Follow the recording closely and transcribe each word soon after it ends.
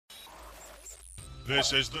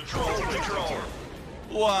This is the Troll Patrol.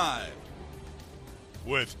 Live.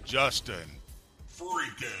 With Justin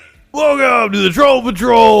Freakin'. Welcome to the Troll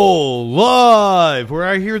Patrol Live, where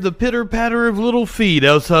I hear the pitter-patter of little feet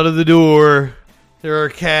outside of the door. There are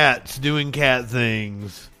cats doing cat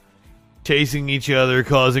things, chasing each other,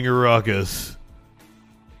 causing a ruckus.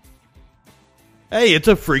 Hey, it's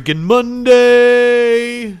a freaking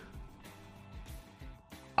Monday!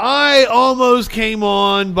 I almost came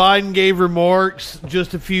on. Biden gave remarks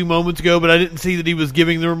just a few moments ago, but I didn't see that he was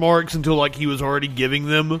giving the remarks until he was already giving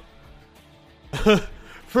them.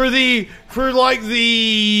 For the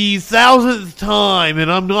 1,000th time,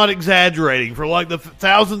 and I'm not exaggerating, for the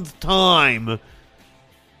 1,000th time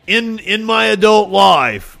in my adult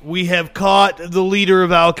life, we have caught the leader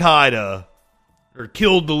of Al-Qaeda, or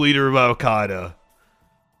killed the leader of Al-Qaeda.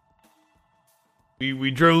 We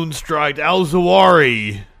drone striked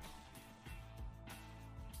al-Zawahiri.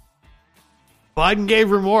 Biden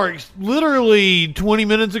gave remarks literally 20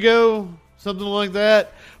 minutes ago, something like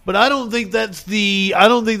that. But I don't think that's the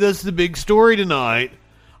big story tonight.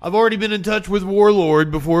 I've already been in touch with Warlord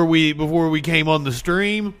before we came on the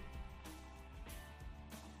stream.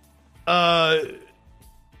 Nancy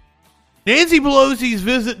Pelosi's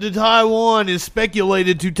visit to Taiwan is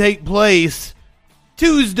speculated to take place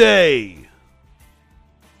Tuesday.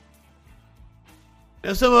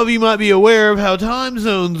 Now, some of you might be aware of how time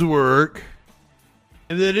zones work,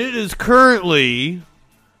 and that it is currently,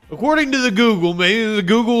 according to the Google, maybe the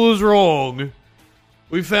Google is wrong.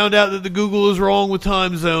 We found out that the Google is wrong with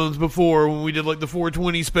time zones before when we did the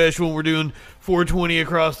 420 special and we're doing 420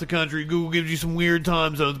 across the country. Google gives you some weird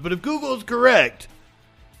time zones. But if Google is correct,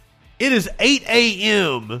 it is 8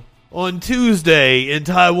 a.m. on Tuesday in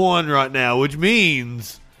Taiwan right now, which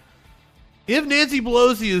means if Nancy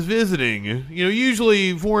Pelosi is visiting,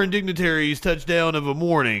 usually foreign dignitaries touch down of a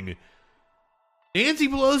morning. Nancy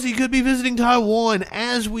Pelosi could be visiting Taiwan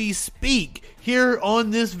as we speak here on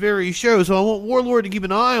this very show, so I want Warlord to keep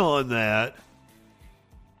an eye on that.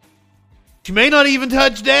 She may not even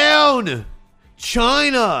touch down.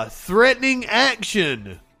 China threatening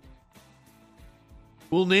action.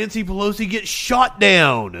 Will Nancy Pelosi get shot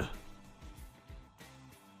down?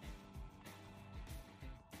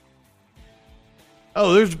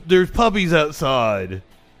 Oh, there's puppies outside.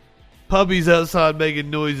 Puppies outside making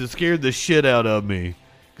noises scared the shit out of me.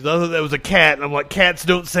 Because I thought that was a cat, and I'm like, cats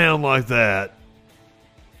don't sound like that.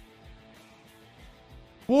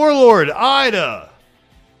 Warlord, Ida.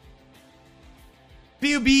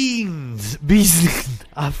 Beans.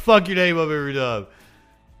 I fuck your name up every time.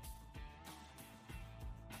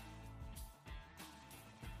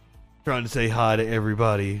 Trying to say hi to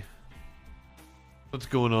everybody. What's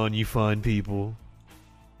going on, you fine people?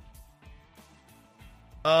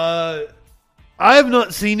 I have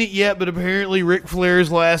not seen it yet, but apparently Ric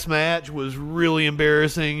Flair's last match was really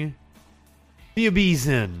embarrassing.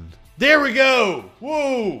 Beason. There we go!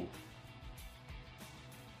 Whoa!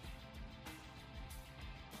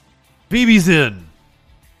 Beason.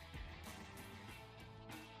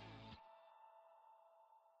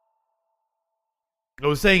 I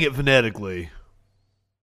was saying it phonetically.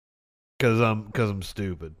 Cause I'm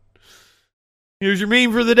stupid. Here's your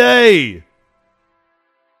meme for the day.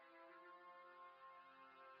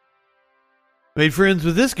 Made friends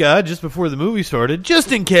with this guy just before the movie started,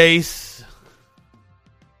 just in case.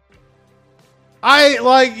 So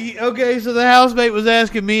the housemate was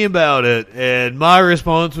asking me about it, and my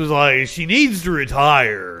response was she needs to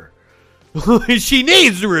retire. She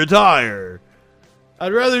needs to retire.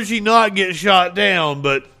 I'd rather she not get shot down,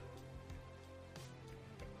 but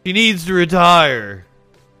she needs to retire.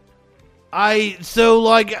 We're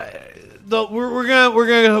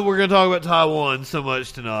gonna talk about Taiwan so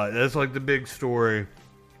much tonight. That's the big story.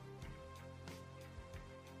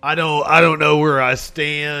 I don't know where I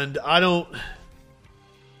stand. I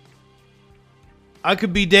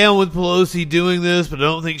could be down with Pelosi doing this, but I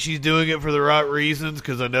don't think she's doing it for the right reasons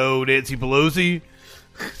because I know Nancy Pelosi.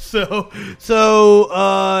 It's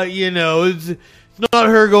not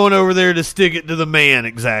her going over there to stick it to the man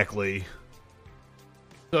exactly.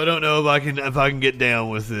 So I don't know if I can get down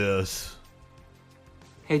with this.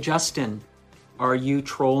 Hey Justin, are you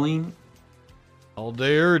trolling? All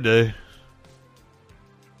day every day.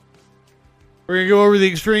 We're gonna go over the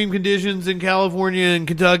extreme conditions in California and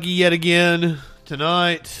Kentucky yet again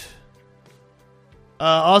tonight.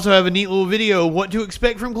 Also have a neat little video of what to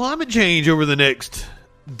expect from climate change over the next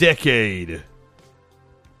decade.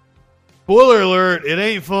 Spoiler alert, it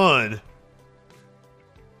ain't fun.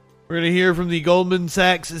 We're going to hear from the Goldman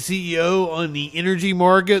Sachs CEO on the energy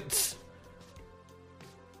markets.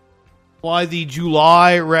 why the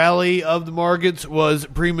July rally of the markets was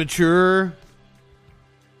premature.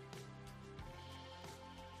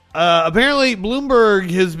 Apparently,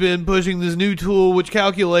 Bloomberg has been pushing this new tool which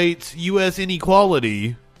calculates U.S.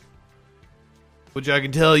 inequality, which I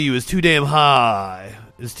can tell you is too damn high.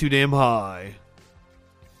 It's too damn high.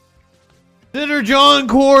 Senator John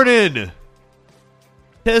Cornyn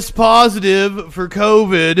tests positive for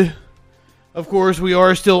COVID. Of course, we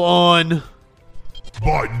are still on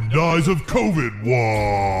Biden dies of COVID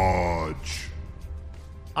watch.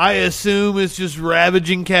 I assume it's just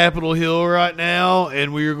ravaging Capitol Hill right now,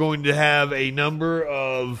 and we are going to have a number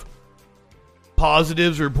of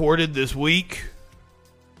positives reported this week.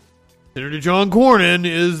 Senator John Cornyn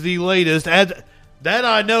is the latest that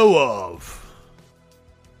I know of.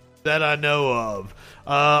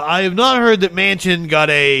 I have not heard that Manchin got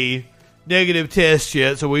a negative test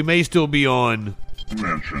yet, so we may still be on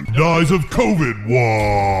Manchin dies of COVID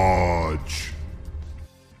watch.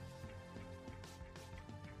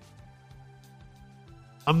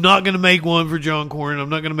 I'm not going to make one for John Cornyn. I'm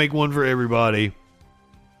not going to make one for everybody.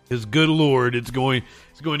 Because, good Lord, it's going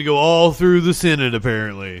to go all through the Senate,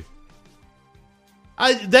 apparently.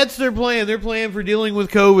 That's their plan. Their plan for dealing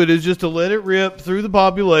with COVID is just to let it rip through the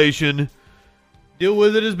population. Deal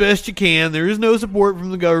with it as best you can. There is no support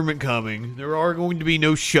from the government coming. There are going to be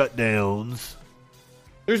no shutdowns.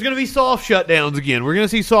 There's going to be soft shutdowns again. We're going to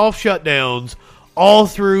see soft shutdowns all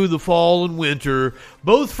through the fall and winter,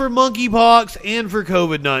 both for monkeypox and for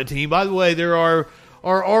COVID-19. By the way, there are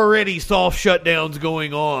already soft shutdowns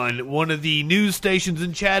going on. One of the news stations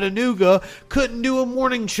in Chattanooga couldn't do a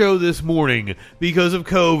morning show this morning because of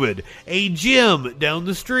COVID. A gym down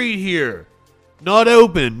the street here, not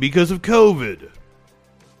open because of COVID.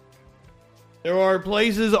 There are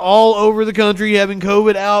places all over the country having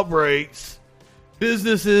COVID outbreaks.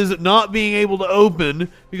 Businesses not being able to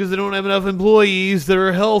open because they don't have enough employees that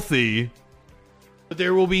are healthy. But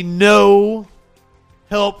there will be no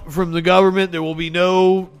help from the government. There will be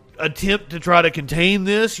no attempt to try to contain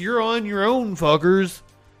this. You're on your own, fuckers.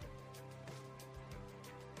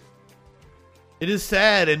 It is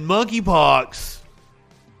sad. And monkeypox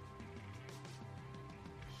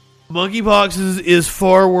is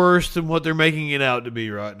far worse than what they're making it out to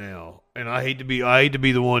be right now. And I hate to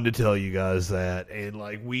be the one to tell you guys that. And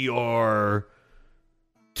like, we are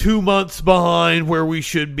 2 months behind where we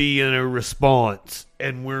should be in a response,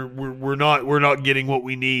 and we're not getting what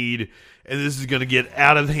we need, and this is going to get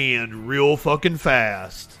out of hand real fucking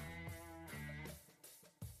fast.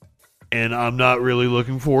 And I'm not really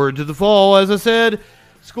looking forward to the fall. As I said,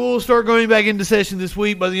 schools start going back into session this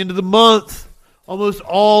week. By the end of the month, almost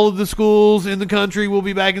all of the schools in the country will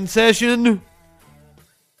be back in session.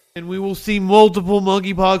 And we will see multiple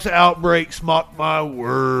monkeypox outbreaks, mark my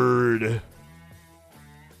word,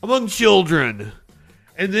 among children.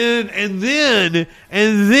 And then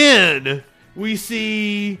we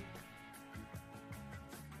see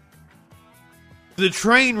the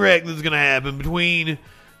train wreck that's going to happen between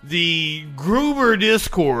the groomer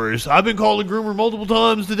discourse. I've been called a groomer multiple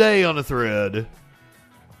times today on a thread.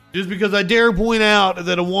 Just because I dare point out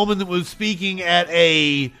that a woman that was speaking at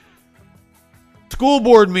a school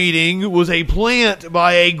board meeting was a plant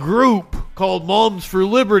by a group called Moms for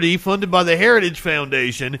Liberty, funded by the Heritage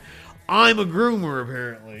Foundation. I'm a groomer,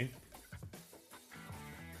 apparently.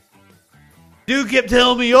 Dude kept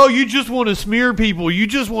telling me, oh, you just want to smear people. You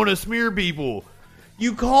just want to smear people.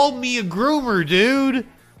 You called me a groomer, dude.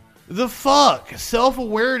 The fuck?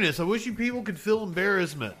 Self-awareness. I wish you people could feel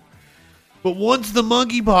embarrassment. But once the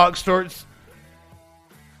monkeypox starts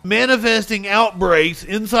manifesting outbreaks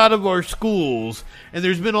inside of our schools, and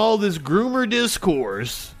there's been all this groomer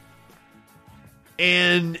discourse,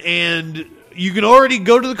 and you can already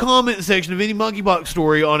go to the comment section of any monkeypox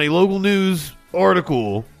story on a local news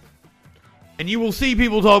article, and you will see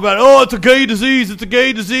people talk about, oh, it's a gay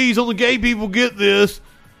disease, only gay people get this.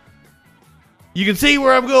 You can see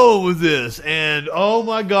where I'm going with this, and oh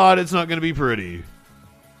my god, it's not going to be pretty.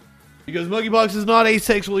 Because monkeypox is not a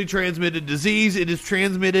sexually transmitted disease. It is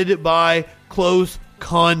transmitted by close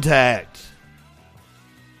contact,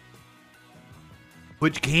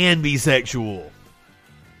 which can be sexual.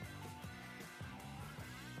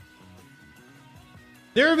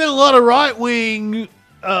 There have been a lot of right-wing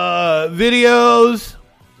videos,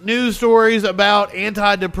 news stories about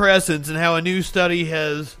antidepressants and how a new study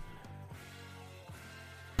has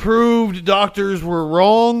proved doctors were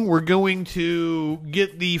wrong. We're going to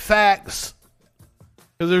get the facts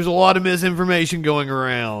because there's a lot of misinformation going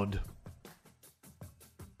around.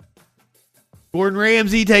 Gordon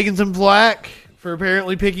Ramsay taking some flack for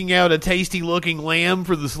apparently picking out a tasty looking lamb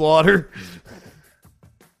for the slaughter.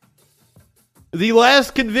 The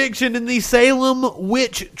last conviction in the Salem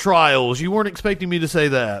witch trials. You weren't expecting me to say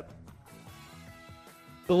that.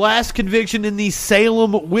 The last conviction in the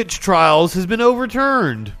Salem witch trials has been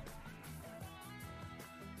overturned.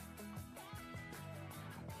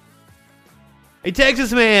 A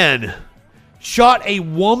Texas man shot a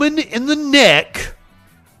woman in the neck.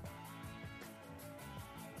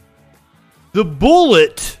 The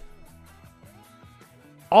bullet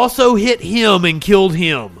also hit him and killed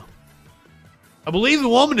him. I believe the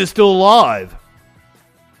woman is still alive.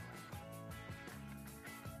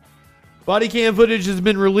 Body cam footage has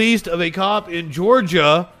been released of a cop in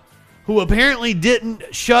Georgia who apparently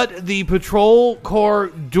didn't shut the patrol car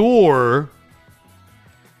door.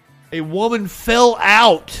 A woman fell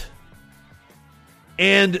out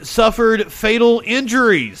and suffered fatal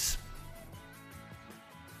injuries.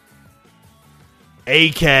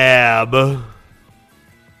 ACAB.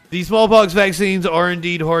 The smallpox vaccines are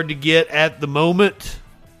indeed hard to get at the moment.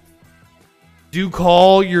 Do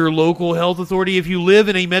call your local health authority. If you live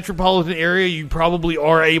in a metropolitan area, you probably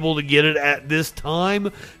are able to get it at this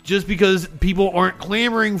time just because people aren't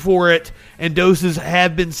clamoring for it and doses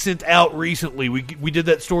have been sent out recently. We did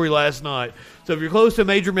that story last night. So if you're close to a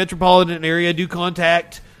major metropolitan area, do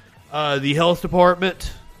contact the health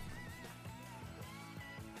department.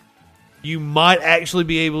 You might actually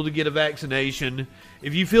be able to get a vaccination.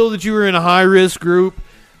 If you feel that you are in a high-risk group,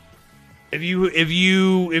 if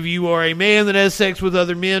you are a man that has sex with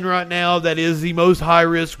other men right now, that is the most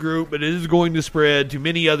high-risk group, but it is going to spread to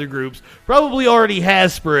many other groups. Probably already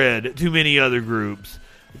has spread to many other groups.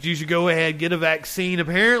 But you should go ahead, get a vaccine.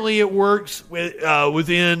 Apparently it works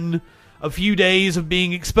within a few days of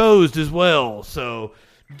being exposed as well. So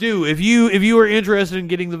if you are interested in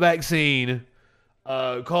getting the vaccine,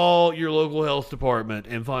 call your local health department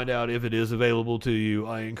and find out if it is available to you.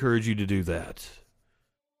 I encourage you to do that.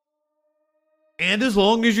 And as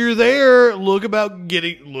long as you're there,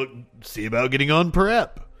 see about getting on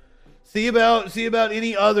PrEP. See about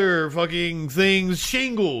any other fucking things.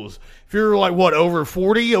 Shingles. If you're over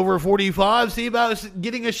 40, over 45, see about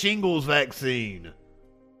getting a shingles vaccine.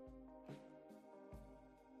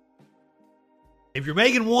 If you're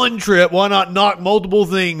making one trip, why not knock multiple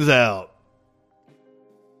things out?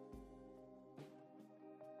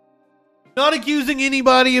 Not accusing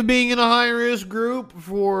anybody of being in a high-risk group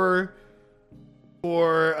for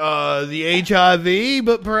the HIV,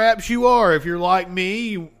 but perhaps you are. If you're like me,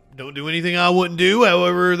 you don't do anything I wouldn't do.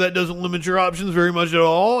 However, that doesn't limit your options very much at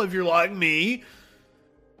all. If you're like me,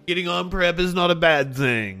 getting on PrEP is not a bad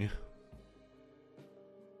thing.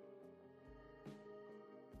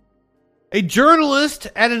 A journalist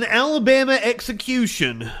at an Alabama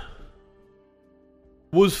execution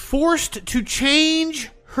was forced to change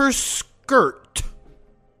her skirt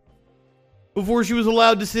before she was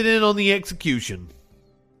allowed to sit in on the execution.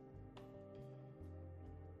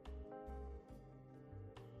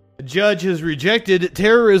 A judge has rejected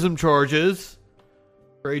terrorism charges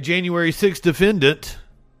for a January 6th defendant.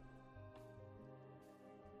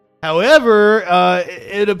 However,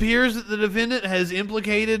 it appears that the defendant has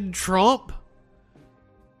implicated Trump.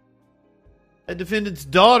 A defendant's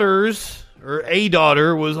daughter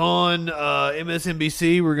was on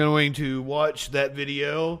MSNBC. We're going to watch that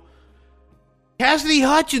video. Cassidy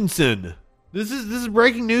Hutchinson. This is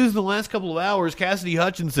breaking news in the last couple of hours. Cassidy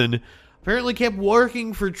Hutchinson apparently kept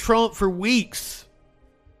working for Trump for weeks.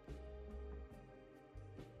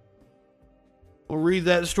 We'll read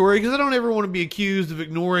that story because I don't ever want to be accused of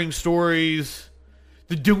ignoring stories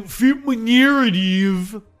that don't fit my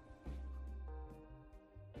narrative.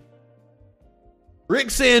 Rick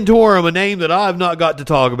Santorum, a name that I've not got to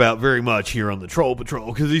talk about very much here on the Troll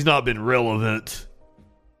Patrol because he's not been relevant.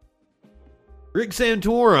 Rick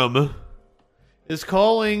Santorum is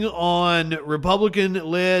calling on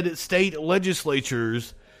Republican-led state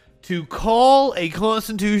legislatures to call a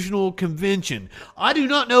constitutional convention. I do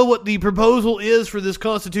not know what the proposal is for this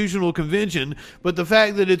constitutional convention, but the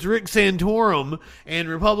fact that it's Rick Santorum and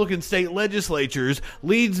Republican state legislatures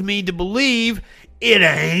leads me to believe it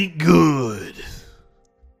ain't good.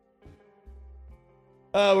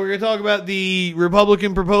 We're going to talk about the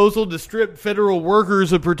Republican proposal to strip federal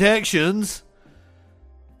workers of protections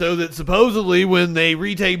so that supposedly when they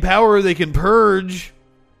retake power, they can purge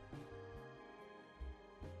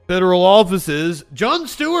federal offices. Jon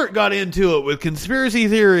Stewart got into it with conspiracy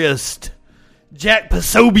theorist Jack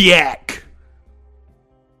Posobiec.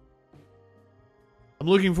 I'm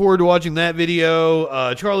looking forward to watching that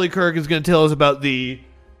video. Charlie Kirk is going to tell us about the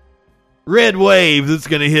red wave that's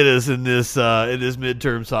going to hit us in this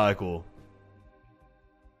midterm cycle.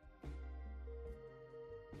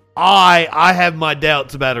 I have my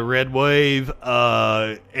doubts about a red wave,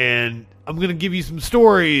 and I'm going to give you some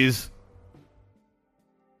stories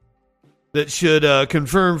that should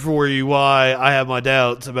confirm for you why I have my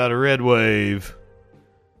doubts about a red wave.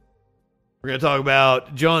 We're going to talk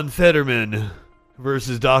about John Fetterman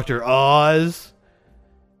versus Dr. Oz,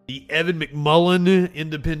 the Evan McMullin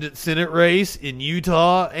Independent Senate race in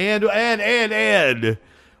Utah, and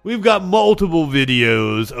we've got multiple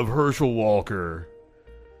videos of Herschel Walker.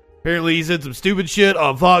 Apparently he said some stupid shit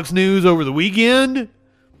on Fox News over the weekend.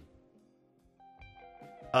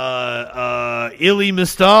 Illy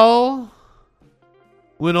Mistal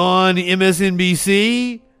went on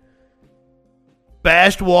MSNBC,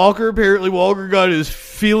 bashed Walker. Apparently Walker got his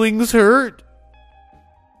feelings hurt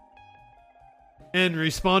and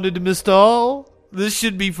responded to Mistal. This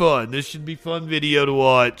should be fun. This should be fun video to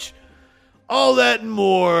watch. All that and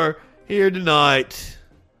more here tonight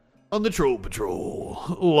on the Troll Patrol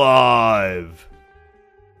Live.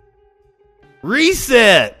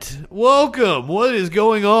 Reset! Welcome! What is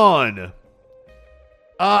going on?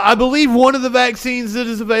 I believe one of the vaccines that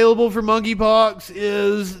is available for monkeypox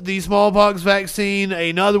is the smallpox vaccine.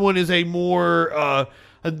 Another one is a more,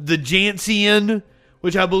 the Janssen,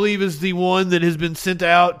 which I believe is the one that has been sent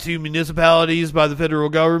out to municipalities by the federal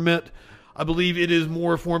government. I believe it is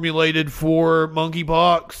more formulated for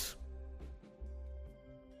monkeypox.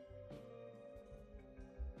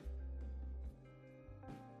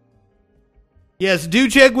 Yes, do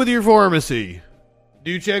check with your pharmacy.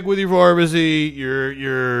 Do check with your pharmacy,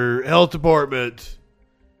 your health department,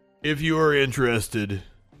 if you are interested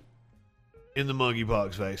in the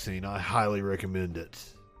monkeypox vaccine. I highly recommend it.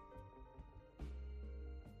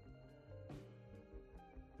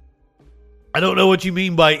 I don't know what you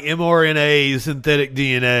mean by mRNA synthetic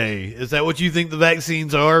DNA. Is that what you think the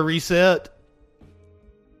vaccines are, Reset?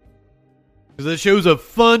 Because that shows a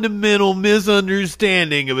fundamental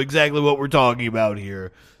misunderstanding of exactly what we're talking about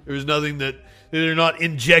here. There's nothing that they're not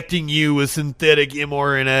injecting you with synthetic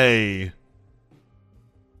mRNA.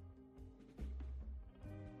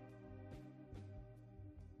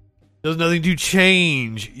 Does nothing to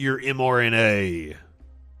change your mRNA.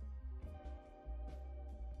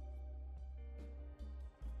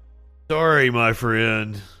 Sorry, my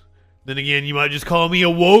friend. Then again, you might just call me a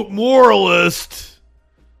woke moralist.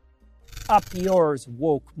 Up yours,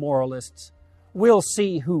 woke moralists. We'll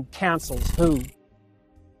see who cancels who.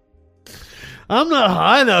 I'm not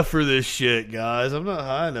high enough for this shit, guys. I'm not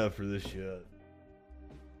high enough for this shit.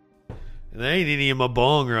 And there ain't any in my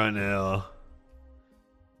bong right now.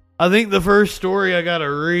 I think the first story I gotta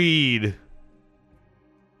read.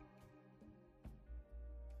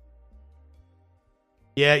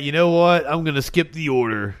 Yeah, you know what? I'm gonna skip the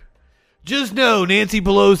order. Just know Nancy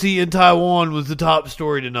Pelosi in Taiwan was the top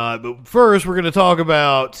story tonight. But first, we're gonna talk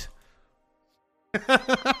about...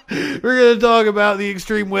 we're going to talk about the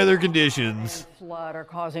extreme weather conditions. Flood are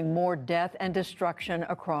causing more death and destruction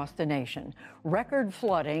across the nation. Record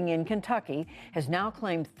flooding in Kentucky has now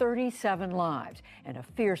claimed 37 lives, and a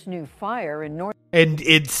fierce new fire in North. And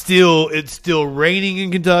it's still raining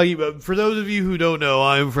in Kentucky. But for those of you who don't know,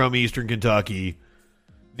 I'm from Eastern Kentucky.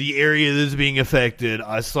 The area that's being affected.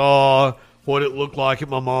 I saw what it looked like at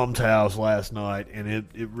my mom's house last night, and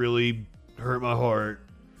it really hurt my heart.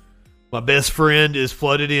 My best friend is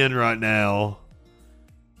flooded in right now.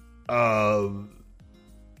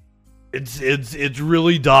 It's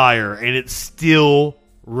really dire, and it's still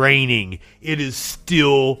raining. It is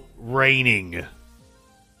still raining,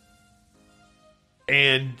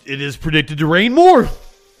 and it is predicted to rain more.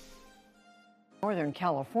 Northern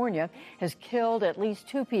California has killed at least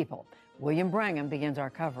 2 people. William Brangham begins our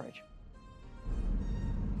coverage.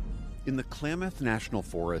 In the Klamath National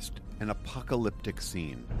Forest, an apocalyptic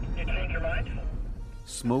scene. You change your mind?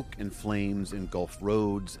 Smoke and flames engulf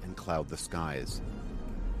roads and cloud the skies.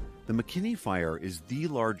 The McKinney Fire is the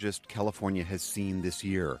largest California has seen this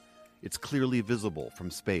year. It's clearly visible from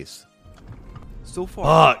space. So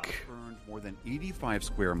far, it's burned more than 85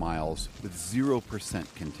 square miles with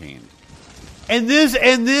 0% contained. And this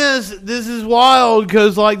is wild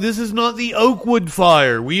because, like, this is not the Oakwood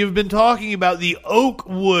fire. We have been talking about the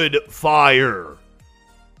Oakwood fire,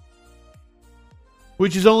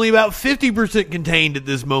 which is only about 50% contained at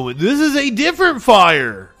this moment. This is a different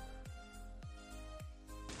fire.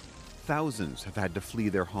 Thousands have had to flee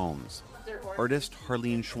their homes. Artist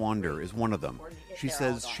Harleen Schwander is one of them. She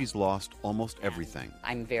says she's lost almost everything.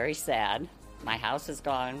 I'm very sad. My house is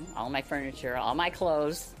gone, all my furniture, all my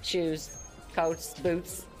clothes, shoes, coats,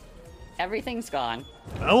 boots, everything's gone.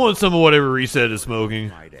 I want some of whatever Reset is smoking.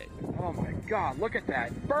 Friday. Oh my God, look at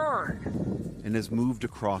that. Burn! And has moved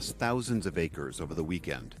across thousands of acres over the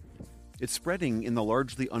weekend. It's spreading in the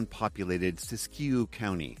largely unpopulated Siskiyou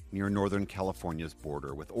County near Northern California's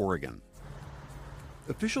border with Oregon.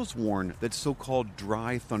 Officials warn that so-called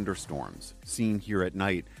dry thunderstorms, seen here at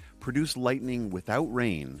night, produce lightning without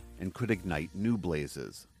rain and could ignite new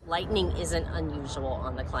blazes. Lightning isn't unusual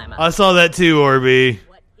on the Klamath. I saw that too, RB.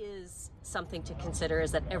 What is something to consider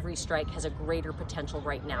is that every strike has a greater potential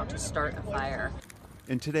right now to start a fire.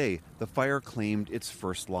 And today, the fire claimed its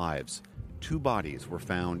first lives. 2 bodies were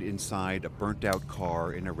found inside a burnt-out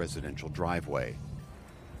car in a residential driveway.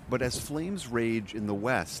 But as flames rage in the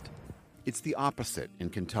west, it's the opposite in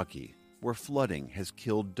Kentucky, where flooding has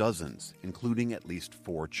killed dozens, including at least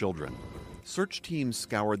 4 children. Search teams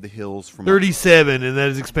scoured the hills from 37, and that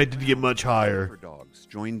is expected to get much higher. Dogs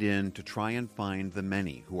joined in to try and find the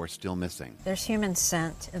many who are still missing. There's human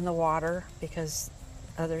scent in the water because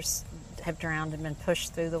others have drowned and been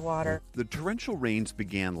pushed through the water. The torrential rains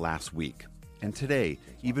began last week, and today,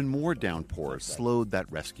 even more downpours slowed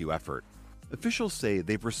that rescue effort. Officials say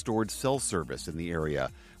they've restored cell service in the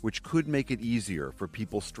area, which could make it easier for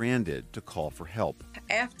people stranded to call for help.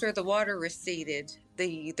 After the water receded,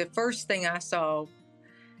 the first thing I saw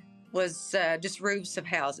was just roofs of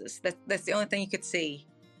houses. That's the only thing you could see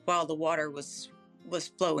while the water was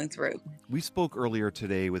flowing through. We spoke earlier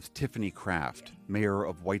today with Tiffany Kraft, mayor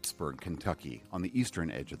of Whitesburg, Kentucky, on the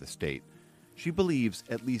eastern edge of the state. She believes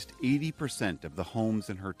at least 80% of the homes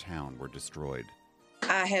in her town were destroyed.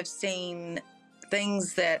 I have seen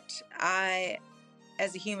things that I,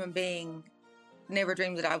 as a human being, never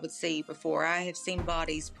dreamed that I would see before. I have seen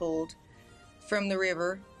bodies pulled from the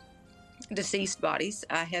river, deceased bodies.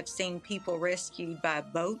 I have seen people rescued by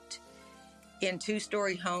boat in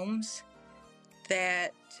 2-story homes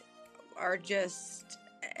that are just,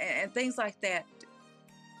 and things like that.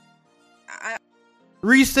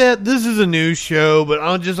 Reset, this is a news show, but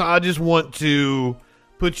I just want to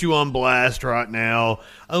put you on blast right now.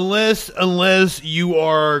 Unless you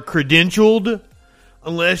are credentialed,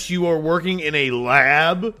 unless you are working in a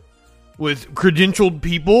lab with credentialed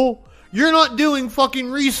people, you're not doing fucking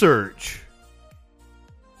research.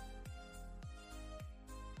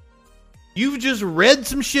 You've just read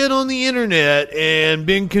some shit on the internet and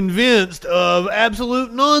been convinced of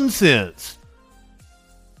absolute nonsense.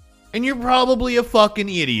 And you're probably a fucking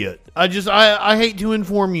idiot. I hate to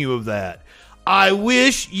inform you of that. I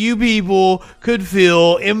wish you people could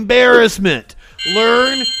feel embarrassment.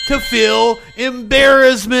 Learn to feel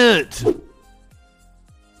embarrassment.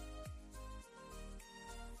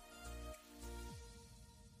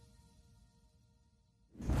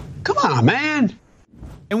 Come on, man.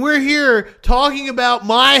 And we're here talking about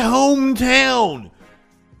my hometown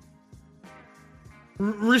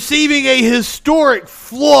receiving a historic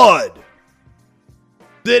flood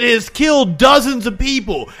that has killed dozens of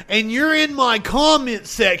people, and you're in my comment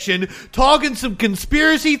section talking some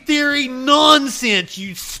conspiracy theory nonsense,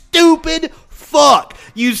 you stupid fuck.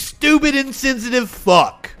 You stupid insensitive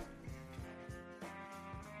fuck.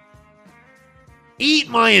 Eat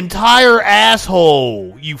my entire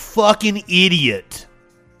asshole, you fucking idiot.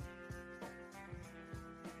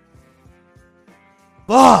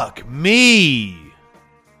 Fuck me.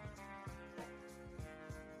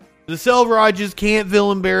 The self-righteous can't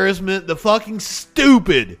feel embarrassment. The fucking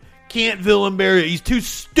stupid can't feel embarrassment. He's too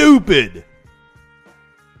stupid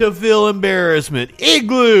to feel embarrassment.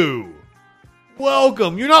 Igloo,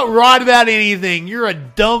 welcome. You're not right about anything. You're a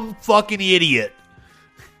dumb fucking idiot.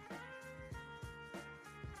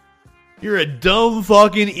 You're a dumb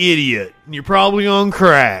fucking idiot. And you're probably on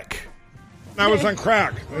crack. I was on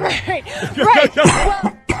crack. Right.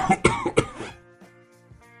 Well,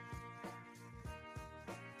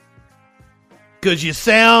 Because you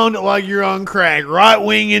sound like you're on crack. Right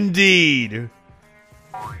wing indeed.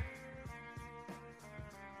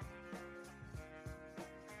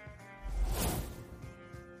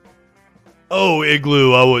 Oh,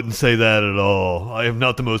 Igloo, I wouldn't say that at all. I have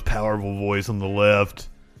not the most powerful voice on the left.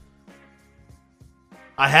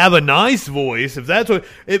 I have a nice voice, if that's what...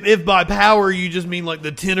 If by power you just mean like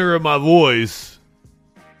the tenor of my voice.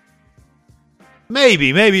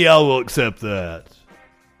 Maybe I will accept that.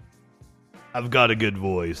 I've got a good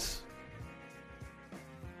voice.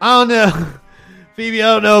 I don't know. Phoebe, I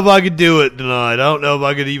don't know if I could do it tonight. I don't know if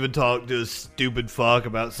I could even talk to a stupid fuck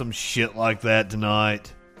about some shit like that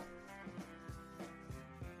tonight.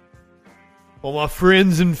 While my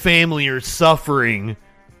friends and family are suffering.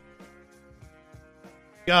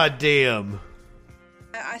 God damn.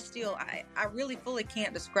 I really fully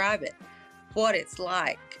can't describe it. What it's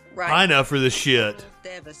like. Right. I know for this shit.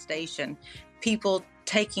 Devastation. People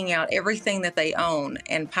taking out everything that they own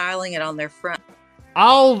and piling it on their front.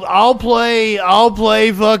 I'll play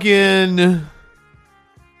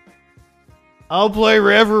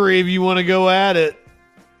Reverie if you want to go at it.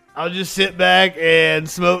 I'll just sit back and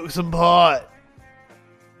smoke some pot.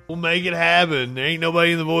 We'll make it happen. There ain't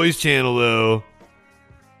nobody in the voice channel though.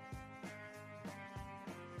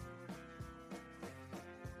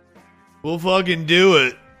 We'll fucking do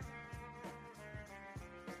it.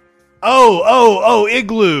 Oh,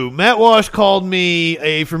 Igloo. Matt Walsh called me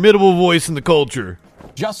a formidable voice in the culture.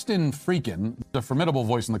 Justin Freakin, the formidable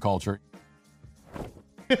voice in the culture.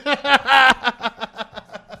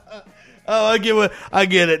 Oh, I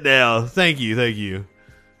get it now. Thank you.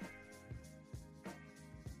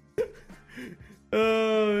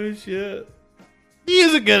 Oh, shit. He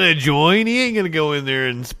isn't gonna join. He ain't gonna go in there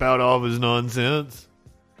and spout off his nonsense.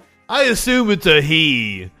 I assume it's a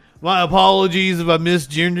he. My apologies if I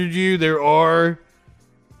misgendered you. There are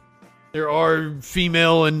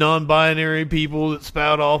female and non-binary people that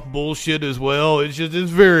spout off bullshit as well. It's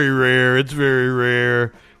very rare. It's very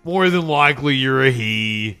rare. More than likely you're a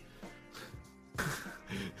he.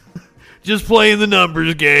 Just playing the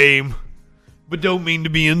numbers game. But don't mean to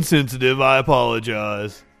be insensitive. I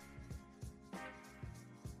apologize.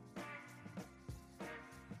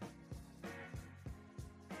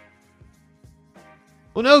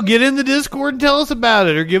 Well, no, get in the Discord and tell us about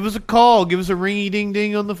it, or give us a call. Give us a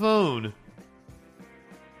ringy-ding-ding on the phone.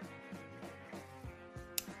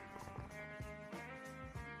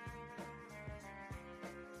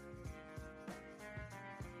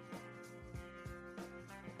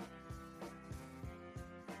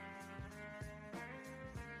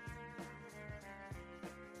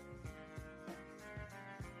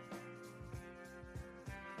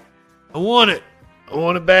 I want it. I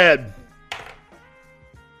want it bad.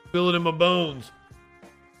 Feel it in my bones.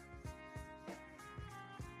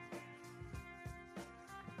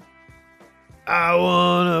 I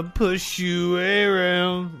wanna push you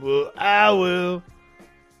around. Well, I will.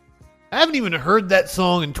 I haven't even heard that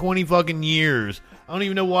song in 20 fucking years. I don't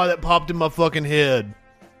even know why that popped in my fucking head.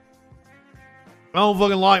 I don't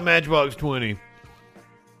fucking like Matchbox 20. Is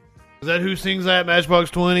that who sings that,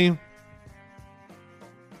 Matchbox 20?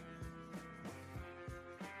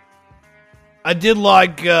 I did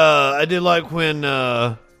like when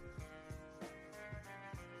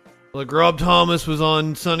like Rob Thomas was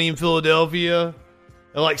on Sunny in Philadelphia,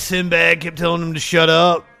 and like Sinbad kept telling him to shut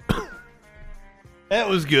up. That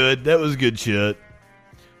was good. That was good shit.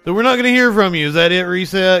 So we're not going to hear from you. Is that it,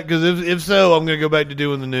 Reset? Because if so, I'm going to go back to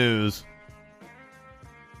doing the news.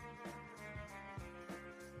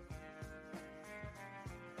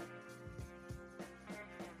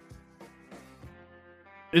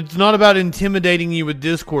 It's not about intimidating you with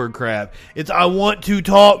Discord crap. It's I want to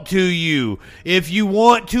talk to you. If you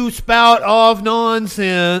want to spout off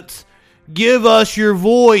nonsense, give us your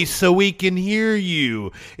voice so we can hear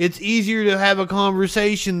you. It's easier to have a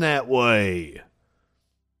conversation that way.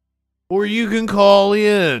 Or you can call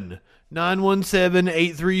in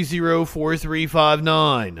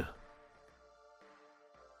 917-830-4359.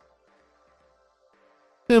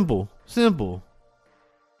 Simple.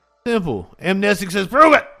 Amnestic says,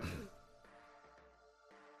 prove it!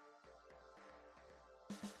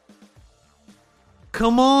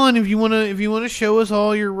 Come on, if you wanna show us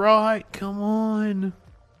all you're right, come on.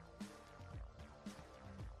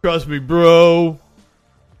 Trust me, bro.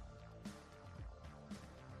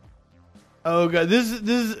 Oh god, this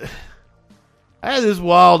I had this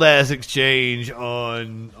wild ass exchange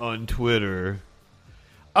on Twitter.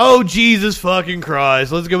 Oh Jesus fucking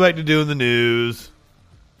Christ, let's go back to doing the news.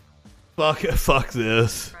 Fuck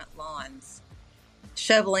this. Front lawns,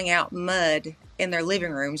 shoveling out mud in their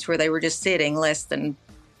living rooms where they were just sitting less than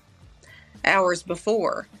hours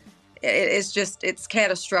before. It's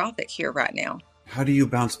catastrophic here right now. How do you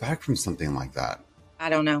bounce back from something like that? I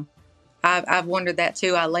don't know. I've wondered that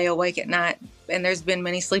too. I lay awake at night, and there's been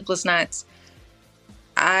many sleepless nights.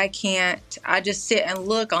 I just sit and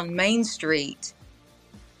look on Main Street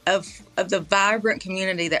of the vibrant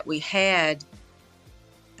community that we had.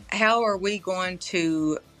 How are we going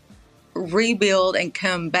to rebuild and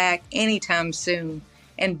come back anytime soon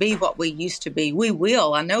and be what we used to be? We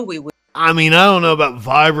will. I know we will. I mean, I don't know about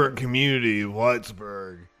vibrant community of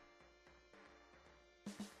Whitesburg.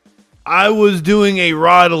 I was doing a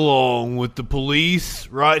ride-along with the police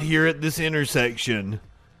right here at this intersection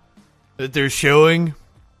that they're showing.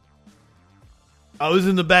 I was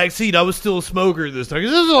in the back seat. I was still a smoker this time.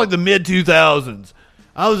 'Cause this was like the mid-2000s.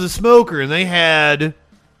 I was a smoker, and they had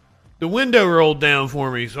the window rolled down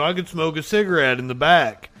for me so I could smoke a cigarette in the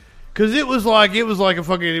back. 'Cause it was like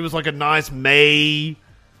a nice May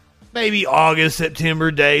maybe August,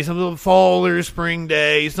 September day, something fall or spring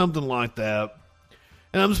day, something like that.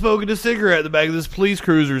 And I'm smoking a cigarette at the back of this police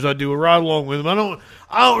cruiser as I do a ride along with him. I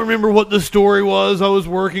don't remember what the story was I was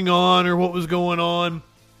working on or what was going on.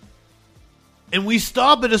 And we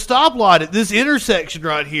stop at a stoplight at this intersection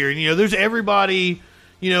right here. And, there's everybody,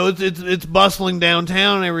 it's bustling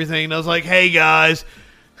downtown and everything. And I was like, hey, guys,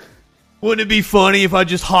 wouldn't it be funny if I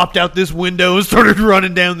just hopped out this window and started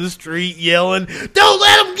running down the street yelling, don't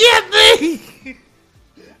let them get me!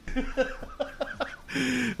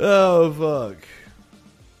 Oh, fuck.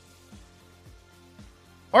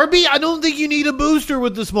 RB, I don't think you need a booster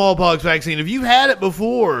with the smallpox vaccine. If you've had it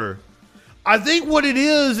before, I think what it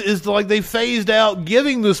is like they phased out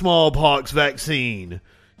giving the smallpox vaccine.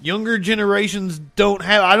 Younger generations don't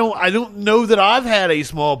have. I don't know that I've had a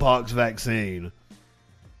smallpox vaccine.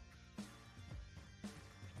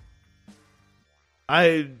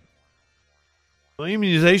 My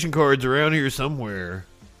immunization card's around here somewhere.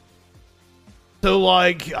 So,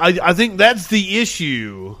 I think that's the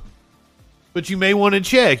issue. But you may want to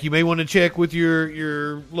check. You may want to check with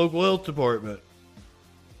your local health department.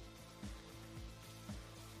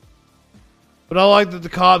 But I like that the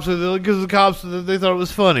cops, because the cops, they thought it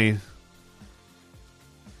was funny.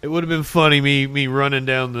 It would have been funny, me running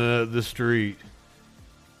down the street.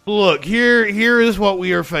 Look, here is what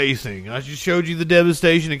we are facing. I just showed you the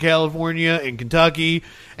devastation in California and Kentucky.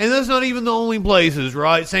 And that's not even the only places,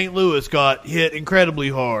 right? St. Louis got hit incredibly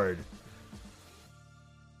hard.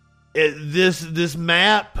 This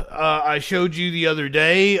map I showed you the other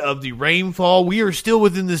day of the rainfall, we are still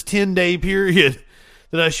within this 10-day period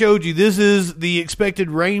that I showed you. This is the expected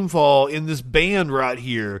rainfall in this band right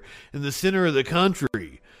here in the center of the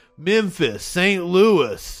country. Memphis, St.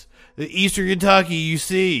 Louis, the eastern Kentucky you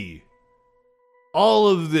see. All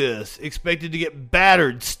of this expected to get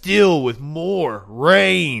battered still with more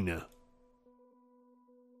rain.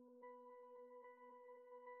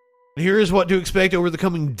 Here's what to expect over the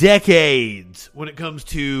coming decades when it comes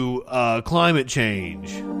to climate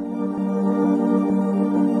change.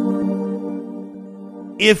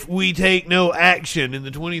 If we take no action in the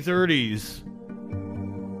 2030s,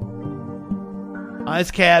 ice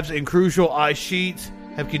caps and crucial ice sheets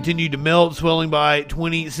have continued to melt, swelling by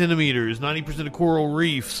 20 centimeters. 90% of coral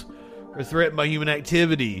reefs are threatened by human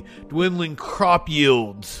activity. Dwindling crop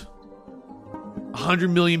yields. 100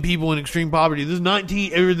 million people in extreme poverty. This is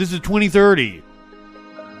 2030.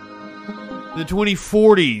 The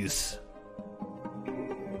 2040s.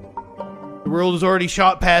 The world has already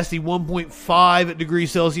shot past the 1.5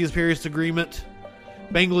 degrees Celsius Paris Agreement.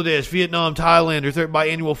 Bangladesh, Vietnam, Thailand are threatened by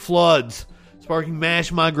annual floods, sparking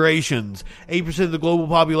mass migrations. 8% of the global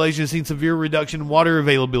population has seen severe reduction in water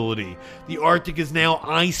availability. The Arctic is now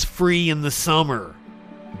ice-free in the summer.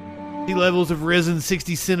 Sea levels have risen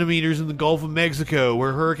 60 centimeters in the Gulf of Mexico,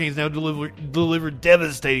 where hurricanes now deliver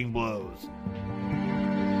devastating blows.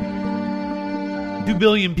 2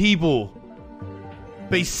 billion people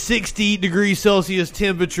face 60 degrees Celsius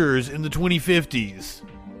temperatures in the 2050s.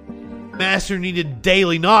 Masks are needed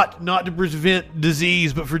daily, not to prevent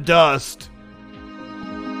disease, but for dust.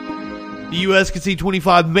 The U.S. could see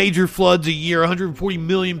 25 major floods a year. 140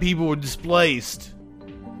 million people were displaced.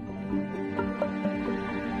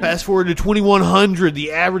 Fast forward to 2100,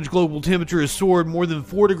 the average global temperature has soared more than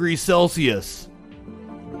 4 degrees Celsius.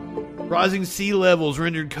 Rising sea levels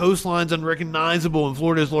rendered coastlines unrecognizable, and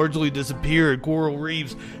Florida has largely disappeared. Coral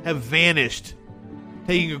reefs have vanished,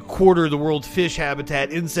 taking a quarter of the world's fish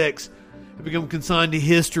habitat. Insects have become consigned to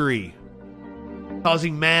history,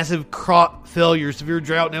 causing massive crop failure. Severe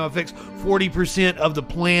drought now affects 40% of the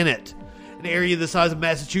planet. An area the size of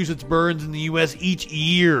Massachusetts burns in the U.S. each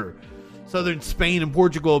year. Southern Spain and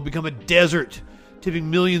Portugal have become a desert, tipping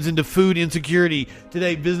millions into food insecurity.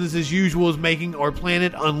 Today, business as usual is making our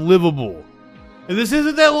planet unlivable. And this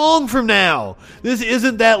isn't that long from now.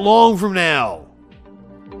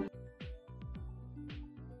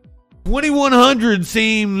 2100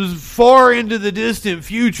 seems far into the distant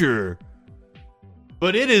future.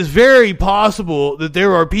 But it is very possible that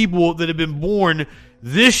there are people that have been born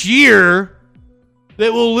this year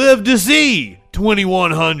that will live to see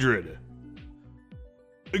 2100.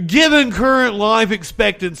 Given current life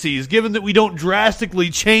expectancies, given that we don't drastically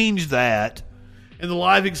change that, and the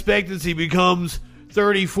life expectancy becomes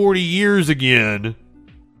 30, 40 years again,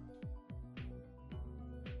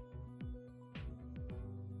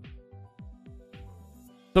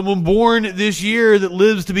 someone born this year that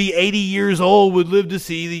lives to be 80 years old would live to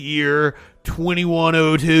see the year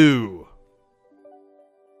 2102.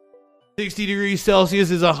 60 degrees Celsius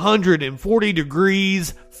is 140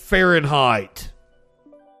 degrees Fahrenheit.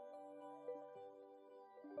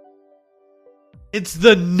 It's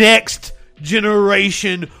the next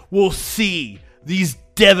generation will see these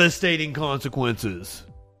devastating consequences.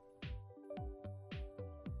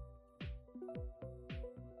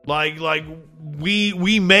 Like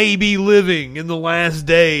we may be living in the last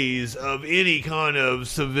days of any kind of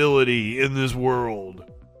civility in this world.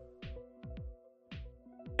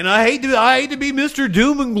 And I hate to be Mr.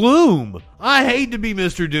 Doom and Gloom. I hate to be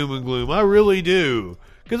Mr. Doom and Gloom. I really do.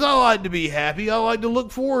 Because I like to be happy. I like to look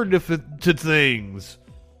forward to things.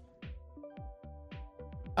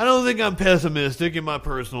 I don't think I'm pessimistic in my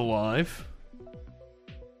personal life.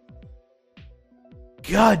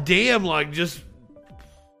 God damn, like just...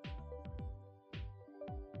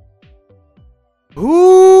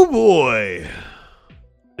 Ooh boy.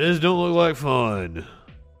 This don't look like fun.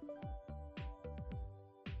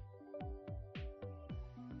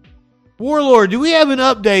 Warlord, do we have an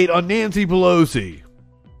update on Nancy Pelosi?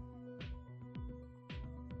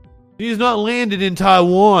 She's not landed in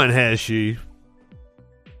Taiwan, has she?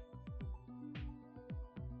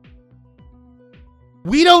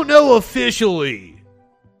 We don't know officially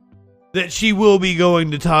that she will be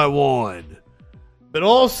going to Taiwan, but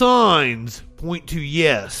all signs point to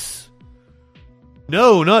yes.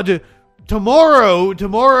 No, not to...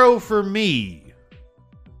 Tomorrow for me.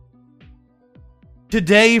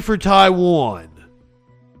 Today for Taiwan.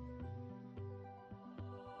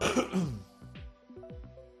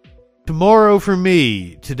 Tomorrow for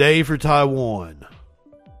me. Today for Taiwan.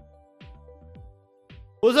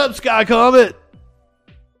 What's up, Sky Comet?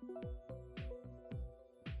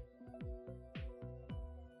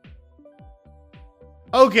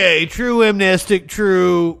 Okay, true amnestic,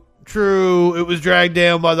 true. It was dragged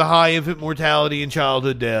down by the high infant mortality and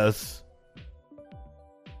childhood deaths.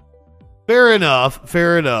 Fair enough.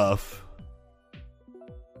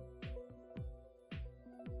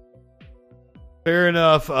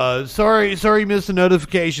 Sorry you missed the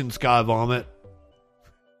notification, Sky Vomit.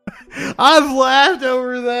 I've laughed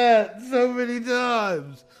over that so many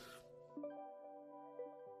times.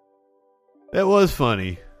 That was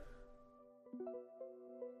funny.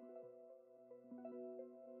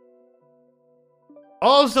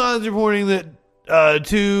 All signs are pointing that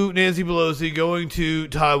to Nancy Pelosi going to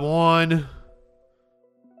Taiwan,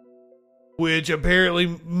 which apparently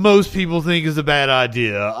most people think is a bad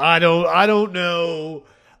idea. I don't know.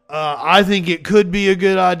 I think it could be a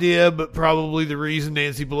good idea, but probably the reason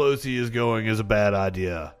Nancy Pelosi is going is a bad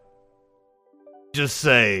idea. Just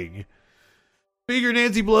saying. Speaker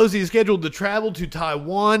Nancy Pelosi is scheduled to travel to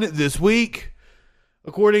Taiwan this week.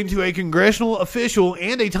 According to a congressional official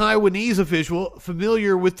and a Taiwanese official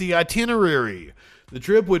familiar with the itinerary, the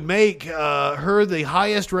trip would make her the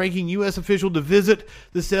highest-ranking U.S. official to visit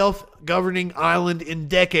the self-governing island in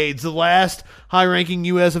decades. The last high-ranking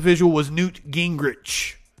U.S. official was Newt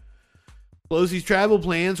Gingrich. Pelosi's travel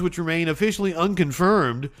plans, which remain officially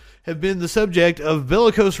unconfirmed, have been the subject of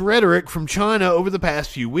bellicose rhetoric from China over the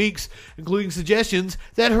past few weeks, including suggestions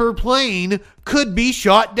that her plane could be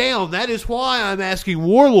shot down. That is why I'm asking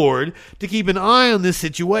Warlord to keep an eye on this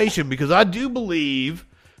situation, because I do believe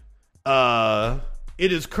it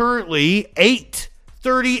is currently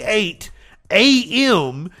 8:38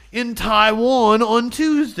 a.m. in Taiwan on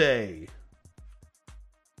Tuesday.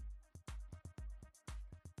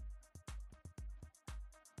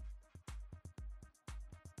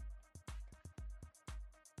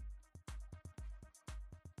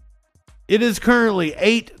 It is currently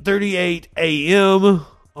 8:38 a.m.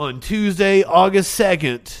 on Tuesday, August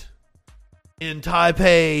 2nd, in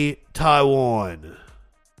Taipei, Taiwan.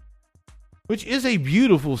 Which is a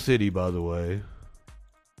beautiful city, by the way.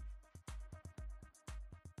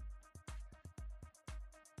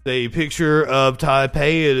 A picture of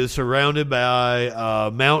Taipei. It is surrounded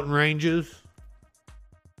by mountain ranges.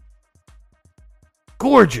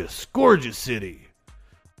 Gorgeous, gorgeous city.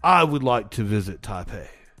 I would like to visit Taipei.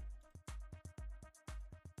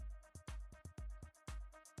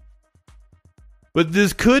 But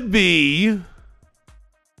this could be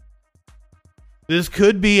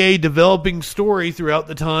a developing story throughout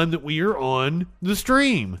the time that we are on the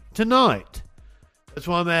stream tonight. That's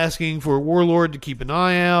why I'm asking for Warlord to keep an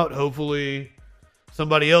eye out. Hopefully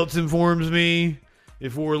somebody else informs me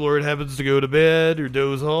if Warlord happens to go to bed or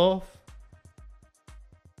doze off.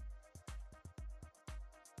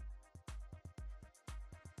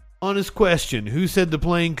 Honest question. Who said the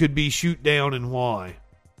plane could be shoot down and why?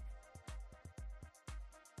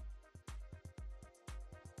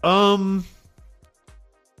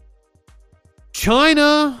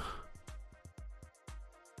 China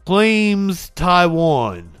claims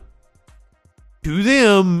Taiwan. To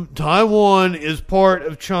them, Taiwan is part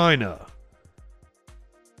of China.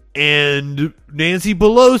 And Nancy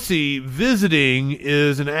Pelosi visiting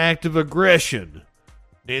is an act of aggression.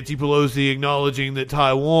 Nancy Pelosi acknowledging that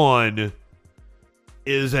Taiwan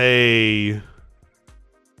is a...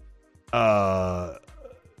 I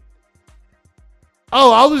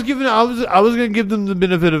was going to give them the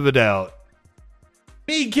benefit of a doubt.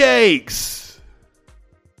 Meat cakes.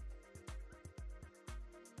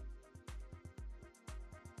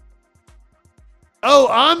 Oh,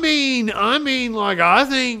 I mean, like, I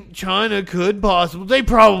think China could possibly. They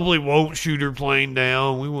probably won't shoot her plane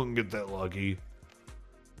down. We wouldn't get that lucky.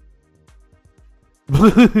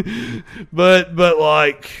 but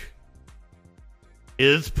like,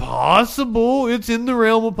 it's possible. It's in the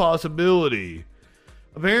realm of possibility.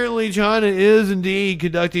 Apparently, China is indeed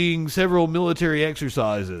conducting several military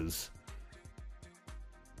exercises.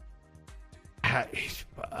 I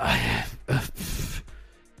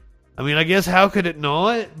mean, I guess how could it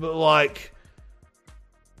not? But like,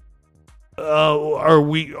 are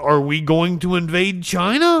we going to invade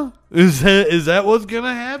China? Is that what's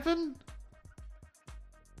gonna happen?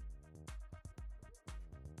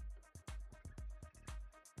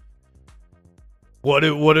 What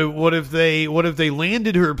if they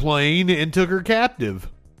landed her plane and took her captive?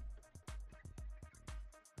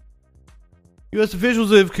 U.S.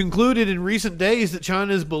 officials have concluded in recent days that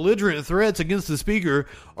China's belligerent threats against the speaker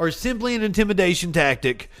are simply an intimidation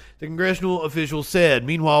tactic, the congressional official said.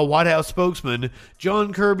 Meanwhile, White House spokesman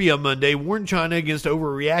John Kirby on Monday warned China against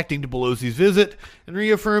overreacting to Pelosi's visit and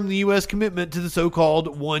reaffirmed the U.S. commitment to the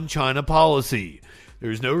so-called One China policy.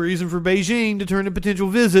 There is no reason for Beijing to turn a potential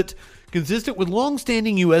visit, consistent with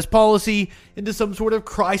long-standing U.S. policy, into some sort of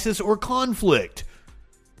crisis or conflict.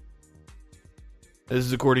 This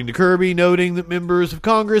is according to Kirby, noting that members of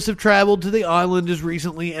Congress have traveled to the island as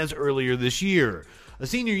recently as earlier this year. A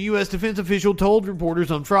senior U.S. defense official told reporters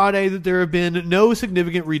on Friday that there have been no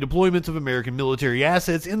significant redeployments of American military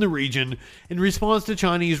assets in the region in response to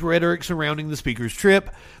Chinese rhetoric surrounding the speaker's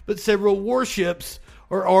trip, but several warships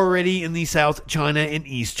are already in the South China and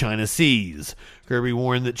East China Seas. Kirby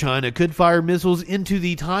warned that China could fire missiles into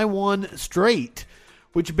the Taiwan Strait,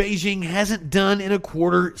 which Beijing hasn't done in a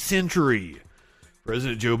quarter century.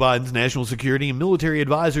 President Joe Biden's national security and military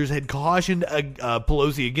advisors had cautioned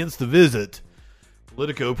Pelosi against the visit.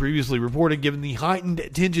 Politico previously reported, given the heightened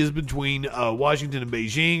tensions between Washington and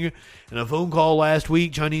Beijing, in a phone call last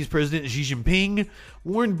week, Chinese President Xi Jinping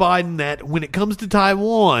warned Biden that when it comes to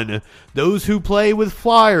Taiwan, those who play with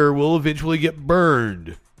fire will eventually get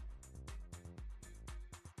burned.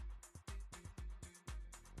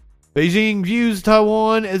 Beijing views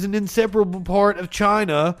Taiwan as an inseparable part of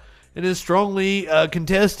China and has strongly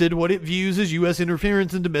contested what it views as U.S.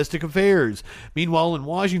 interference in domestic affairs. Meanwhile, in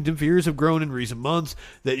Washington, fears have grown in recent months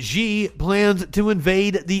that Xi plans to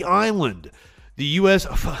invade the island. The U.S.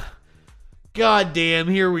 God damn,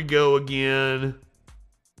 here we go again.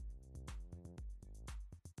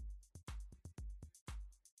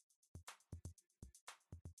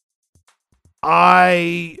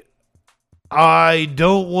 I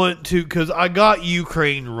don't want to, because I got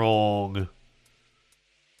Ukraine wrong.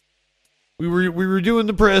 We were doing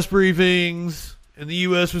the press briefings, and the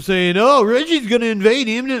U.S. was saying, "Oh, Reggie's going to invade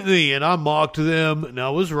imminently," and I mocked them, and I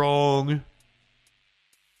was wrong.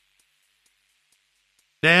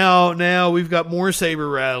 Now we've got more saber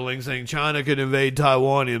rattling saying China could invade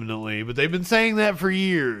Taiwan imminently, but they've been saying that for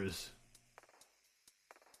years.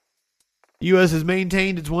 The U.S. has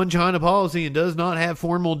maintained its One China policy and does not have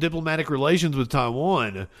formal diplomatic relations with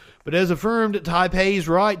Taiwan, but has affirmed Taipei's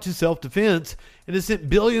right to self-defense and has sent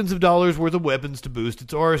billions of dollars worth of weapons to boost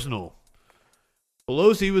its arsenal.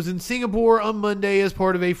 Pelosi was in Singapore on Monday as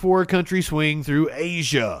part of a four-country swing through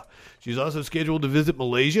Asia. She's also scheduled to visit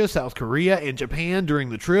Malaysia, South Korea, and Japan during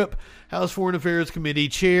the trip. House Foreign Affairs Committee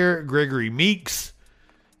Chair Gregory Meeks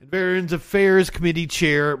and Veterans Affairs Committee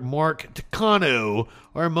Chair Mark Takano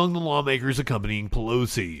are among the lawmakers accompanying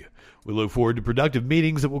Pelosi. We look forward to productive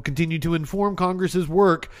meetings that will continue to inform Congress's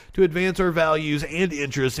work to advance our values and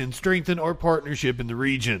interests and strengthen our partnership in the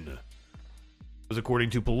region. It was according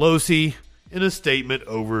to Pelosi in a statement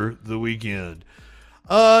over the weekend.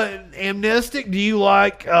 Amnestic, do you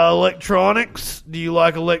like electronics? Do you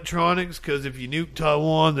like electronics? Because if you nuke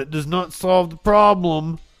Taiwan, that does not solve the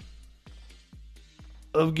problem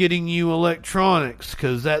of getting you electronics,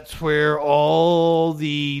 because that's where all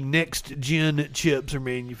the next gen chips are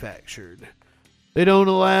manufactured. They don't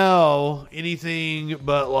allow anything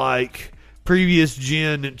but like previous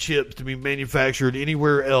gen chips to be manufactured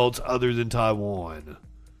anywhere else other than Taiwan.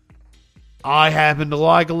 I happen to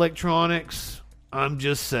like electronics. I'm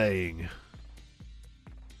just saying.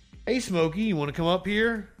 Hey Smokey, you want to come up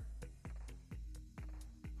here?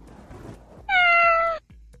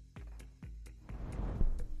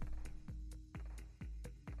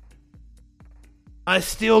 I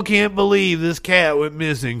still can't believe this cat went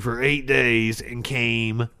missing for 8 days and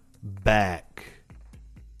came back.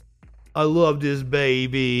 I love this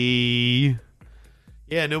baby.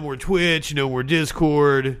 Yeah, no more Twitch, no more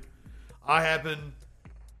Discord. I happen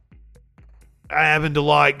to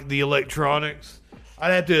like the electronics.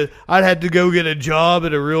 I'd have to go get a job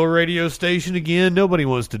at a real radio station again. Nobody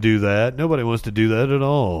wants to do that. Nobody wants to do that at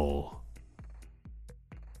all.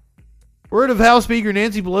 Word of House Speaker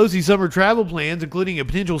Nancy Pelosi's summer travel plans, including a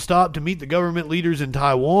potential stop to meet the government leaders in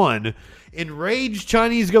Taiwan, enraged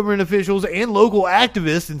Chinese government officials and local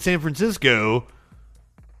activists in San Francisco.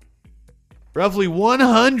 Roughly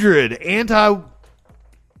 100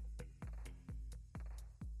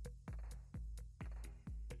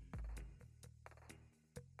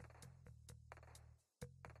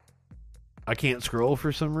 I can't scroll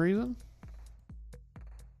for some reason.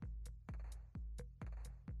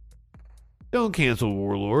 Don't cancel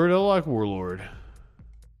Warlord. I like Warlord.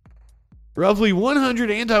 Roughly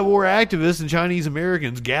 100 anti-war activists and Chinese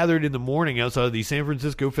Americans gathered in the morning outside the San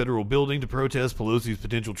Francisco Federal Building to protest Pelosi's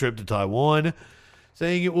potential trip to Taiwan,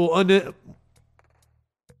 saying it will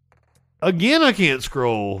Again, I can't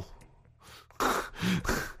scroll.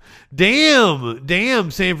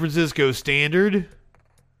 Damn, San Francisco Standard.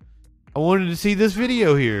 I wanted to see this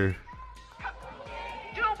video here.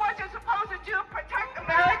 Do what you're supposed to do. Protect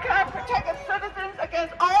America, protect its citizens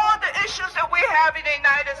against all the issues that we have in the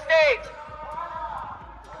United States.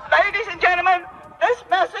 Ladies and gentlemen, this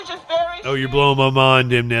message is very... Oh, you're blowing my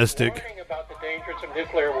mind, Amnestic. Warning about the dangers of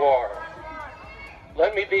nuclear war.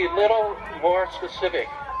 Let me be a little more specific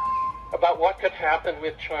about what could happen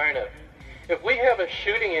with China. If we have a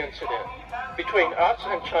shooting incident between us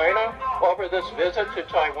and China over this visit to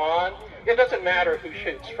Taiwan, it doesn't matter who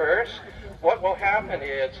shoots first. What will happen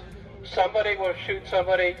is somebody will shoot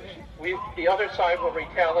somebody, the other side will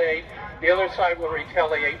retaliate, the other side will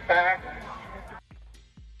retaliate back.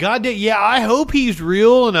 God damn, yeah, I hope he's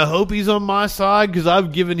real and I hope he's on my side because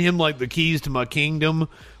I've given him like the keys to my kingdom.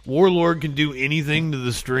 Warlord can do anything to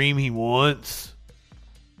the stream he wants.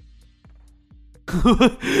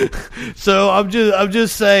 So I'm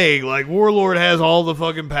just saying, like, Warlord has all the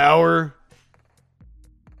fucking power.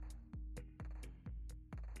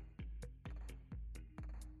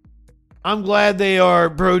 I'm glad they are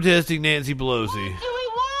protesting Nancy Pelosi. What do we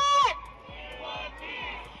want?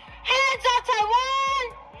 Hands off Taiwan!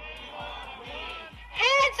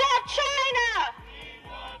 Hands off China!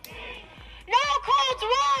 No Cold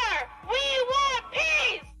War! We want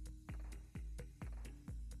peace!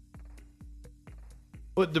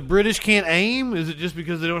 What, the British can't aim? Is it just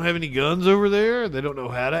because they don't have any guns over there? They don't know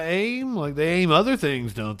how to aim? Like, they aim other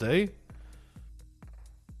things, don't they?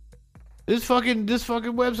 This fucking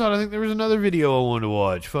website, I think there was another video I wanted to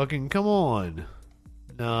watch. Fucking, come on.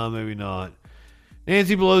 Nah, maybe not.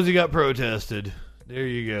 Nancy Pelosi got protested. There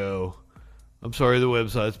you go. I'm sorry the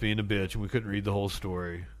website's being a bitch and we couldn't read the whole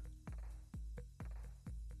story.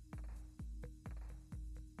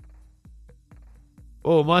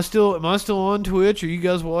 Oh, am I still on Twitch? Are you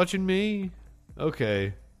guys watching me?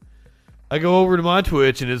 Okay. I go over to my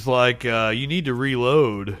Twitch and it's like, you need to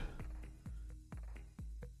reload.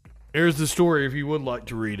 There's the story if you would like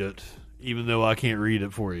to read it, even though I can't read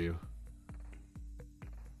it for you.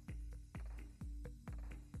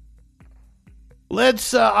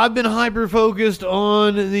 I've been hyper-focused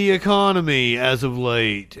on the economy as of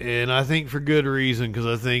late, and I think for good reason, because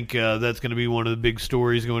I think that's going to be one of the big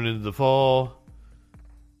stories going into the fall.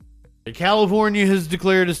 California has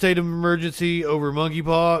declared a state of emergency over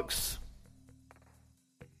monkeypox.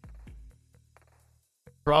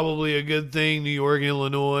 Probably a good thing. New York,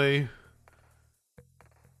 Illinois.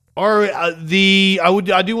 I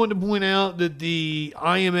do want to point out that the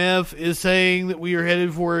IMF is saying that we are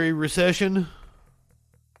headed for a recession.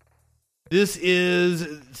 This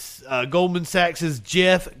is Goldman Sachs'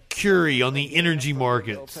 Jeff Currie on the energy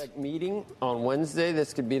markets. OPEC meeting on Wednesday.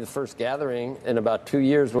 This could be the first gathering in about 2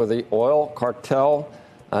 years where the oil cartel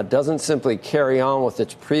doesn't simply carry on with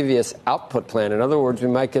its previous output plan. In other words, we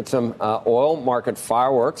might get some oil market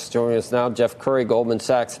fireworks. Joining us now, Jeff Currie, Goldman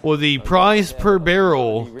Sachs. Well, the price per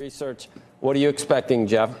barrel. Research. What are you expecting,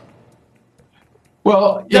 Jeff?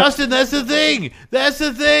 Well, Justin, that's the thing. That's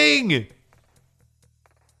the thing.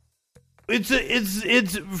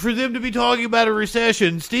 It's for them to be talking about a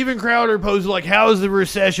recession. Steven Crowder posed like, how has the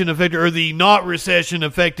recession affected, or the not recession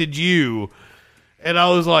affected you? And I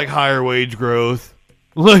was like, higher wage growth.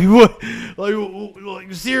 Like what?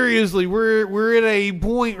 Like seriously, we're at a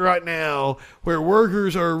point right now where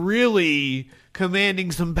workers are really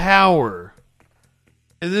commanding some power.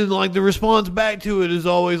 And then, like, the response back to it is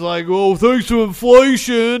always like, oh, thanks to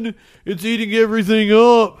inflation, it's eating everything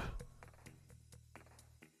up.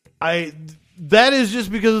 That is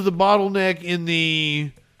just because of the bottleneck in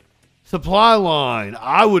the supply line,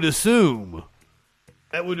 I would assume.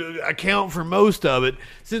 That would account for most of it,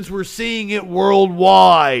 since we're seeing it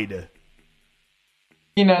worldwide.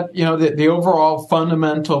 The overall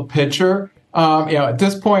fundamental picture, at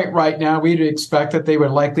this point right now, we'd expect that they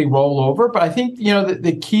would likely roll over. But I think,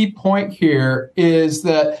 the key point here is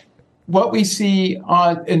that what we see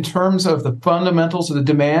in terms of the fundamentals of the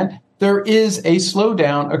demand, there is a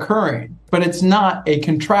slowdown occurring, but it's not a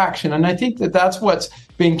contraction. And I think that that's what's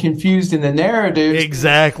been confused in the narrative.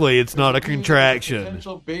 Exactly. It's not a contraction.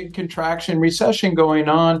 Potential big contraction recession going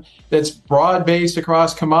on that's broad-based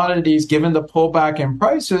across commodities given the pullback in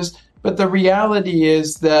prices. But the reality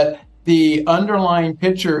is that the underlying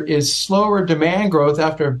picture is slower demand growth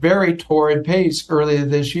after a very torrid pace earlier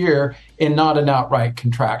this year and not an outright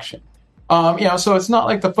contraction. So it's not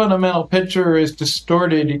like the fundamental picture is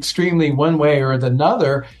distorted extremely one way or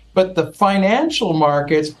another, but the financial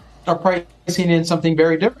markets are pricing in something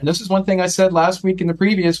very different. This is one thing I said last week and the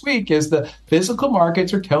previous week is the physical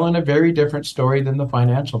markets are telling a very different story than the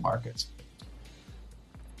financial markets.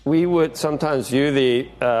 We would sometimes view the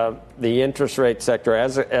interest rate sector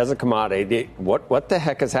as a commodity. What the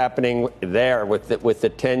heck is happening there with the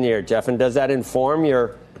 10-year, Jeff? And does that inform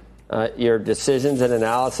your decisions and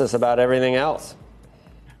analysis about everything else?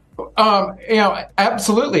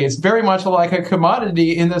 Absolutely. It's very much like a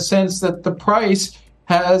commodity in the sense that the price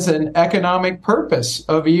has an economic purpose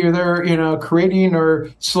of either, creating or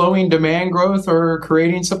slowing demand growth or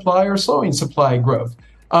creating supply or slowing supply growth.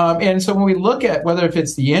 And so when we look at whether if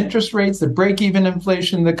it's the interest rates, the break-even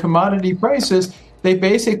inflation, the commodity prices, they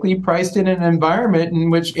basically priced in an environment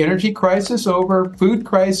in which energy crisis over, food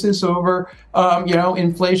crisis over,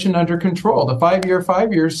 inflation under control. The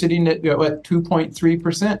 5-year sitting at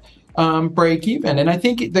 2.3% break even. And I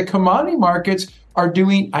think the commodity markets are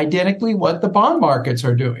doing identically what the bond markets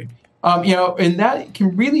are doing. And that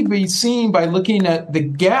can really be seen by looking at the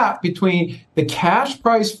gap between the cash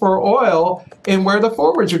price for oil and where the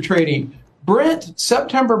forwards are trading.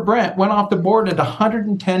 September Brent went off the board at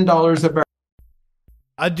 $110 a barrel.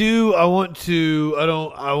 I want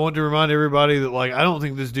to remind everybody that, I don't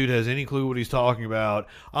think this dude has any clue what he's talking about.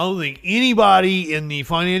 I don't think anybody in the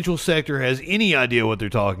financial sector has any idea what they're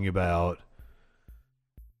talking about.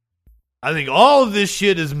 I think all of this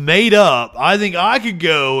shit is made up. I think I could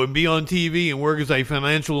go and be on TV and work as a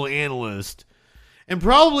financial analyst and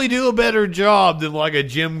probably do a better job than a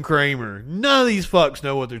Jim Cramer. None of these fucks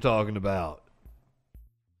know what they're talking about.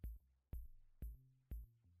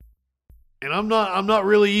 And I'm not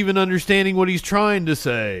really even understanding what he's trying to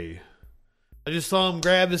say. I just saw him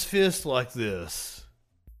grab his fist like this.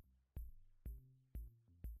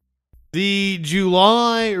 The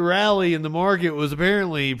July rally in the market was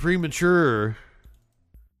apparently premature.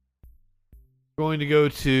 Going to go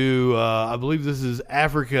to, I believe this is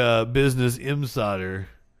Africa Business Insider.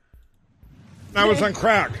 I was on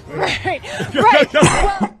crack. Right.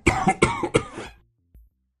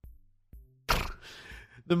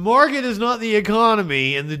 The market is not the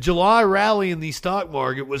economy, and the July rally in the stock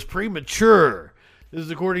market was premature. This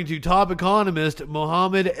is according to top economist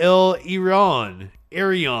Mohammed El-Erian.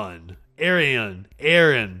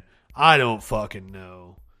 Aaron. I don't fucking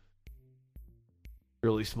know.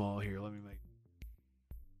 Really small here. Let me make.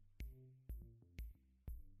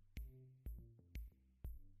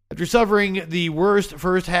 After suffering the worst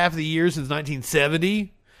first half of the year since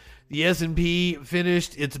 1970, the S&P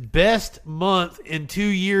finished its best month in 2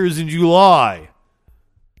 years in July.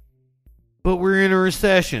 But we're in a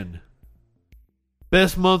recession.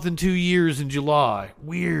 Best month in 2 years in July.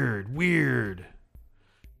 Weird.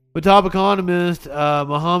 But top economist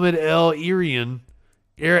Mohammed El-Erian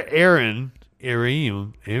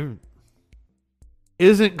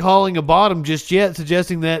isn't calling a bottom just yet,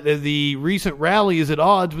 suggesting that the recent rally is at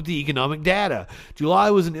odds with the economic data. July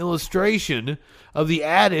was an illustration of the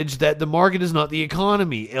adage that the market is not the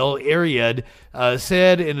economy. El-Erian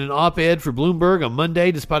said in an op-ed for Bloomberg on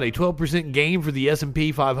Monday, despite a 12% gain for the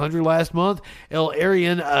S&P 500 last month,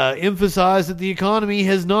 El-Erian emphasized that the economy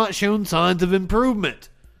has not shown signs of improvement.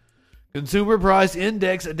 Consumer Price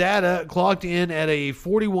Index data clocked in at a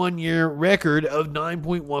 41-year record of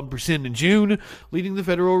 9.1% in June, leading the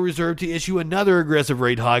Federal Reserve to issue another aggressive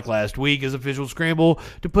rate hike last week as officials scramble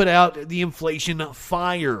to put out the inflation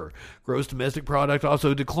fire. Gross domestic product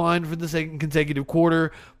also declined for the second consecutive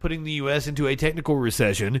quarter, putting the U.S. into a technical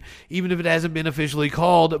recession, even if it hasn't been officially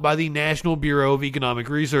called by the National Bureau of Economic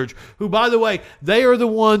Research, who, by the way, they are the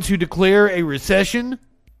ones who declare a recession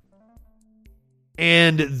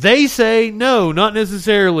And they say, no, not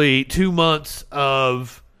necessarily 2 months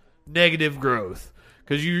of negative growth.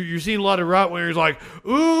 Because you're seeing a lot of right-wingers like,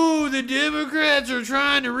 ooh, the Democrats are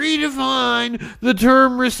trying to redefine the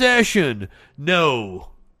term recession. No,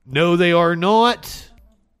 they are not.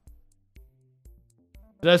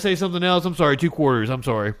 Did I say something else? I'm sorry, 2 quarters. I'm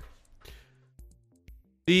sorry.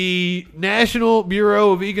 The National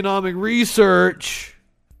Bureau of Economic Research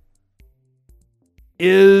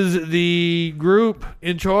is the group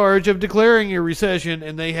in charge of declaring a recession,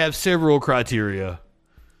 and they have several criteria.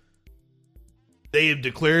 They have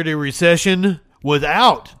declared a recession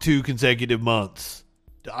without 2 consecutive months.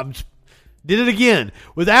 Did it again.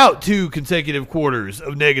 Without 2 consecutive quarters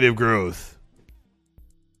of negative growth.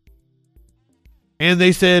 And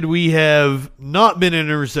they said we have not been in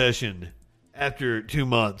a recession after 2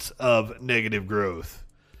 months of negative growth.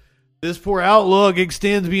 This poor outlook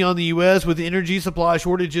extends beyond the U.S. with energy supply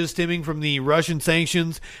shortages stemming from the Russian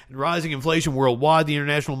sanctions and rising inflation worldwide. The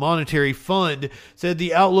International Monetary Fund said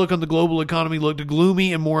the outlook on the global economy looked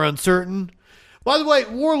gloomy and more uncertain. By the way,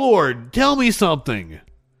 Warlord, tell me something.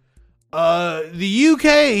 The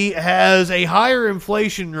UK has a higher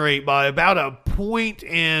inflation rate by about a point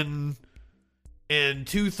and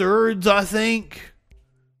 2/3, I think.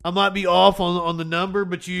 I might be off on the number,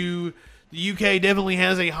 but the UK definitely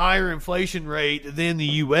has a higher inflation rate than the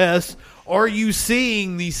US. Are you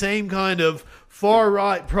seeing the same kind of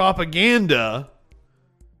far-right propaganda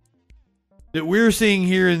that we're seeing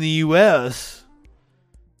here in the US?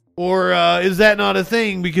 Or is that not a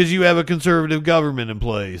thing because you have a conservative government in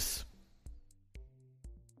place?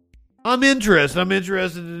 I'm interested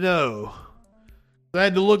to know. I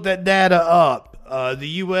had to look that data up. The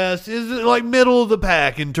US is like middle of the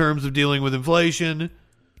pack in terms of dealing with inflation.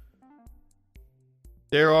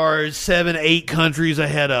 There are 7-8 countries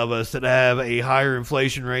ahead of us that have a higher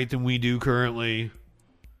inflation rate than we do currently.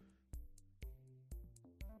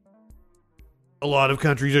 A lot of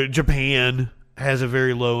countries, Japan has a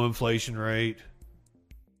very low inflation rate.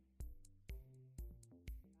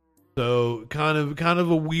 So kind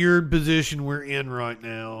of a weird position we're in right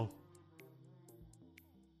now.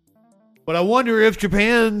 But I wonder if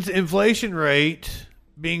Japan's inflation rate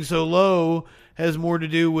being so low has more to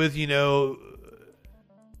do with,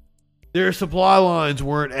 their supply lines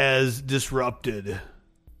weren't as disrupted.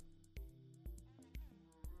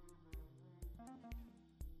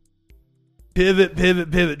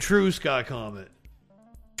 Pivot. True, Sky Comet.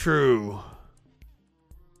 True.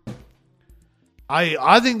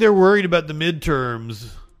 I think they're worried about the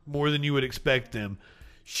midterms more than you would expect them.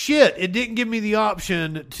 Shit, it didn't give me the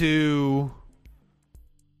option to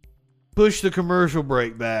push the commercial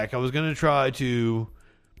break back. I was going to try to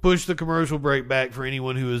push the commercial break back for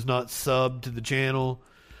anyone who is not subbed to the channel.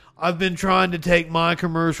 I've been trying to take my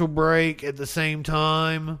commercial break at the same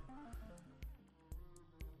time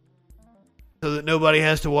so that nobody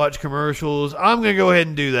has to watch commercials. I'm going to go ahead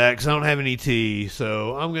and do that because I don't have any tea.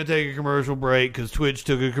 So I'm going to take a commercial break because Twitch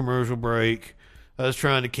took a commercial break. I was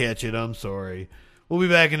trying to catch it. I'm sorry. We'll be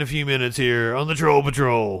back in a few minutes here on the Troll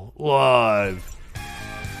Patrol live.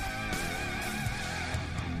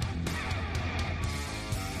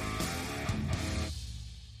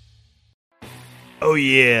 Oh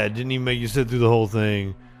yeah, didn't even make you sit through the whole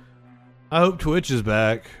thing. I hope Twitch is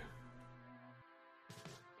back.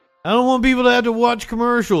 I don't want people to have to watch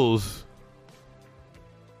commercials.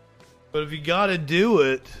 But if you gotta do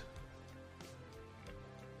it,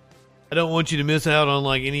 I don't want you to miss out on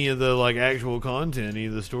any of the actual content, any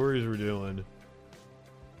of the stories we're doing.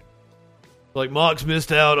 Mox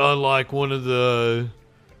missed out on one of the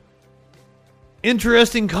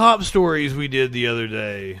interesting cop stories we did the other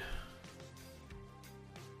day.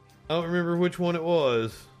 I don't remember which one it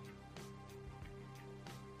was.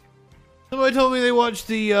 Somebody told me they watched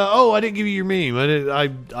the. I didn't give you your meme.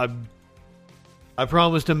 I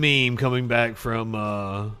promised a meme coming back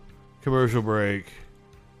from commercial break.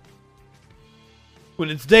 When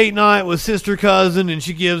it's date night with sister cousin and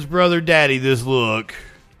she gives brother daddy this look.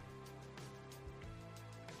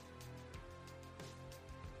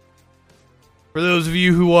 For those of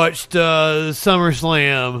you who watched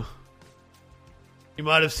SummerSlam, you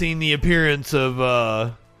might have seen the appearance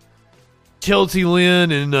of Chelsea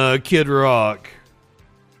Lynn and Kid Rock,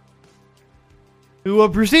 who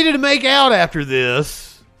proceeded to make out after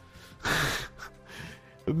this.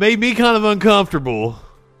 It made me kind of uncomfortable.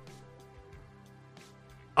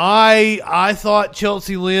 I thought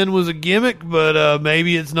Chelsea Lynn was a gimmick, but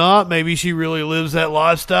maybe it's not. Maybe she really lives that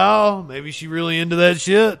lifestyle. Maybe she really into that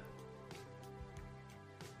shit.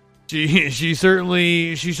 She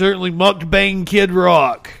certainly mukbang Kid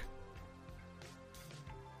Rock.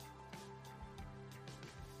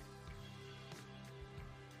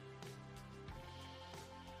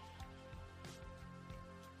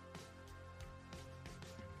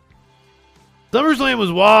 SummerSlam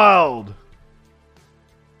was wild.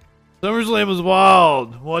 SummerSlam was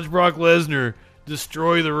wild. Watch Brock Lesnar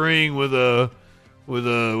destroy the ring with a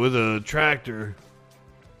tractor.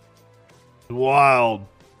 Wild.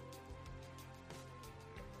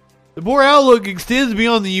 The poor outlook extends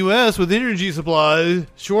beyond the U.S. with energy supply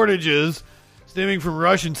shortages stemming from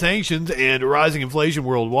Russian sanctions and rising inflation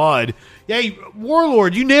worldwide. Hey,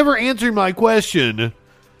 Warlord, you never answered my question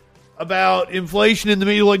about inflation in the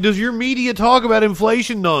media. Like, does your media talk about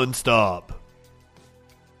inflation nonstop?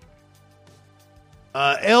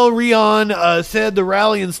 El Rion said the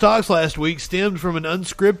rally in stocks last week stemmed from an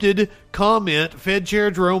unscripted comment Fed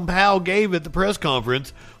Chair Jerome Powell gave at the press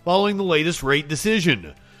conference following the latest rate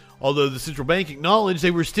decision. Although the central bank acknowledged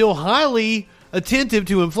they were still highly attentive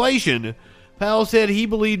to inflation, Powell said he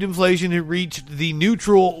believed inflation had reached the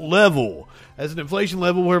neutral level, as an inflation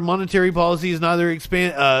level where monetary policy is neither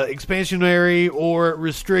expansionary or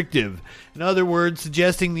restrictive. In other words,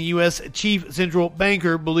 suggesting the U.S. chief central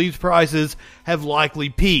banker believes prices have likely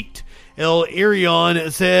peaked. El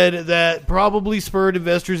Irion said that probably spurred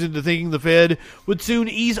investors into thinking the Fed would soon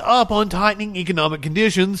ease up on tightening economic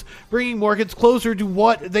conditions, bringing markets closer to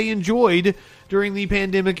what they enjoyed during the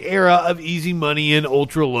pandemic era of easy money and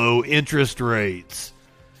ultra-low interest rates.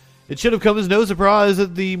 It should have come as no surprise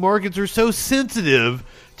that the markets are so sensitive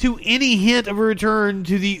to any hint of a return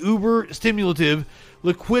to the uber-stimulative,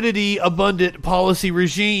 liquidity-abundant policy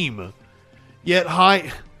regime. Yet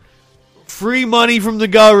high... Free money from the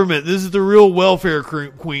government. This is the real welfare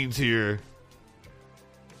queens here.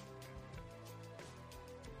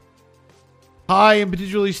 High and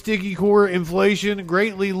particularly sticky core inflation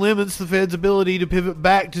greatly limits the Fed's ability to pivot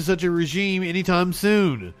back to such a regime anytime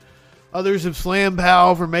soon. Others have slammed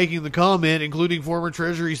Powell for making the comment, including former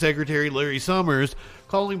Treasury Secretary Larry Summers,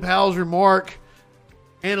 calling Powell's remark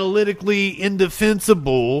analytically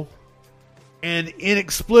indefensible and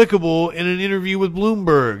inexplicable in an interview with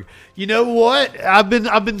Bloomberg. You know what? I've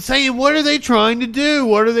been saying, what are they trying to do?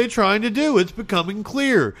 What are they trying to do? It's becoming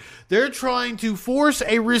clear. They're trying to force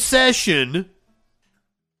a recession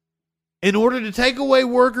in order to take away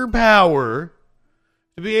worker power,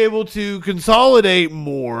 to be able to consolidate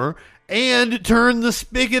more, and turn the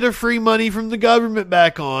spigot of free money from the government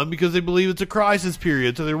back on because they believe it's a crisis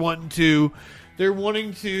period. So they're wanting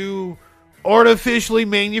to artificially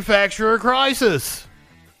manufacture a crisis.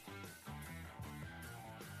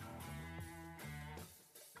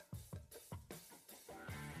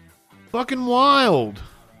 Fucking wild.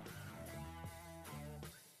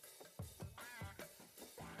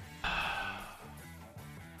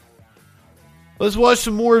 Let's watch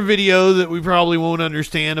some more video that we probably won't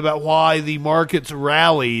understand about why the markets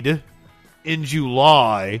rallied in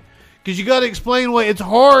July. Because you got to explain why it's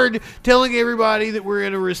hard telling everybody that we're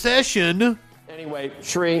in a recession. Anyway,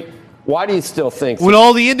 Sri, why do you still think when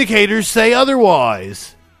all the indicators say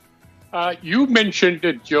otherwise? You mentioned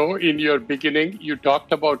it, Joe, in your beginning. You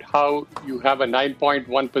talked about how you have a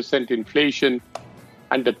 9.1% inflation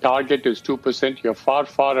and the target is 2%. You're far,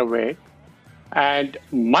 far away. And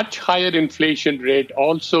much higher inflation rate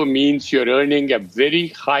also means you're earning a very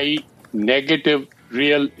high negative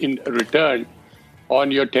real return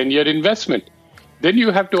on your 10-year investment. Then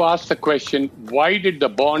you have to ask the question, why did the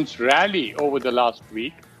bonds rally over the last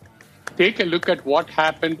week? Take a look at what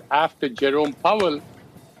happened after Jerome Powell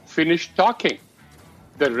finished talking.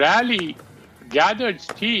 The rally gathered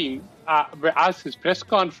steam as his press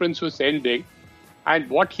conference was ending, and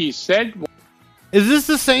what he said was... Is this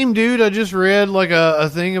the same dude I just read like a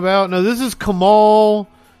thing about? No, this is Kamal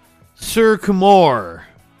Sir-Kumar,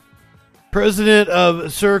 president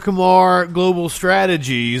of Sir-Kumar Global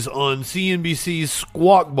Strategies on CNBC's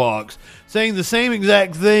Squawk Box, saying the same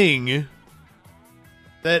exact thing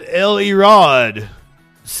that El Irad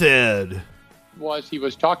said. He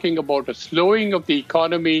was talking about a slowing of the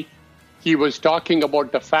economy. He was talking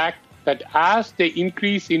about the fact that as they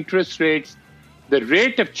increase interest rates, the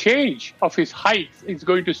rate of change of his hikes is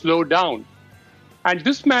going to slow down. And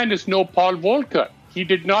this man is no Paul Volcker. He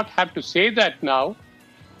did not have to say that now.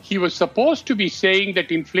 He was supposed to be saying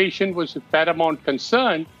that inflation was a paramount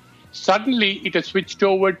concern. Suddenly, it has switched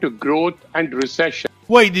over to growth and recession.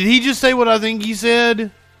 Wait, did he just say what I think he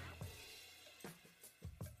said?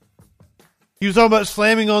 He was talking about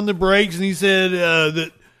slamming on the brakes, and he said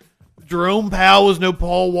that Jerome Powell was no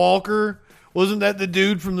Paul Walker. Wasn't that the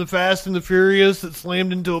dude from the Fast and the Furious that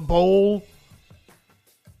slammed into a pole?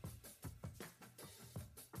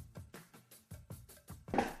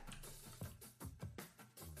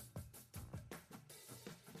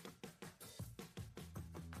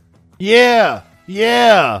 Yeah.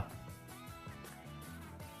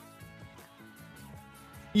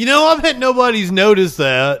 You know, I bet nobody's noticed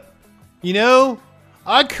that. You know,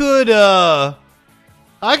 I could go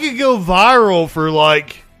viral for,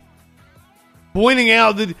 like, pointing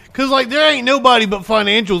out that, because, like, there ain't nobody but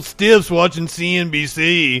financial stiffs watching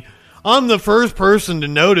CNBC. I'm the first person to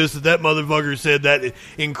notice that motherfucker said that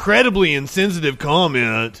incredibly insensitive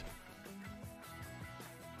comment.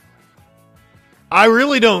 I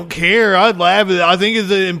really don't care. I'd laugh at it. I think it's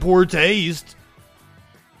in poor taste.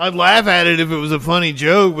 I'd laugh at it if it was a funny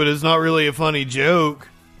joke, but it's not really a funny joke.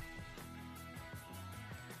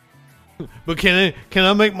 But can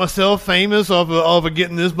I make myself famous off of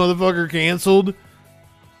getting this motherfucker canceled?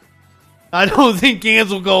 I don't think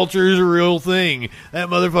cancel culture is a real thing. That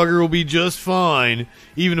motherfucker will be just fine,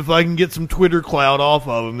 even if I can get some Twitter clout off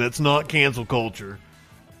of him. That's not cancel culture.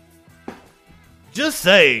 Just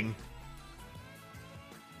saying.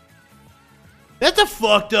 That's a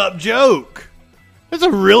fucked up joke. That's a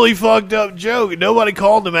really fucked up joke. Nobody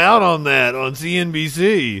called him out on that on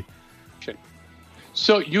CNBC.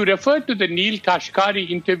 So you referred to the Neil Kashkari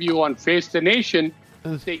interview on Face the Nation.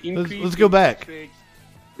 Let's go back.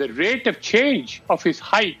 The rate of change of his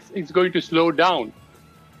hikes is going to slow down.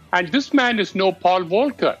 And this man is no Paul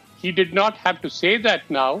Volcker. He did not have to say that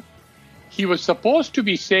now. He was supposed to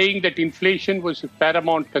be saying that inflation was a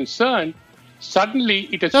paramount concern. Suddenly,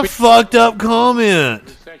 it has... That's a fucked up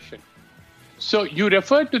comment. So you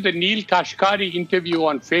referred to the Neil Kashkari interview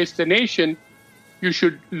on Face the Nation. You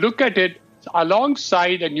should look at it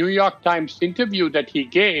alongside a New York Times interview that he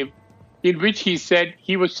gave, in which he said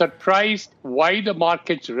he was surprised why the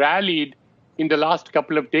markets rallied in the last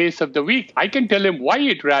couple of days of the week. I can tell him why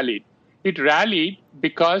it rallied. It rallied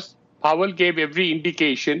because Powell gave every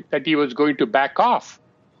indication that he was going to back off.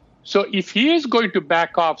 So if he is going to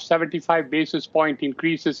back off 75 basis point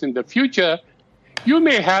increases in the future, you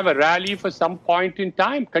may have a rally for some point in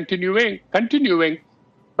time, continuing.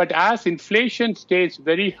 But as inflation stays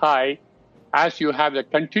very high, as you have the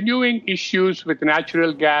continuing issues with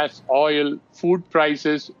natural gas, oil, food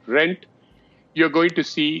prices, rent, you're going to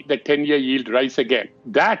see the 10-year yield rise again.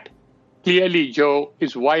 That, clearly, Joe,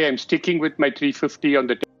 is why I'm sticking with my 350 on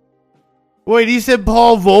the... Wait, he said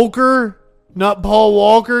Paul Volcker? Not Paul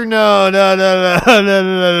Walker? No.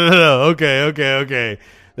 Okay.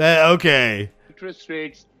 Okay. Interest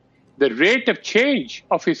rates, the rate of change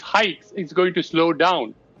of his hikes is going to slow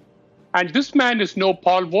down. And this man is no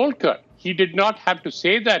Paul Volcker. He did not have to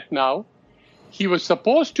say that now. He was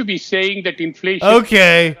supposed to be saying that inflation...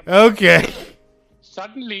 Okay.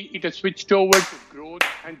 Suddenly, it has switched over to growth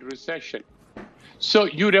and recession. So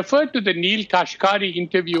you referred to the Neil Kashkari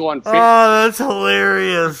interview on Facebook. Oh, that's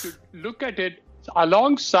hilarious. Look at it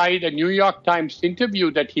alongside a New York Times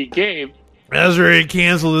interview that he gave. I was ready to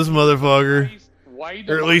cancel this motherfucker.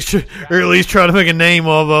 Or at least try to make a name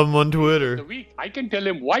off of him on Twitter. I can tell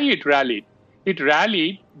him why it rallied. It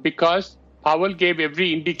rallied because Powell gave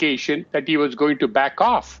every indication that he was going to back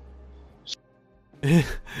off.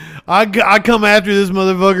 I come after this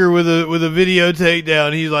motherfucker with a video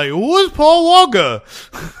takedown. He's like, "What's Paul Walker?"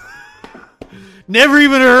 Never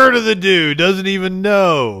even heard of the dude. Doesn't even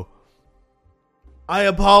know. I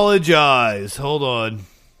apologize. Hold on.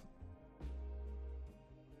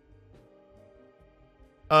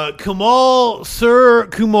 Kamal Sir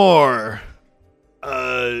Kumar.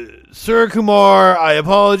 Sir Kumar, I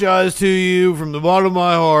apologize to you from the bottom of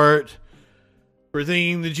my heart for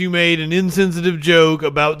thinking that you made an insensitive joke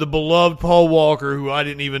about the beloved Paul Walker, who I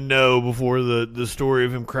didn't even know before the story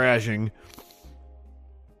of him crashing.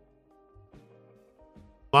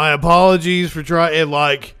 My apologies for trying,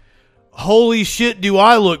 like, holy shit, do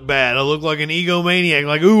I look bad? I look like an egomaniac,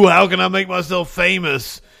 like, ooh, how can I make myself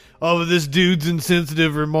famous of this dude's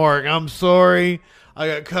insensitive remark? I'm sorry.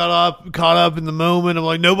 I got caught up in the moment. I'm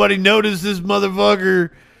like, nobody noticed this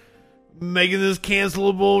motherfucker making this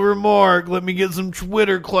cancelable remark. Let me get some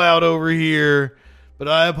Twitter clout over here. But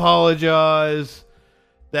I apologize.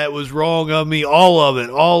 That was wrong of me. All of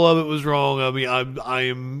it was wrong of me. I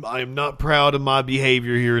am not proud of my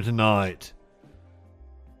behavior here tonight.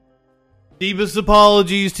 Deepest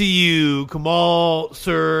apologies to you, Kamal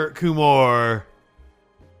Sir Kumar.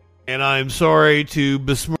 And I am sorry to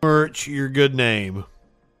besmirch your good name.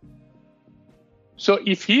 So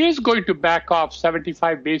if he is going to back off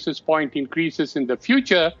 75 basis point increases in the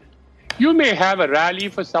future, you may have a rally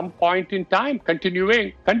for some point in time,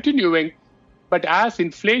 continuing. But as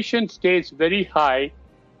inflation stays very high,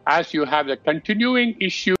 as you have the continuing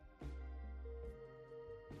issue...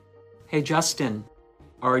 Hey, Justin,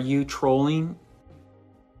 are you trolling?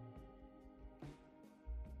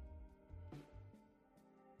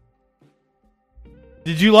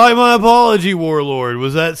 Did you like my apology, Warlord?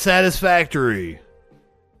 Was that satisfactory?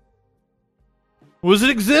 Was it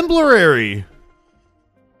exemplary?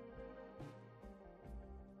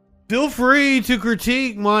 Feel free to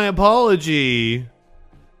critique my apology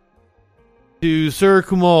to Sir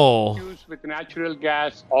Kamal. With natural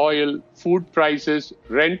gas, oil, food prices,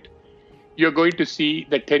 rent, you're going to see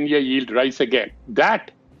the 10-year yield rise again.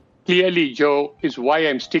 That, clearly, Joe, is why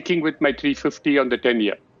I'm sticking with my 350 on the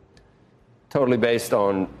 10-year. Totally based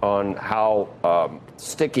on how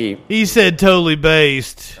sticky. He said totally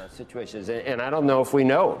based. Situations, and I don't know if we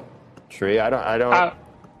know, Sri. I don't.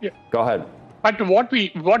 Yeah. Go ahead. But what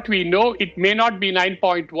we know, it may not be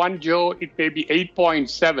 9.1, Joe. It may be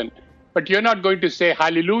 8.7. But you're not going to say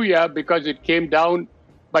hallelujah because it came down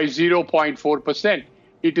by 0.4%.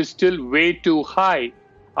 It is still way too high.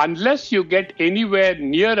 Unless you get anywhere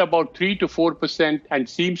near about 3 to 4% and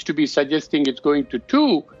seems to be suggesting it's going to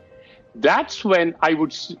 2%, that's when I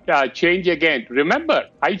would change again. Remember,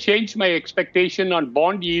 I changed my expectation on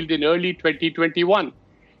bond yield in early 2021.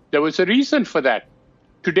 There was a reason for that.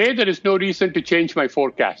 Today, there is no reason to change my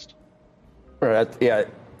forecast. Right, yeah,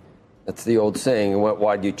 that's the old saying.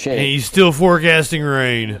 Why do you change? And he's still forecasting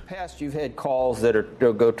rain. In the past, you've had calls that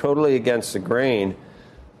go totally against the grain.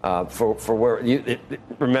 For where you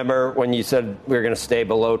remember when you said we were going to stay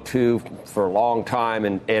below 2 for a long time,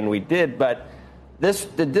 and we did. But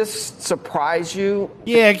did this surprise you?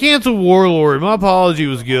 Yeah, cancel Warlord. My apology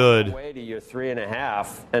was good. Way to your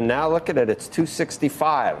 3.5, and now look at it. It's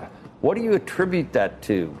 265. What do you attribute that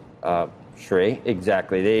to, Sri?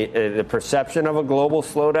 Exactly the perception of a global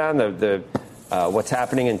slowdown, the what's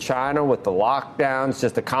happening in China with the lockdowns,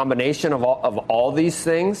 just a combination of all these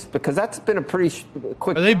things. Because that's been a pretty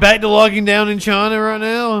quick. Are they back to locking down in China right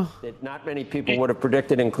now? That not many people would have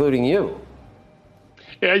predicted, including you.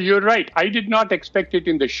 Yeah, you're right. I did not expect it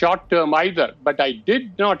in the short term either, but I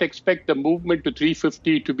did not expect the movement to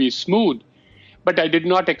 350 to be smooth. But I did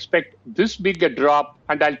not expect this big a drop,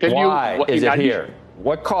 and I'll tell you why is it here?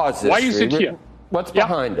 What caused this? Why is it here? What's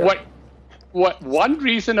behind it? One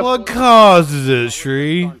reason. What causes it,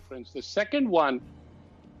 Sri? The second one,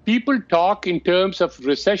 people talk in terms of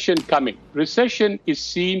recession coming. Recession is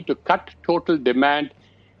seen to cut total demand.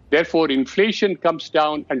 Therefore, inflation comes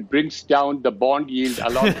down and brings down the bond yield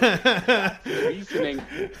along with the reasoning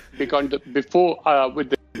because with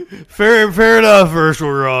the fair enough,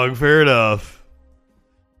 Herschel Wrong. Fair enough.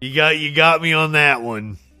 You got me on that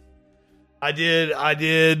one. I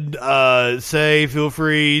did say feel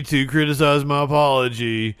free to criticize my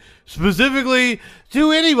apology, specifically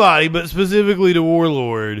to anybody, but specifically to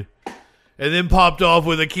Warlord, and then popped off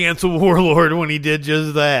with a cancel Warlord when he did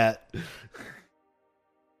just that.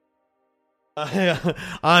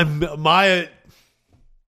 My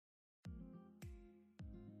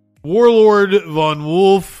Warlord Von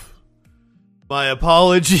Wolf, my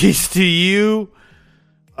apologies to you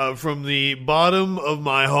from the bottom of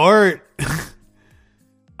my heart.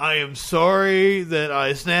 I am sorry that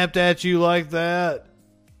I snapped at you like that,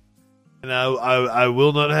 and I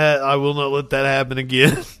will not let that happen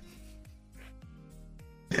again.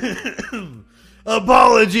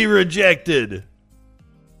 Apology rejected.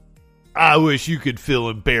 I wish you could feel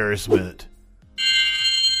embarrassment.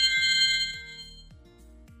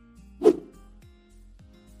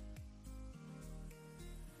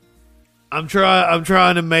 I'm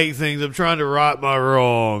trying to make things. I'm trying to right my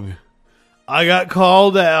wrong. I got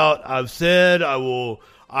called out. I've said I will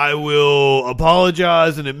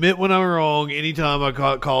apologize and admit when I'm wrong anytime I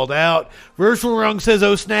got called out. Virtual Wrong says,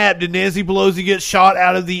 "Oh snap, did Nancy Pelosi get shot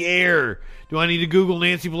out of the air?" Do I need to Google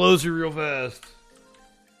Nancy Pelosi real fast?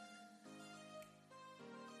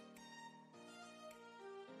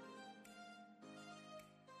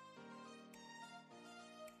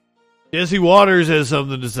 Jesse Waters has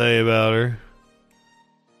something to say about her.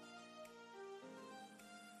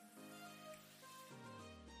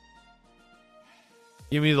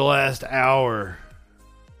 Give me the last hour.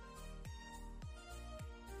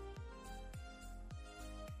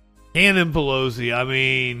 Cannon Pelosi, I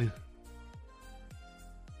mean,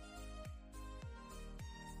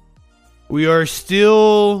 we are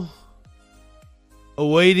still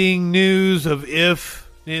awaiting news of if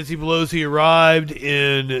Nancy Pelosi arrived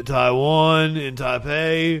in Taiwan, in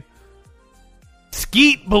Taipei.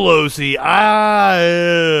 Skeet Pelosi,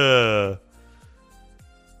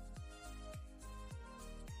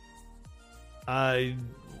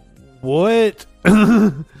 what?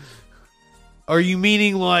 Are you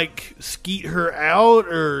meaning like skeet her out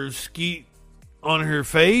or skeet on her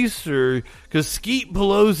face? Or because Skeet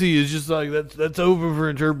Pelosi is just like that's open for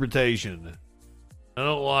interpretation. I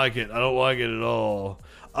don't like it. I don't like it at all.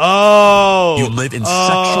 Oh, you live in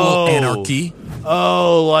sexual anarchy.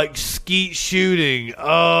 Oh, like skeet shooting.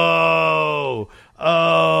 Oh,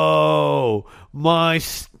 Oh, my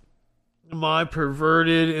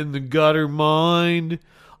perverted in the gutter mind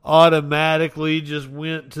automatically just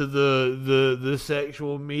went to the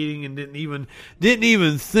sexual meeting and didn't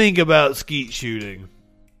even think about skeet shooting.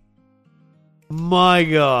 My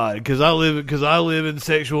God, because I live in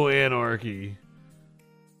sexual anarchy.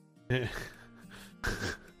 There's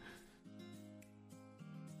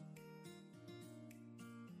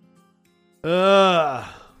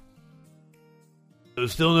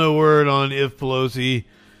still no word on if Pelosi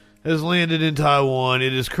has landed in Taiwan.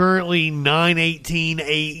 It is currently 9:18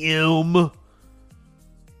 a.m.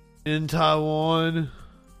 in Taiwan.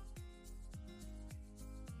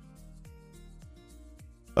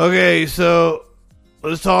 Okay, so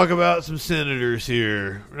let's talk about some senators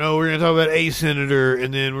here. No, we're going to talk about a senator,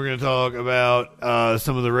 and then we're going to talk about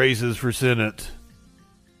some of the races for Senate.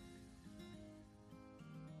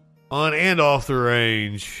 On and off the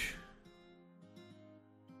range.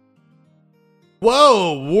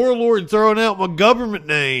 Whoa, Warlord throwing out my government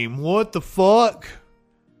name. What the fuck?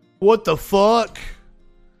 What the fuck?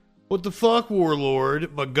 What the fuck,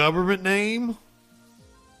 Warlord? My government name?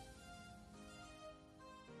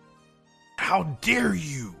 How dare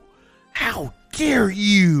you? How dare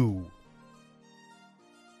you?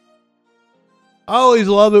 I always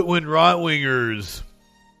love it when right-wingers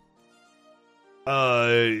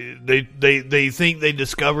they think they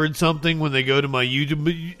discovered something when they go to my YouTube,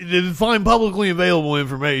 but they find publicly available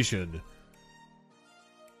information.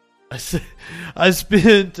 I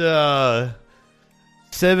spent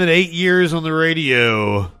 7-8 years on the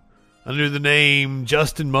radio under the name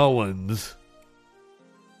Justin Mullins.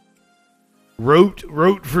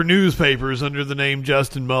 Wrote for newspapers under the name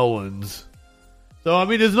Justin Mullins. So I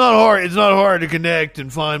mean, it's not hard to connect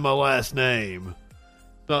and find my last name.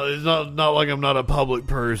 It's not like I'm not a public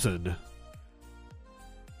person.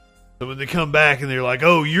 So when they come back and they're like,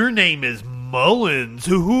 "Oh, your name is Mullins.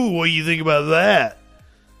 Hoo-hoo, what do you think about that?"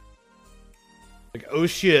 Like, oh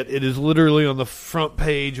shit, it is literally on the front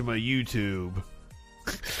page of my YouTube.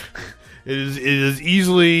 It is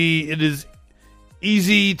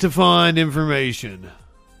easy to find information.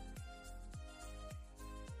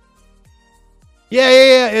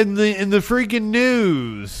 Yeah, in the freaking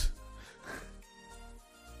news.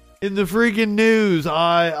 In the freaking news,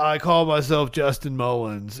 I call myself Justin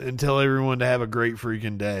Mullins and tell everyone to have a great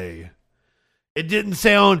freaking day. It didn't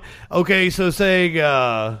sound okay, so saying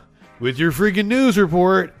with your freaking news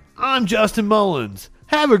report, I'm Justin Mullins.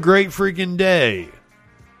 Have a great freaking day.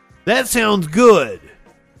 That sounds good.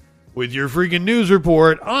 With your freaking news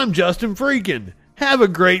report, I'm Justin Freakin'. Have a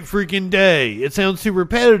great freaking day. It sounds too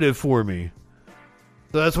repetitive for me.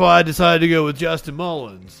 So that's why I decided to go with Justin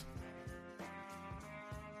Mullins.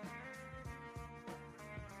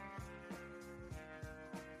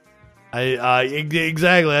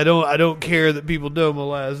 Exactly. I don't care that people know my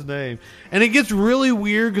last name, and it gets really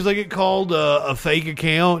weird because I get called a fake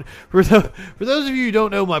account. For those of you who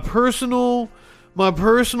don't know, my personal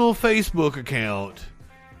Facebook account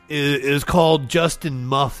is called Justin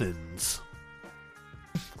Muffins,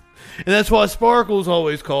 and that's why Sparkles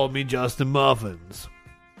always called me Justin Muffins.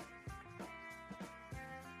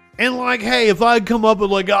 And like, hey, if I'd come up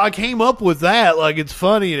with I came up with that, it's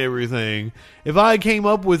funny and everything. If I came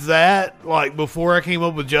up with that, before I came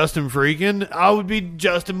up with Justin Freakin', I would be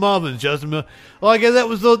Justin Muffins. That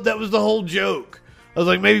was the whole joke. I was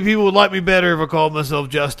like, maybe people would like me better if I called myself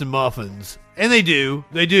Justin Muffins. And they do.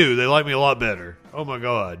 They do. They like me a lot better. Oh my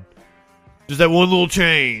God. Just that one little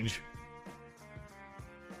change.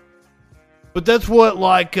 But that's what,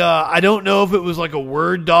 I don't know if it was a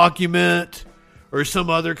Word document or some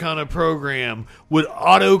other kind of program would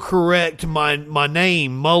auto-correct my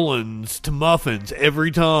name, Mullins, to Muffins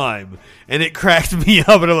every time. And it cracked me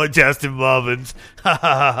up, and I'm like, Justin Muffins. Ha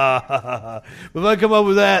ha ha ha ha. But if I come up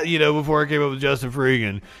with that, before I came up with Justin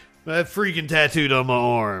Freakin', that freaking tattooed on my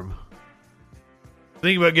arm.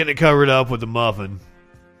 Think about getting it covered up with a muffin.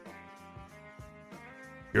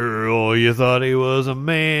 Girl, you thought he was a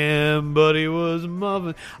man, but he was a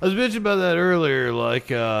muffin. I was bitching about that earlier.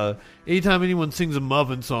 Anytime anyone sings a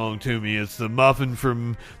muffin song to me, it's the Muffin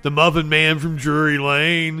Man from Drury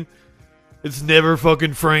Lane. It's never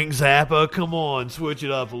fucking Frank Zappa. Come on, switch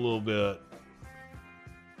it up a little bit.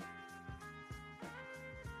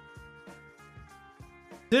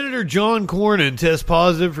 Senator John Cornyn tests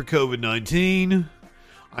positive for COVID-19.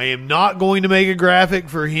 I am not going to make a graphic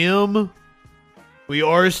for him. We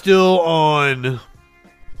are still on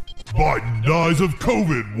Biden dies of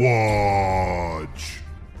COVID watch.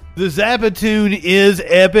 The Zappa-tune is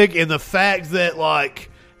epic, and the fact that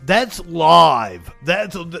that's live.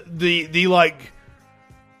 That's the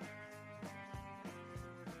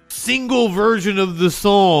single version of the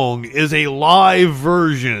song is a live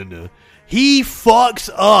version. He fucks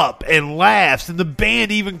up and laughs, and the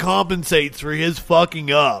band even compensates for his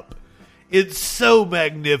fucking up. It's so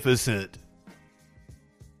magnificent.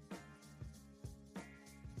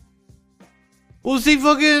 Well, see,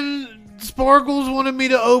 fucking Sparkles wanted me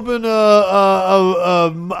to open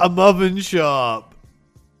a muffin shop.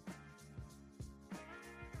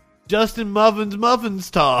 Justin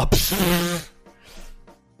Muffins Tops.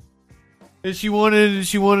 And she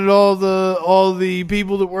wanted all the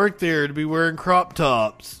people that work there to be wearing crop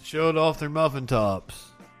tops, showing off their muffin tops.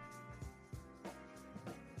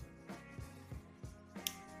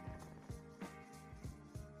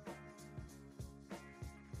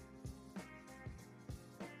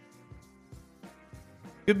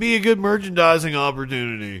 Could be a good merchandising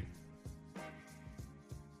opportunity.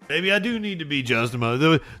 Maybe I do need to be Justin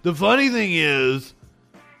Muffins. The funny thing is,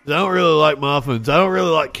 I don't really like muffins. I don't really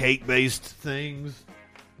like cake-based things.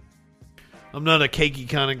 I'm not a cakey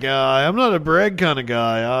kind of guy. I'm not a bread kind of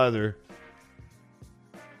guy either.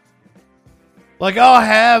 Like, I'll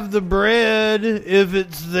have the bread if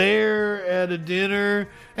it's there at a dinner.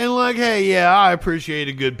 And like, hey, yeah, I appreciate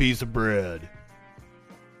a good piece of bread.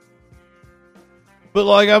 But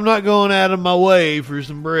like, I'm not going out of my way for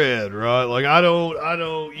some bread, right? Like, I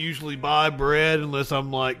don't usually buy bread unless I'm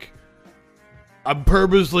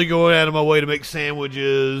purposely going out of my way to make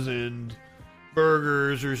sandwiches and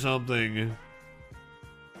burgers or something.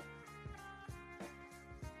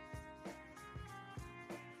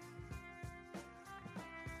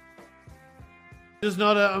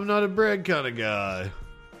 I'm not a bread kind of guy.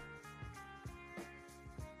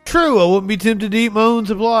 True, I wouldn't be tempted to eat my own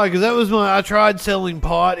supply, because that was when I tried selling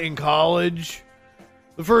pot in college.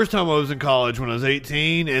 The first time I was in college when I was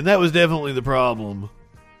 18, and that was definitely the problem.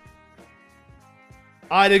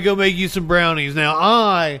 I had to go make you some brownies. Now,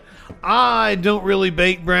 I don't really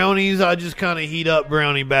bake brownies, I just kind of heat up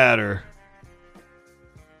brownie batter.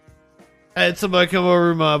 I had somebody come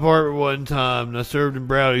over to my apartment one time, and I served him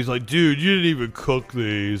brownies. Like, dude, you didn't even cook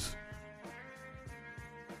these.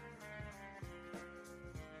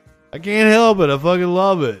 I can't help it. I fucking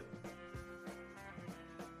love it.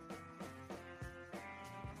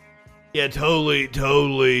 Yeah,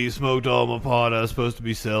 totally smoked all my pot I was supposed to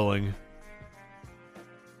be selling.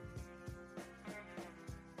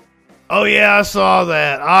 Oh yeah, I saw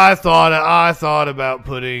that. I thought about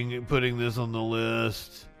putting this on the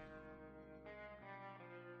list.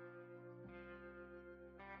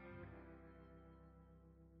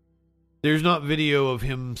 There's not video of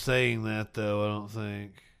him saying that though, I don't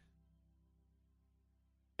think.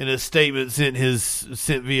 In a statement sent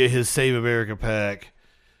via his Save America PAC,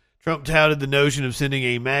 Trump touted the notion of sending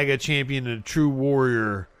a MAGA champion and a true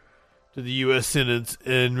warrior to the U.S. Senate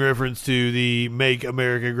in reference to the Make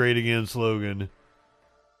America Great Again slogan.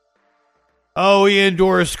 Oh, he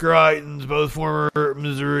endorsed Greitens. Both former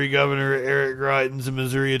Missouri Governor Eric Greitens and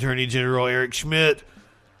Missouri Attorney General Eric Schmidt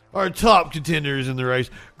are top contenders in the race.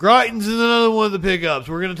 Greitens is another one of the pickups.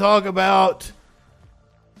 We're going to talk about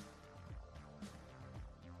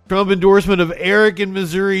Trump endorsement of Eric in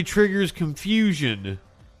Missouri triggers confusion.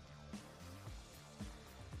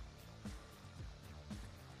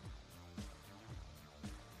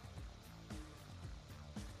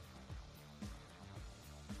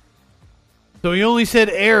 So he only said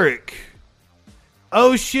Eric.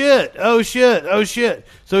 Oh shit.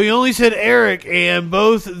 So he only said Eric, and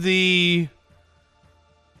both the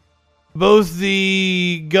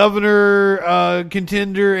governor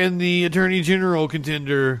contender and the attorney general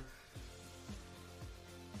contender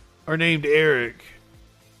are named Eric.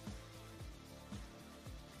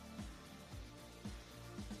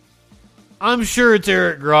 I'm sure it's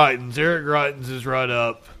Eric Greitens. Eric Greitens is right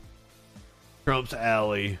up Trump's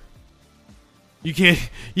alley. You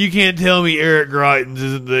can't tell me Eric Greitens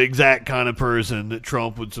isn't the exact kind of person that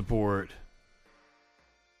Trump would support.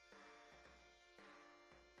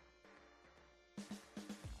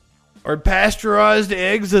 Are pasteurized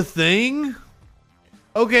eggs a thing?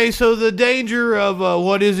 Okay, so the danger of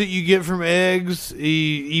what is it you get from eggs?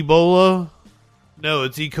 Ebola? No,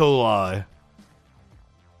 it's E. coli.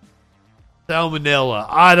 Salmonella.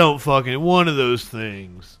 I don't fucking... One of those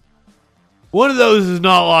things. One of those is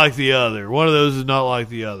not like the other.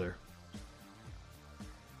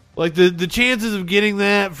 Like, the chances of getting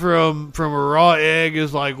that from a raw egg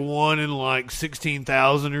is like 1 in like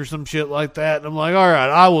 16,000 or some shit like that. And I'm like, alright,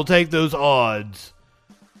 I will take those odds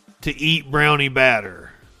to eat brownie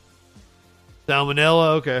batter.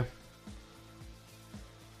 Salmonella, okay.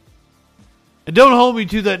 And don't hold me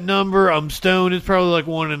to that number. I'm stoned. It's probably like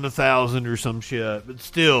 1 in 1,000 or some shit. But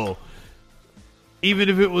still, Even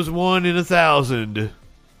if it was 1 in 1,000.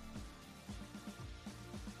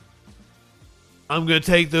 I'm going to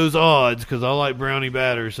take those odds because I like brownie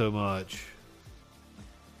batter so much.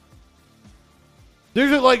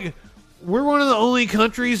 There's like, we're one of the only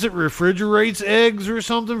countries that refrigerates eggs or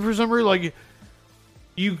something for some reason. Like,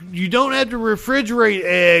 you don't have to refrigerate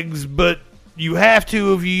eggs, but you have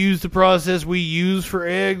to if you use the process we use for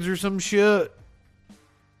eggs or some shit.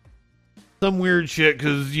 Some weird shit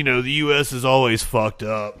because, you know, the U.S. is always fucked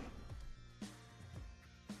up.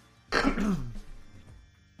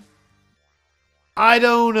 I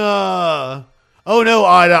don't, oh no,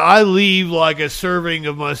 I leave like a serving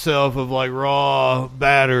of myself of like raw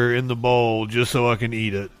batter in the bowl just so I can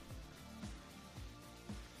eat it.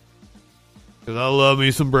 Because I love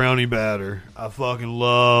me some brownie batter. I fucking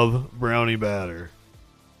love brownie batter.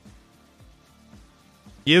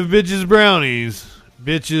 Give bitches brownies.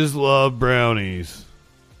 Bitches love brownies.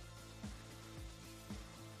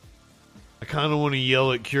 I kind of want to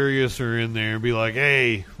yell at Curiouser in there and be like,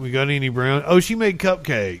 hey, we got any brown? Oh, she made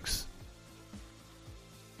cupcakes.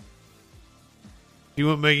 She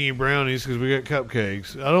won't make any brownies because we got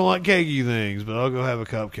cupcakes. I don't like cakey things, but I'll go have a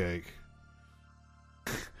cupcake.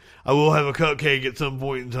 I will have a cupcake at some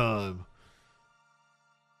point in time.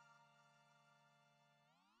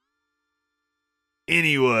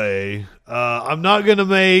 Anyway, I'm not going to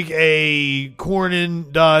make a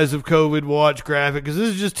Cornyn dies of COVID watch graphic because this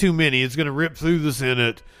is just too many. It's going to rip through the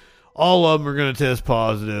Senate. All of them are going to test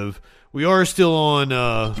positive. We are still on...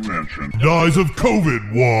 Dies of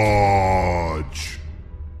COVID watch.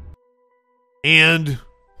 And...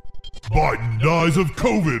 Biden dies of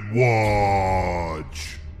COVID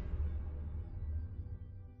watch.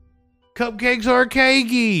 Cupcakes are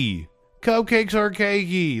cakey. Cupcakes are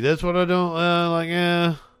cakey. That's what I don't like.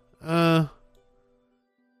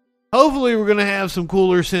 Hopefully we're going to have some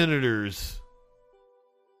cooler senators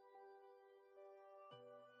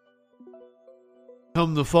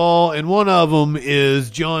come the fall, and one of them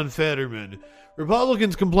is John Fetterman.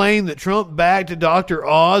 Republicans complain that Trump-backed Dr.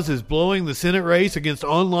 Oz is blowing the Senate race against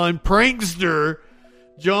online prankster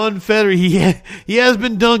John Fetterman. He has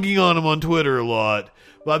been dunking on him on Twitter a lot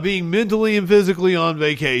by being mentally and physically on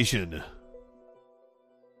vacation.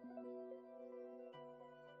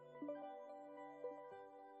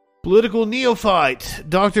 Political neophyte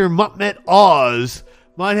Dr. Mehmet Oz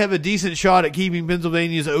might have a decent shot at keeping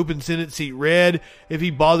Pennsylvania's open Senate seat red if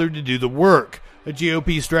he bothered to do the work, a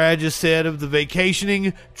GOP strategist said of the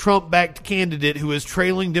vacationing Trump-backed candidate who is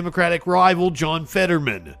trailing Democratic rival John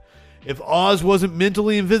Fetterman. If Oz wasn't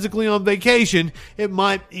mentally and physically on vacation, it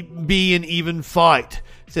might be an even fight,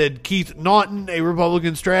 said Keith Naughton, a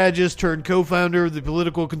Republican strategist turned co-founder of the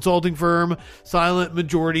political consulting firm Silent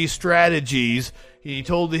Majority Strategies. He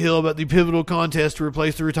told The Hill about the pivotal contest to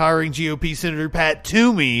replace the retiring GOP Senator Pat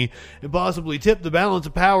Toomey and possibly tip the balance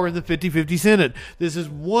of power in the 50-50 Senate. This is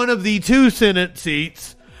one of the 2 Senate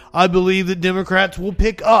seats I believe that Democrats will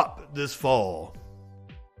pick up this fall.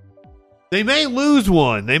 They may lose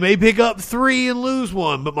one. They may pick up 3 and lose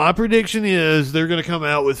one, but my prediction is they're going to come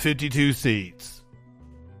out with 52 seats.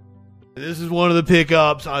 And this is one of the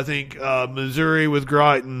pickups. I think Missouri with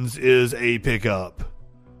Greitens is a pickup.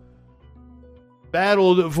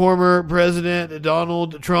 Battled former President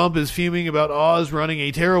Donald Trump is fuming about Oz running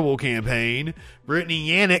a terrible campaign. Brittany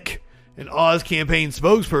Yannick, an Oz campaign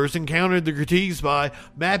spokesperson, countered the critiques by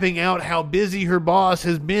mapping out how busy her boss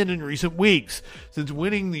has been in recent weeks. Since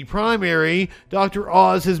winning the primary, Dr.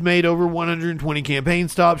 Oz has made over 120 campaign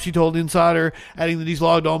stops, she told Insider, adding that he's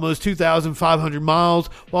logged almost 2,500 miles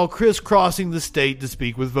while crisscrossing the state to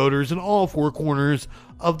speak with voters in all 4 corners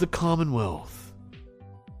of the Commonwealth.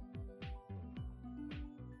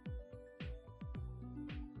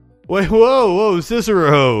 Wait, whoa,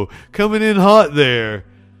 Cicero, coming in hot there.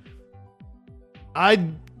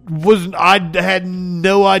 I had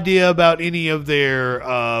no idea about any of their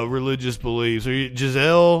religious beliefs. Are you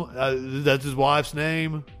Giselle? That's his wife's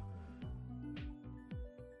name.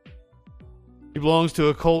 He belongs to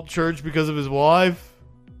a cult church because of his wife.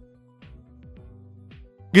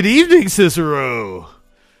 Good evening, Cicero.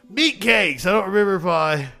 Meat cakes. I don't remember if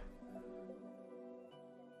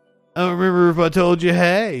I told you,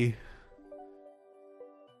 hey.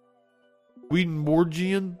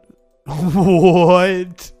 Swedenborgian?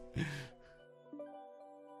 What?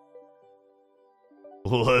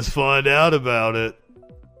 Well, let's find out about it.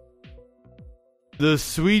 The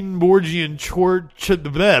Swedenborgian Church,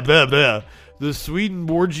 the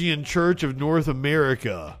Swedenborgian Church of North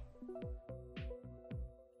America.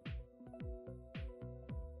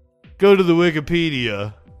 Go to the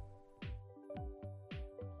Wikipedia.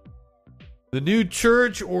 The new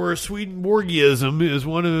church, or Swedenborgism,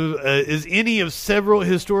 is any of several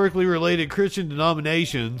historically related Christian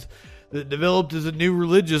denominations that developed as a new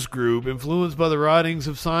religious group influenced by the writings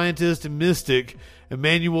of scientist and mystic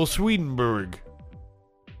Emanuel Swedenborg.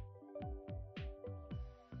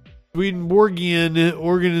 Swedenborgian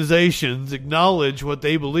organizations acknowledge what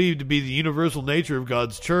they believe to be the universal nature of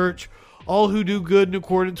God's church. All who do good in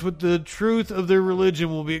accordance with the truth of their religion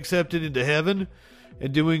will be accepted into heaven,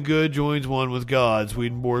 and doing good joins one with God.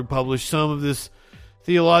 Swedenborg published some of this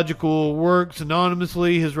theological works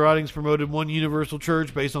anonymously. His writings promoted one universal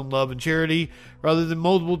church based on love and charity, rather than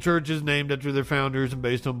multiple churches named after their founders and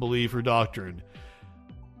based on belief or doctrine.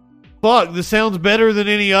 Fuck, this sounds better than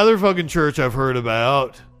any other fucking church I've heard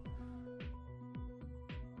about.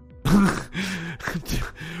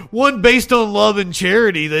 One based on love and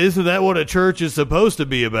charity. Isn't that what a church is supposed to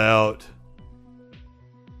be about?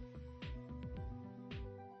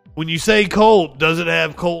 When you say cult, does it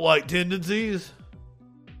have cult-like tendencies?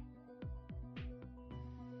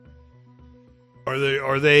 Are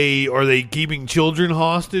they keeping children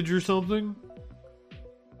hostage or something?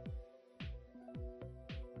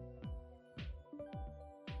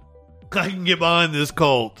 I can get behind this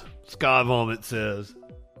cult, Sky Vomit says.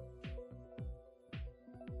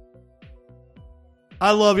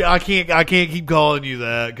 I love you. I can't keep calling you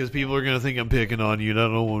that because people are gonna think I'm picking on you, and I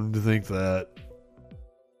don't want them to think that.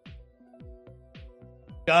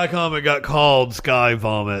 Sky Comet got called Sky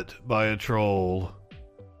Vomit by a troll.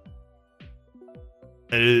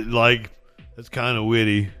 And that's kind of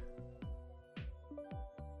witty.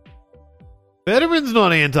 Fetterman's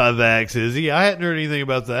not anti-vax, is he? I hadn't heard anything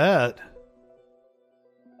about that.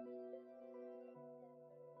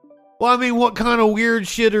 Well, I mean, what kind of weird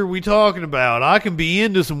shit are we talking about? I can be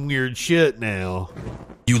into some weird shit now.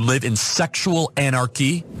 You live in sexual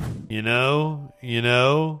anarchy? You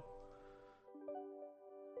know?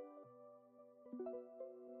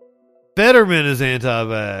 Fetterman is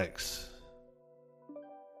anti-vax.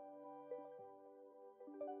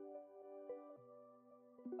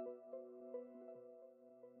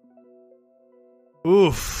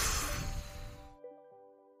 Oof.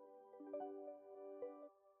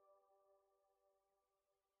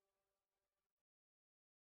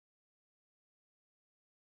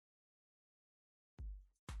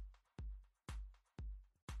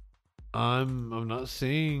 I'm not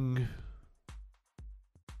seeing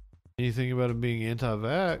anything about him being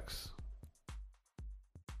anti-vax.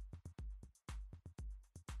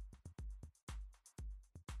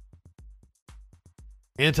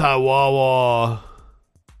 Anti-Wawa.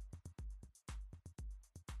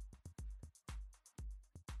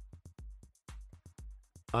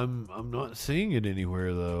 I'm not seeing it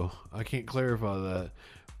anywhere though. I can't clarify that.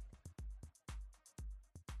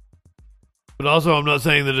 But also I'm not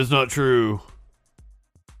saying that it's not true.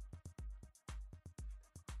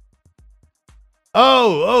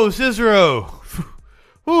 Oh, Cicero.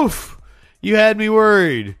 Oof. You had me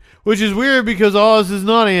worried. Which is weird because Oz is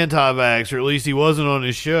not anti-vax, or at least he wasn't on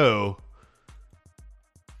his show.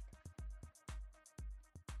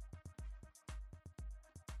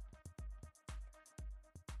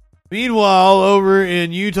 Meanwhile, over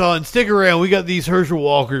in Utah, and stick around, we got these Herschel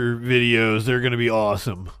Walker videos. They're going to be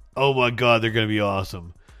awesome. Oh my God, they're going to be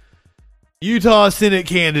awesome. Utah Senate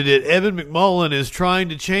candidate Evan McMullin is trying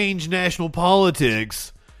to change national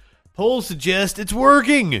politics. Polls suggest it's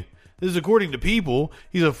working. This is according to People.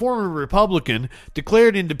 He's a former Republican,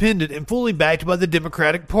 declared independent, and fully backed by the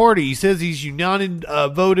Democratic Party. He says he's united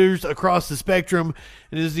voters across the spectrum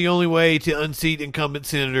and is the only way to unseat incumbent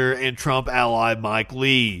Senator and Trump ally Mike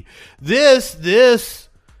Lee. This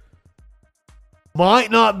might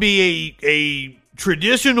not be a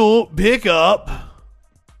traditional pickup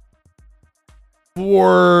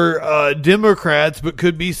for Democrats, but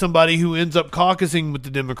could be somebody who ends up caucusing with the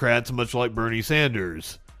Democrats, much like Bernie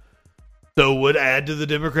Sanders. So would add to the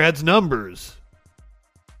Democrats' numbers.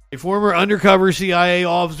 A former undercover CIA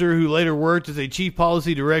officer who later worked as a chief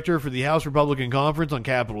policy director for the House Republican Conference on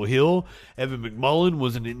Capitol Hill, Evan McMullin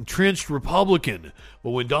was an entrenched Republican. But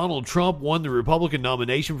when Donald Trump won the Republican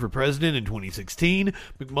nomination for president in 2016,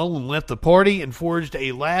 McMullin left the party and forged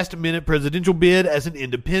a last-minute presidential bid as an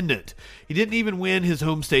independent. He didn't even win his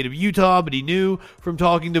home state of Utah, but he knew from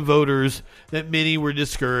talking to voters that many were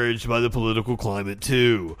discouraged by the political climate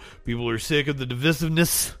too. People are sick of the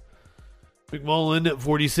divisiveness. McMullin, at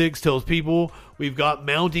 46, tells People, We've got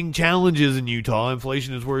mounting challenges in Utah.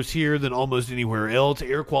 Inflation is worse here than almost anywhere else.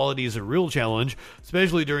 Air quality is a real challenge,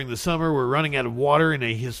 especially during the summer. We're running out of water in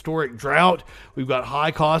a historic drought. We've got high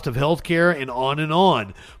cost of health care and on and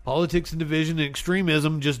on. Politics and division and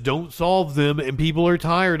extremism just don't solve them, and people are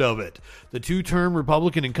tired of it. The two-term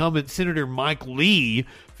Republican incumbent Senator Mike Lee,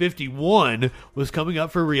 51, was coming up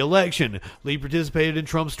for re-election. Lee participated in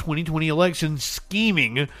Trump's 2020 election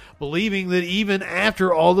scheming, believing that even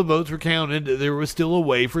after all the votes were counted, there was still a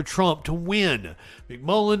way for Trump to win.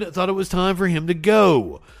 McMullen thought it was time for him to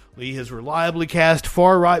go. Lee has reliably cast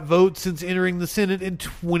far-right votes since entering the Senate in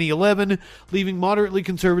 2011, leaving moderately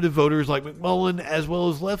conservative voters like McMullen as well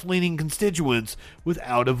as left-leaning constituents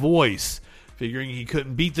without a voice. Figuring he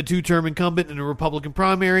couldn't beat the two-term incumbent in a Republican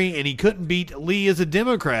primary and he couldn't beat Lee as a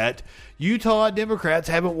Democrat, Utah Democrats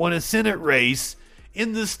haven't won a Senate race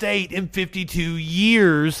in the state in 52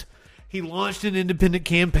 years. He launched an independent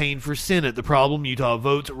campaign for Senate. The problem, Utah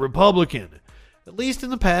votes Republican, at least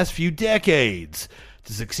in the past few decades.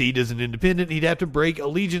 To succeed as an independent, he'd have to break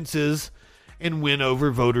allegiances and win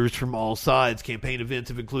over voters from all sides. Campaign events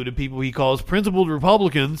have included people he calls principled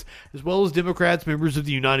Republicans, as well as Democrats, members of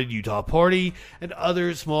the United Utah Party, and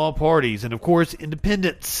other small parties, and of course,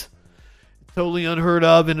 independents. Totally unheard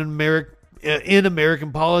of in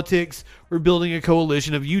American politics. We're building a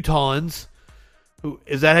coalition of Utahns.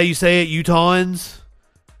 Is that how you say it, Utahns?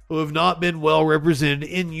 Who have not been well represented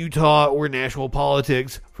in Utah or national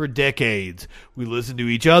politics for decades. We listen to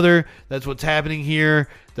each other. That's what's happening here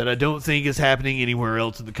that I don't think is happening anywhere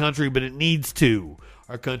else in the country, but it needs to.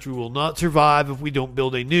 Our country will not survive if we don't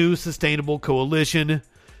build a new, sustainable coalition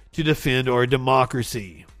to defend our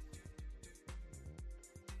democracy.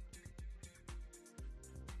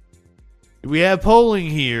 We have polling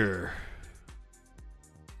here.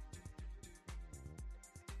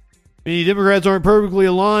 Many Democrats aren't perfectly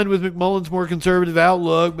aligned with McMullen's more conservative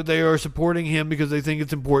outlook, but they are supporting him because they think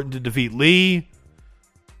it's important to defeat Lee.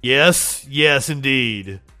 Yes,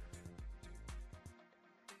 indeed.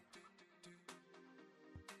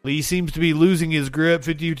 Lee seems to be losing his grip.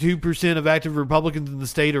 52% of active Republicans in the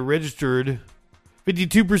state are registered.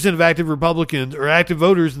 52% of active Republicans or active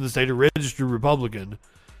voters in the state are registered Republican.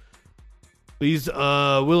 Lee's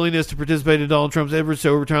willingness to participate in Donald Trump's efforts to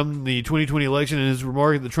overturn the 2020 election and his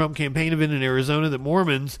remark at the Trump campaign event in Arizona that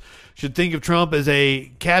Mormons should think of Trump as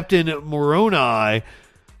a Captain Moroni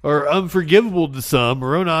are unforgivable to some.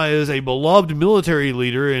 Moroni is a beloved military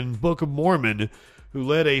leader in Book of Mormon who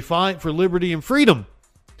led a fight for liberty and freedom.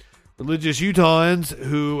 Religious Utahns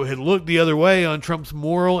who had looked the other way on Trump's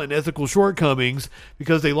moral and ethical shortcomings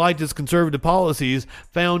because they liked his conservative policies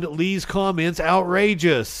found Lee's comments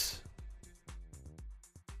outrageous.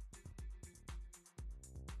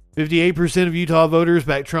 58% of Utah voters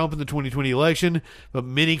backed Trump in the 2020 election, but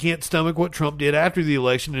many can't stomach what Trump did after the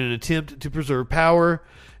election in an attempt to preserve power.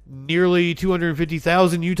 Nearly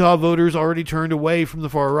 250,000 Utah voters already turned away from the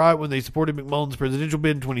far right when they supported McMullen's presidential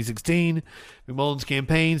bid in 2016. McMullen's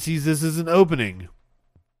campaign sees this as an opening.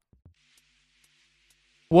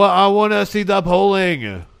 Well, I want to see the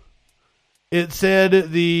polling. It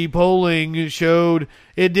said the polling showed,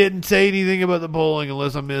 it didn't say anything about the polling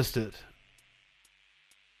unless I missed it.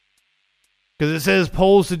 Because it says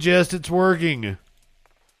polls suggest it's working.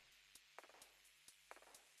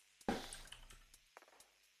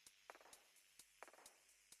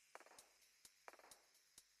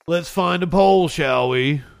 Let's find a poll, shall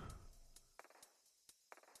we?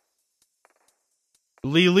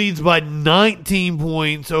 Lee leads by 19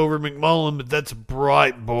 points over McMullen, but that's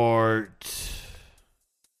Breitbart.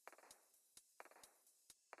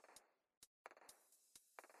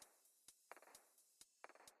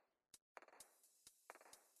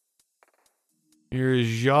 Here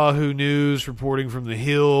is Yahoo News reporting from the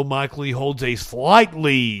Hill. Mike Lee holds a slight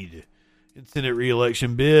lead in Senate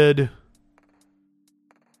re-election bid.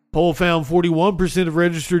 Poll found 41% of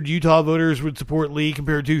registered Utah voters would support Lee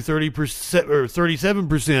compared to 30% or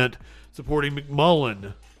 37% supporting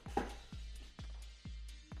McMullen.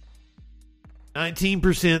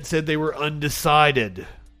 19% said they were undecided.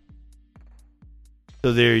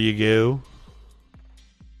 So there you go.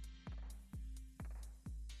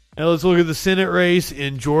 Now let's look at the Senate race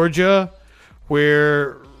in Georgia,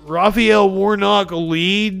 where Raphael Warnock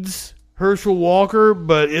leads Herschel Walker,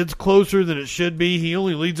 but it's closer than it should be. He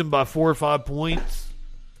only leads him by 4 or 5 points.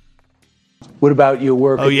 What about your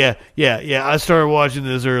work? Oh, yeah. I started watching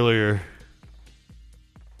this earlier.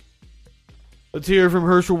 Let's hear from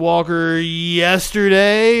Herschel Walker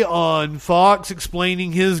yesterday on Fox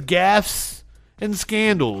explaining his gaffes and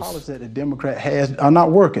scandals. Policies that the Democrat has are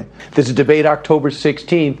not working. There's a debate October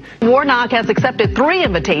 16th. Warnock has accepted 3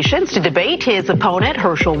 invitations to debate his opponent,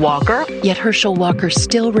 Herschel Walker. Yet Herschel Walker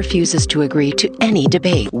still refuses to agree to any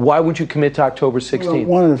debate. Why would you commit to October 16th? Well,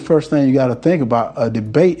 one of the first things you got to think about, a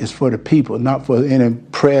debate is for the people, not for any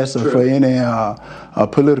press or for any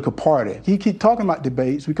political party. He keep talking about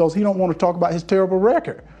debates because he don't want to talk about his terrible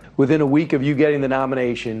record. Within a week of you getting the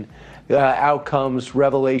nomination, out comes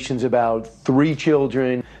revelations about 3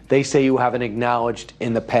 children they say you haven't acknowledged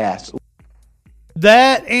in the past.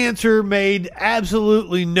 That answer made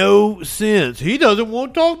absolutely no sense. He doesn't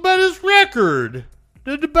want to talk about his record.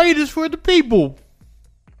 The debate is for the people.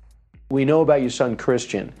 We know about your son,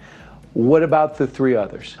 Christian. What about the 3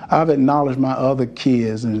 others? I've acknowledged my other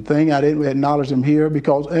kids, and the thing I didn't acknowledge them here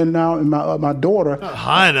because, and now my daughter. Not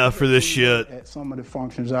high enough for this shit. At some of the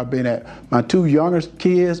functions I've been at, my 2 youngest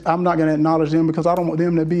kids, I'm not going to acknowledge them because I don't want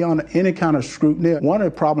them to be under any kind of scrutiny. One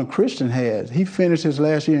of the problems Christian has, he finished his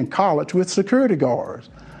last year in college with security guards.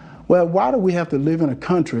 Well, why do we have to live in a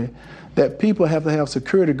country that people have to have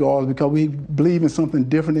security guards because we believe in something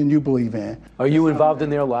different than you believe in? Are you involved in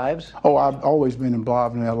their lives? Oh, I've always been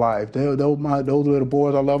involved in their life. Those little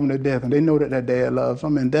boys, I love them to death, and they know that their dad loves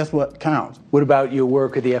them, and that's what counts. What about your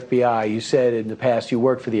work at the FBI? You said in the past you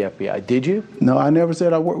worked for the FBI. Did you? No, I never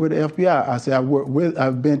said I worked with the FBI. I said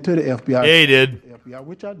I've been to the FBI. Yeah, he did. FBI,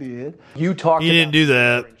 which I did. You talked. He didn't do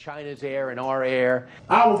that. China's air and our air.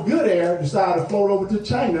 I was good air, decided to float over to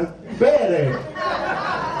China, bad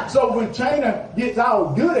air. So when China gets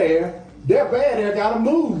our good air, their bad air got to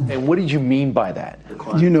move. And what did you mean by that?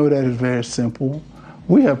 You know that is very simple.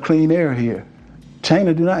 We have clean air here.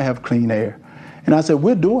 China do not have clean air. And I said,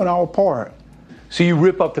 we're doing our part. So you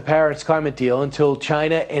rip up the Paris climate deal until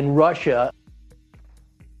China and Russia.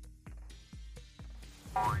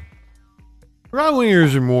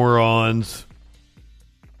 Right-wingers are morons.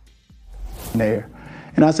 There.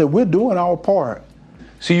 And I said, we're doing our part.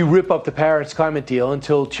 So you rip up the Paris climate deal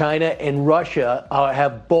until China and Russia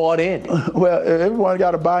have bought in. Well, everybody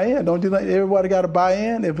got to buy in. Don't you think everybody got to buy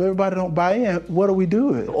in? If everybody don't buy in, what do we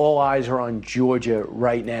do? All eyes are on Georgia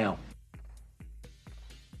right now.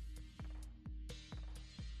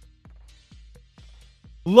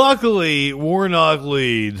 Luckily, Warnock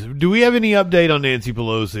leads. Do we have any update on Nancy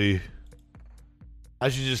Pelosi? I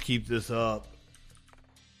should just keep this up.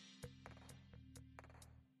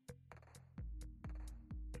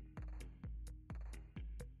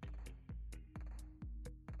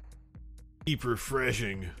 Keep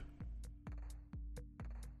refreshing.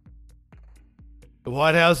 The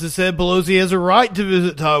White House has said Pelosi has a right to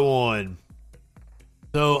visit Taiwan.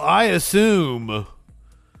 So I assume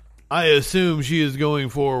she is going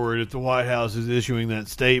forward. If the White House is issuing that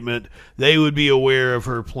statement, they would be aware of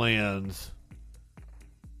her plans.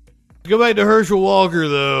 Let's go back to Herschel Walker,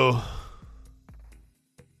 though.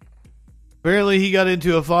 Apparently he got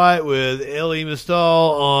into a fight with Elie Mystal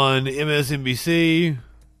on MSNBC.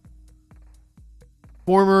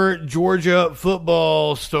 Former Georgia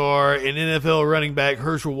football star and NFL running back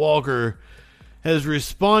Herschel Walker has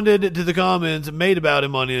responded to the comments made about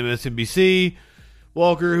him on MSNBC.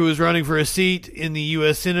 Walker, who is running for a seat in the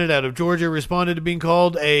U.S. Senate out of Georgia, responded to being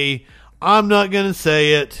called a "I'm not going to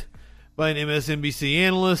say it" by an MSNBC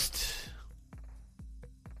analyst.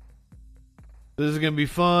 This is going to be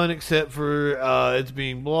fun, except for it's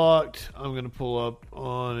being blocked. I'm going to pull up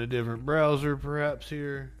on a different browser, perhaps,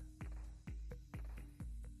 here.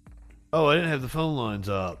 Oh, I didn't have the phone lines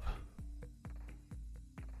up.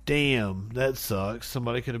 Damn, that sucks.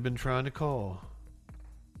 Somebody could have been trying to call.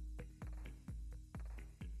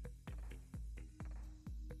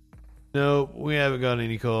 Nope, we haven't got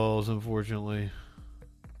any calls, unfortunately.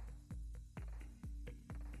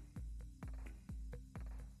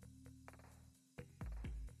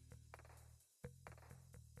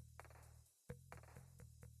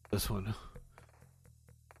 This one.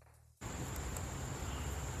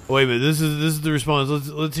 Wait a minute, this is the response.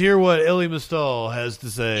 Let's hear what Elie Mystal has to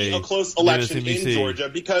say. A close election in Georgia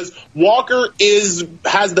because Walker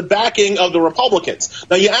has the backing of the Republicans.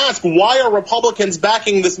 Now you ask, why are Republicans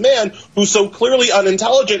backing this man who's so clearly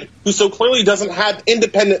unintelligent, who so clearly doesn't have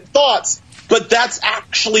independent thoughts? But that's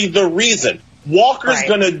actually the reason. Walker's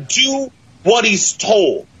going to do what he's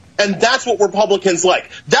told. And that's what Republicans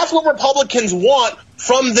like. That's what Republicans want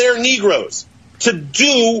from their Negroes, to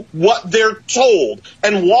do what they're told.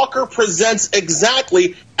 And Walker presents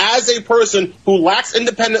exactly as a person who lacks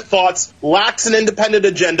independent thoughts, lacks an independent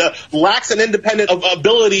agenda, lacks an independent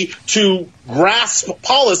ability to grasp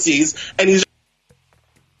policies, and he's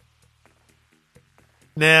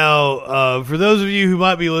Now, for those of you who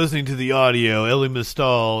might be listening to the audio, Elie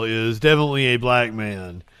Mystal is definitely a black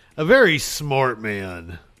man. A very smart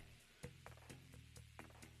man.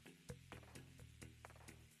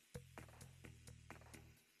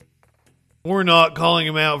 We're not calling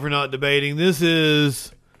him out for not debating. This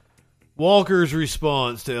is Walker's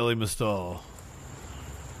response to Elie Mystal.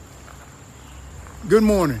 Good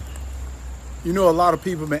morning. You know, a lot of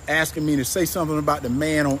people have been asking me to say something about the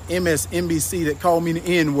man on MSNBC that called me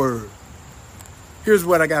the N-word. Here's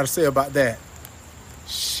what I got to say about that.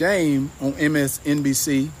 Shame on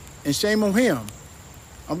MSNBC and shame on him.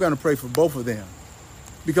 I'm going to pray for both of them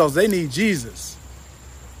because they need Jesus.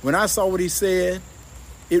 When I saw what he said,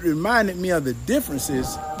 it reminded me of the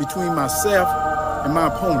differences between myself and my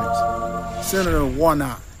opponent, Senator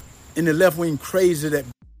Warnock, and the left-wing crazy that...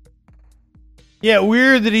 Yeah,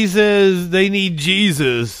 weird that he says they need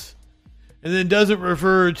Jesus and then doesn't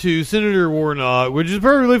refer to Senator Warnock, which is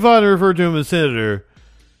perfectly fine to refer to him as Senator,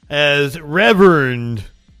 as Reverend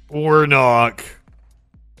Warnock.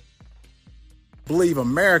 Believe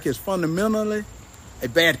America is fundamentally a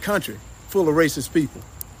bad country full of racist people.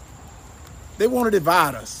 They want to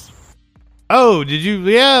divide us. Oh, did you?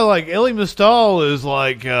 Yeah, like Elie Mystal is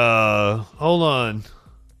like, hold on.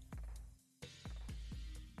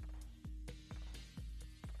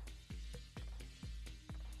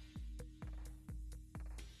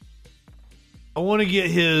 I want to get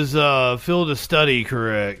his field of study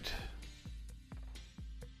correct.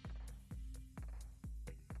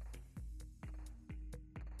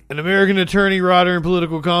 An American attorney, writer, and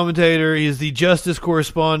political commentator. He is the justice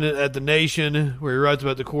correspondent at The Nation, where he writes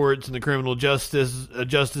about the courts and the criminal justice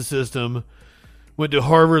system. Went to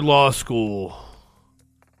Harvard Law School.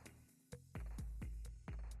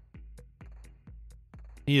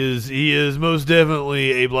 He is most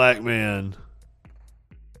definitely a black man.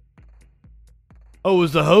 Oh,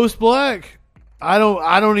 was the host black? I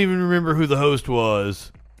don't even remember who the host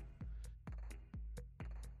was.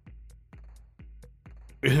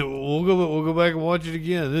 We'll go back and watch it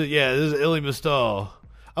again. This is Elie Mystal.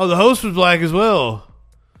 Oh, the host was black as well.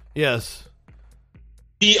 Yes.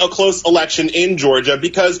 Be a close election in Georgia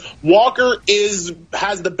because Walker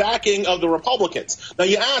has the backing of the Republicans. Now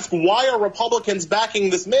you ask, why are Republicans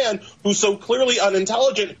backing this man who's so clearly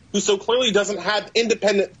unintelligent, who so clearly doesn't have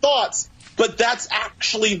independent thoughts? But that's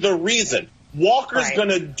actually the reason. Walker's going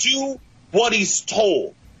to do what he's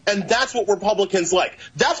told. And that's what Republicans like.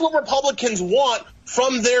 That's what Republicans want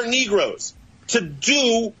from their Negroes, to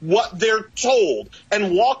do what they're told.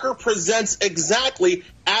 And Walker presents exactly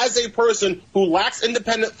as a person who lacks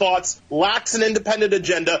independent thoughts, lacks an independent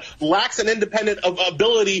agenda, lacks an independent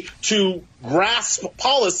ability to grasp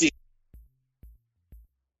policy.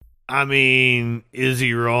 I mean, is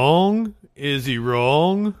he wrong? Is he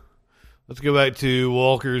wrong? Let's go back to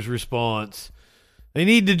Walker's response. They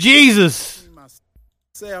need the Jesus.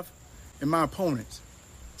 Myself and my opponents,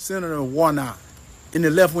 Senator Warnock, and the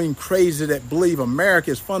left-wing crazy that believe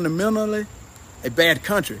America is fundamentally a bad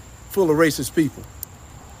country full of racist people.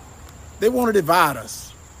 They want to divide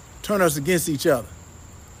us, turn us against each other.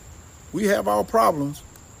 We have our problems,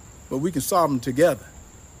 but we can solve them together.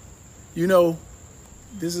 You know,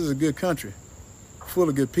 this is a good country, full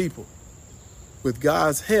of good people. With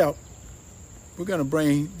God's help, we're going to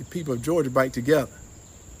bring the people of Georgia back together.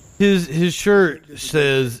 His shirt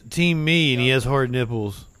says Team Me, and he has hard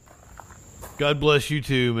nipples. God bless you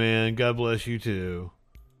too, man. God bless you too.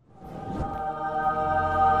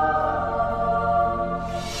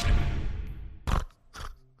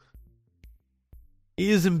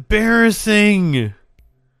 He is embarrassing.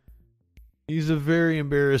 He's a very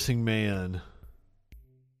embarrassing man.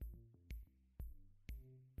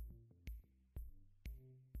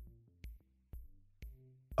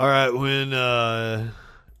 All right,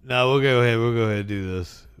 no, we'll go ahead and do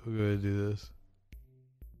this.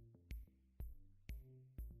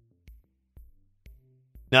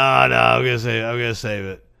 No, I'm gonna save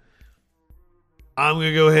it. I'm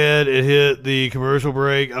gonna go ahead and hit the commercial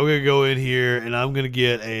break. I'm gonna go in here and I'm gonna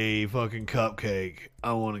get a fucking cupcake.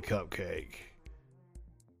 I want a cupcake.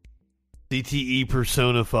 CTE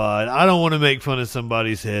personified. I don't want to make fun of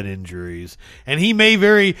somebody's head injuries, and he may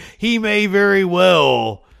very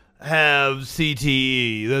well have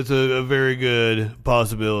CTE. That's a very good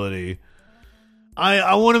possibility.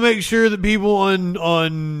 I want to make sure that people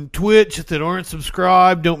on Twitch that aren't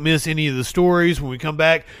subscribed don't miss any of the stories. When we come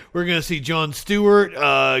back, we're going to see Jon Stewart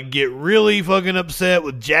get really fucking upset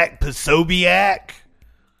with Jack Posobiec.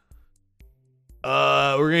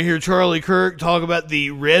 We're going to hear Charlie Kirk talk about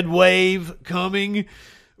the red wave coming.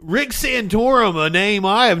 Rick Santorum, a name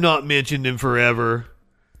I have not mentioned in forever.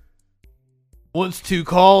 wants to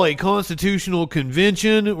call a constitutional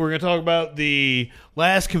convention. We're going to talk about the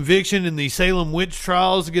last conviction in the Salem witch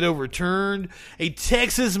trials to get overturned. A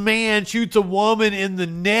Texas man shoots a woman in the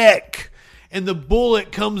neck, and the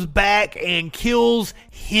bullet comes back and kills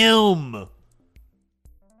him.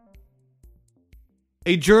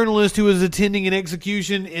 A journalist who was attending an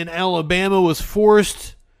execution in Alabama was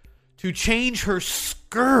forced to change her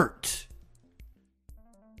skirt.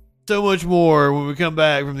 So much more when we come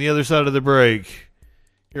back from the other side of the break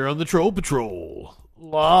here on the Troll Patrol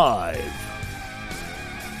live.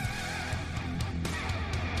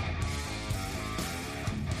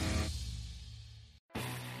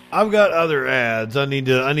 I've got other ads. I need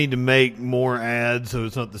to make more ads so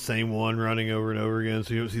it's not the same one running over and over again,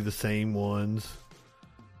 so you don't see the same ones.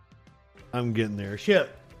 I'm getting there. Shit.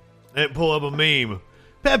 I didn't pull up a meme.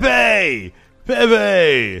 Pepe!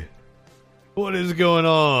 What is going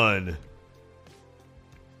on?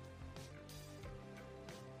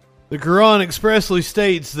 The Quran expressly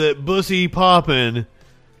states that bussy poppin'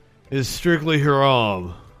 is strictly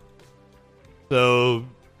haram. So,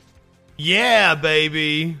 yeah,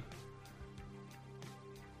 baby.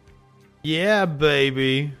 Yeah,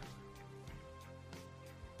 baby.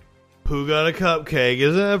 Who got a cupcake?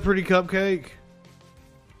 Isn't that a pretty cupcake?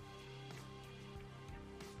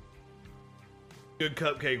 Good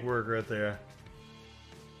cupcake work right there.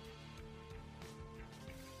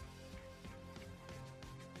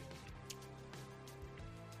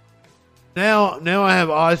 Now I have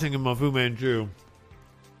icing in my Fu Manchu.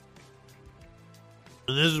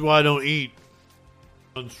 And this is why I don't eat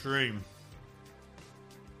on stream.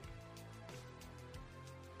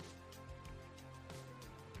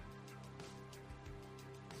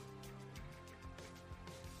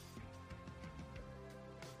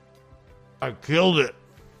 I killed it.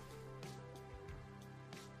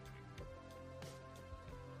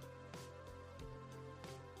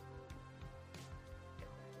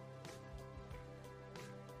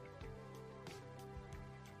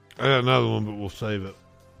 I got another one, but we'll save it.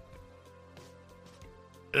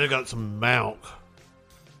 And I got some milk.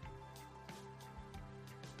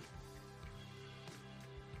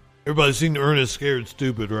 Everybody's seen Ernest Scared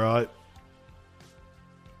Stupid, right?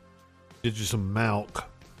 Get you some milk.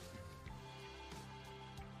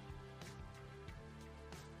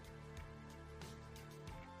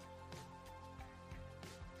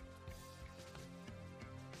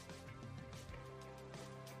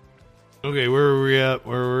 Okay, where are we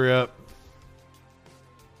at?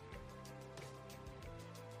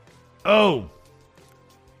 Oh!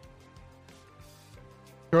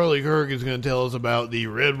 Charlie Kirk is going to tell us about the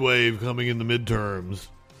red wave coming in the midterms.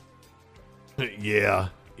 Yeah.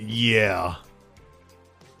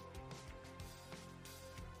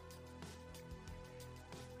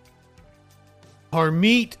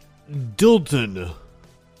 Harmeet Dilton.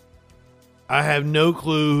 I have no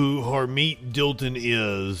clue who Harmeet Dilton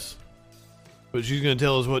is. But she's going to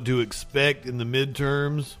tell us what to expect in the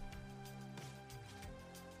midterms.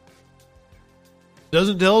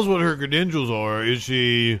 Doesn't tell us what her credentials are. Is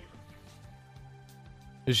she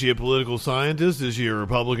a political scientist? Is she a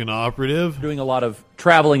Republican operative? Doing a lot of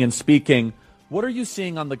traveling and speaking. What are you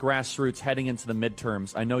seeing on the grassroots heading into the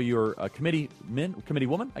midterms? I know you're a committee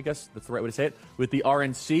woman, I guess that's the right way to say it, with the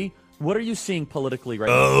RNC. What are you seeing politically right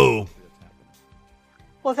now?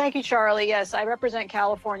 Well, thank you, Charlie. Yes, I represent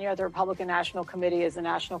California at the Republican National Committee as the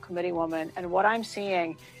National Committee woman. And what I'm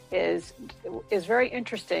seeing is very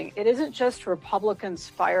interesting. It isn't just Republicans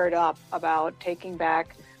fired up about taking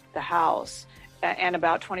back the House and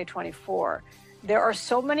about 2024. There are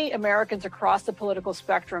so many Americans across the political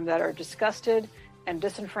spectrum that are disgusted and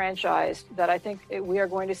disenfranchised that I think we are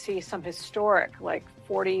going to see some historic, like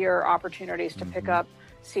 40-year opportunities to pick up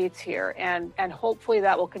seats here. And hopefully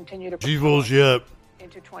that will continue to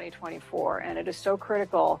into 2024. And it is so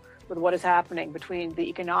critical with what is happening between the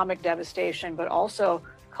economic devastation, but also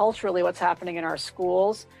culturally what's happening in our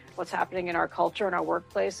schools, what's happening in our culture, in our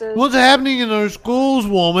workplaces. What's happening in our schools,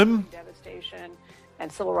 woman? Devastation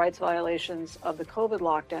and civil rights violations of the COVID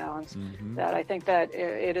lockdowns, that I think that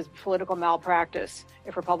it is political malpractice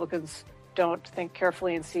if Republicans don't think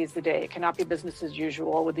carefully and seize the day. It cannot be business as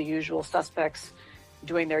usual with the usual suspects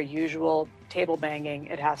doing their usual table banging.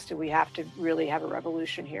 We have to really have a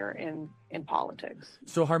revolution here in politics.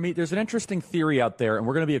 So Harmeet, there's an interesting theory out there, and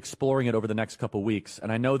we're going to be exploring it over the next couple of weeks.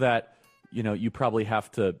 And I know that, you probably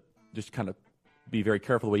have to just kind of be very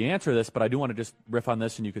careful the way you answer this, but I do want to just riff on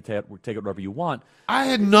this, and you could take it wherever you want. I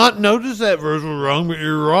had not noticed that verse was wrong, but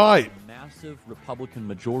you're right. A massive Republican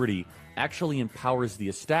majority actually empowers the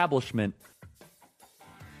establishment.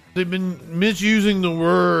 They've been misusing the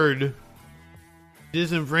word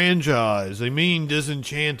Disenfranchised. They mean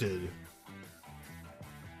disenchanted.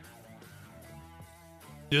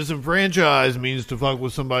 Disenfranchised means to fuck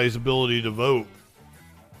with somebody's ability to vote.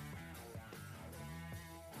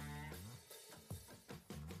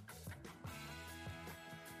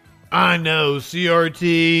 I know,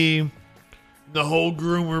 CRT, the whole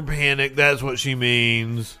groomer panic, that's what she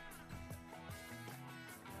means.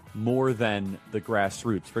 More than the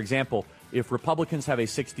grassroots. For example, if Republicans have a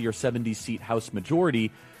 60 or 70 seat House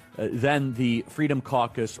majority, then the Freedom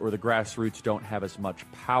Caucus or the grassroots don't have as much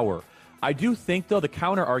power. I do think, though, the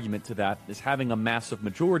counter argument to that is having a massive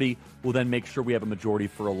majority will then make sure we have a majority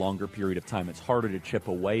for a longer period of time. It's harder to chip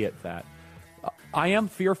away at that. I am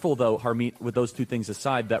fearful, though, Harmeet, with those two things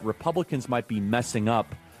aside, that Republicans might be messing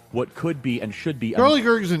up what could be and should be. Charlie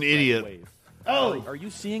Kirk is an idiot. Wave. Oh, are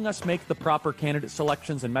you seeing us make the proper candidate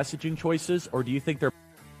selections and messaging choices, or do you think they're...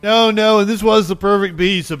 No, and this was the perfect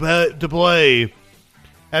piece to play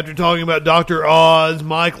after talking about Dr. Oz,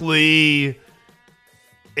 Mike Lee,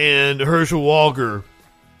 and Herschel Walker.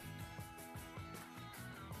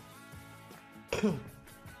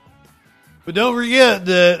 But don't forget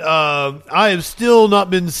that I have still not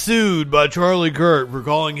been sued by Charlie Kirk for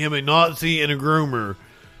calling him a Nazi and a groomer.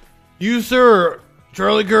 You, sir,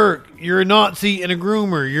 Charlie Kirk, you're a Nazi and a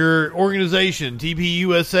groomer. Your organization,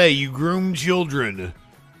 TPUSA, you groom children.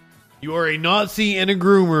 You are a Nazi and a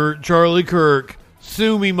groomer, Charlie Kirk.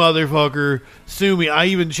 Sue me, motherfucker. Sue me. I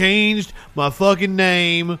even changed my fucking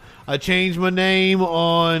name. I changed my name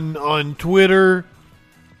on Twitter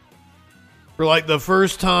for like the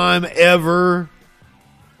first time ever.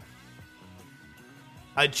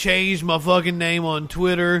 I changed my fucking name on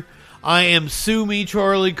Twitter. I am Sue Me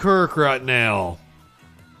Charlie Kirk right now.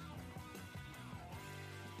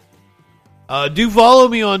 Do follow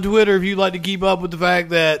me on Twitter if you'd like to keep up with the fact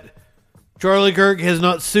that Charlie Kirk has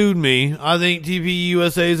not sued me. I think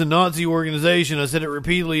TPUSA is a Nazi organization. I said it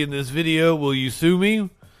repeatedly in this video. Will you sue me?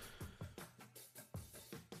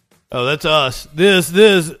 Oh, that's us.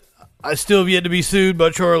 This. I still have yet to be sued by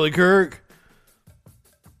Charlie Kirk.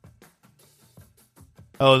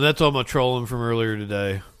 Oh, and that's all my trolling from earlier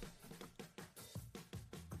today.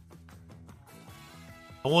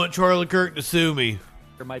 I want Charlie Kirk to sue me.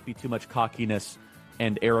 There might be too much cockiness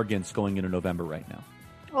and arrogance going into November right now.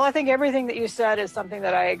 Well, I think everything that you said is something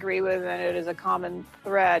that I agree with, and it is a common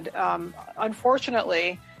thread.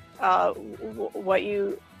 Unfortunately,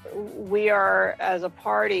 we are, as a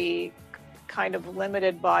party, kind of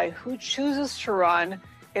limited by who chooses to run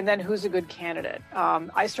and then who's a good candidate.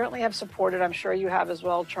 I certainly have supported, I'm sure you have as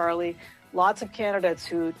well, Charlie, lots of candidates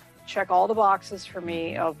who check all the boxes for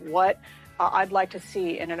me of what I'd like to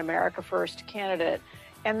see in an America First candidate.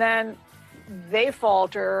 And then they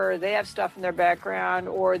falter, they have stuff in their background,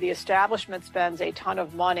 or the establishment spends a ton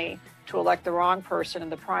of money to elect the wrong person in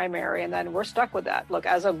the primary, and then we're stuck with that. Look,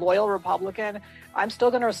 as a loyal Republican, I'm still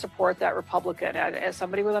going to support that Republican. As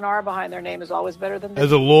somebody with an R behind their name is always better than...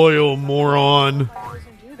 As a loyal moron.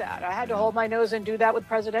 Do that. I had to hold my nose and do that with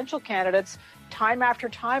presidential candidates time after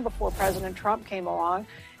time before President Trump came along.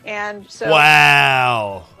 And so...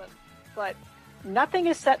 Wow. But nothing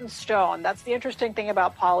is set in stone. That's the interesting thing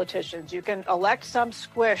about politicians. You can elect some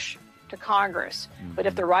squish to Congress, but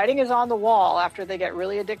if the writing is on the wall after they get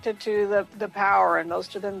really addicted to the power, and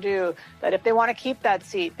most of them do, that if they want to keep that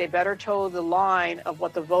seat, they better toe the line of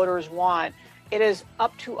what the voters want. It is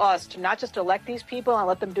up to us to not just elect these people and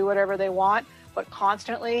let them do whatever they want, but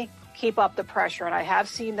constantly keep up the pressure. And I have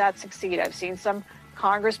seen that succeed. I've seen some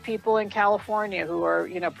Congress people in California who are,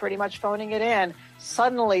 pretty much phoning it in,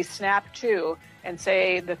 suddenly snap to and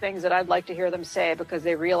say the things that I'd like to hear them say because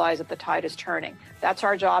they realize that the tide is turning. That's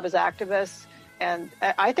our job as activists, and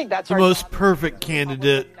I think that's the our most job perfect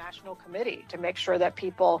candidate. National Committee to make sure that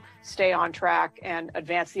people stay on track and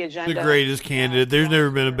advance the agenda. The greatest candidate. There's never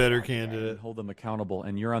been a better candidate. Hold them accountable,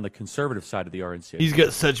 and you're on the conservative side of the RNC. He's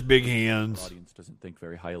got such big hands. The audience doesn't think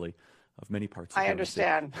very highly of many parts. I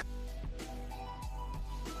understand.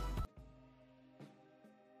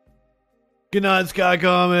 Good night, Sky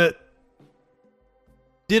Comet.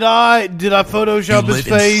 Did I Photoshop his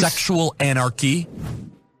face? In sexual anarchy?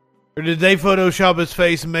 Or did they Photoshop his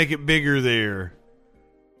face and make it bigger there?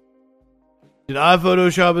 Did I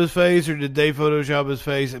Photoshop his face, or did they Photoshop his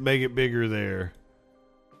face and make it bigger there?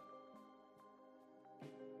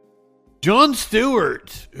 Jon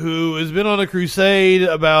Stewart, who has been on a crusade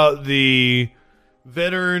about the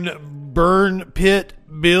veteran burn pit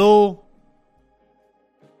bill,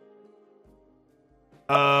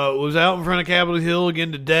 was out in front of Capitol Hill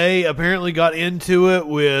again today. Apparently got into it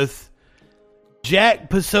with Jack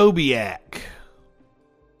Posobiec.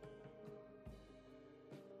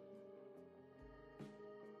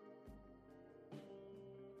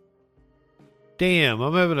 Damn,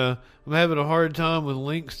 I'm having a hard time with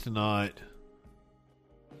links tonight.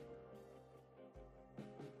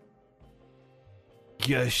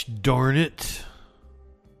 Gosh darn it.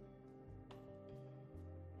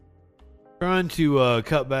 Trying to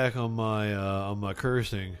cut back on my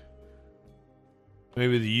cursing.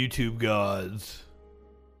 Maybe the YouTube gods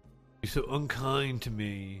be so unkind to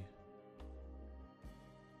me.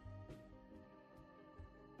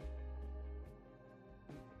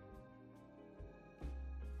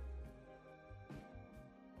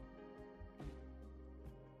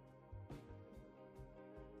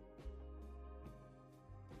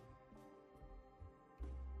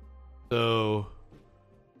 So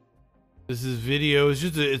this is video.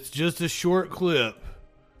 It's just a short clip.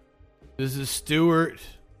 This is Stewart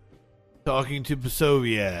talking to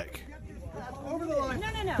Posobiec. Over the line. No.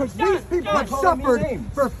 Because these people have suffered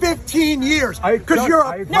for 15 years. Because you're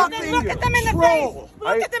a fucking look at them in the troll. face.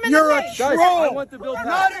 Look at them in You're the a face. troll. Guys, I want the bill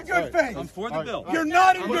not in good faith. I'm for the bill. You're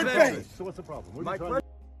not in good faith. So what's the problem?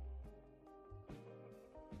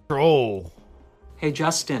 Troll. Hey,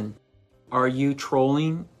 Justin, are you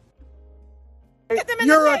trolling?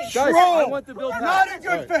 You're a troll. I want the bill not in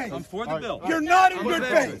good faith. I'm for the bill. You're not in good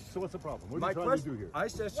faith. So what's the problem? What are My you trying to do question, here? my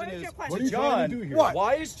question is What are to you trying John. to do here? What?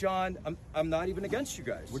 Why is John? I'm not even against you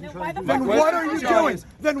guys. What are you trying to do? Then My what question are you to John doing? is-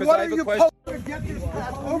 Then 'cause what I are have a you question- supposed to get this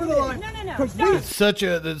over the line?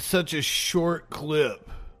 That's such a short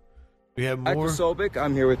We have more. Jack Posobiec,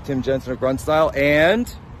 I'm here with Tim Jensen of Grunstyle,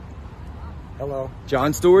 and hello.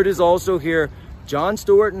 Jon Stewart is also here. Jon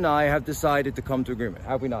Stewart and I have decided to come to agreement.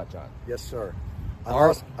 Have we not, John? Yes, sir.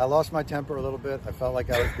 I lost my temper a little bit. I felt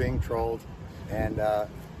like I was being trolled, and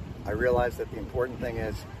I realized that the important thing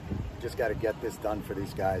is just got to get this done for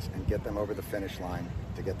these guys and get them over the finish line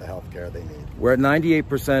to get the health care they need. We're at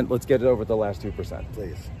 98%. Let's get it over the last 2%.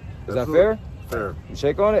 Please. Is that fair? Fair. You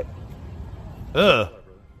shake on it? Do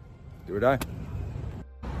or die.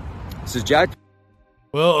 This is Jack.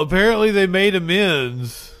 Well, apparently they made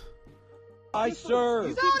amends. I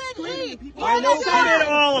serve. I know so did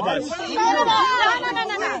all of us. No.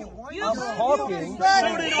 I'm talking.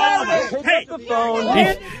 So did all of us. Pick up the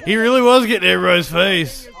phone. He really was getting everybody's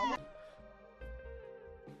face.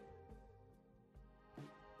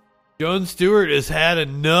 Jon Stewart has had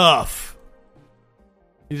enough.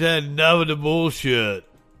 He's had enough of the bullshit.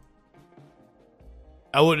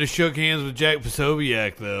 I wouldn't have shook hands with Jack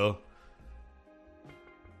Posobiec, though.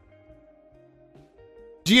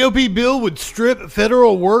 GOP bill would strip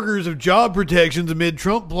federal workers of job protections amid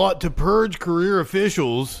Trump plot to purge career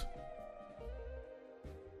officials.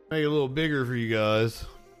 Make it a little bigger for you guys.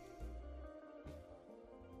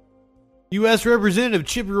 U.S. Representative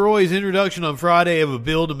Chip Roy's introduction on Friday of a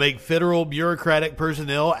bill to make federal bureaucratic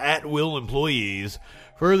personnel at-will employees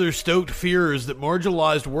further stoked fears that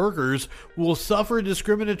marginalized workers will suffer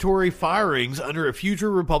discriminatory firings under a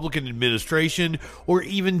future Republican administration or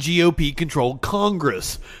even GOP-controlled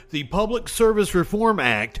Congress. The Public Service Reform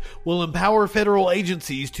Act will empower federal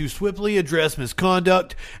agencies to swiftly address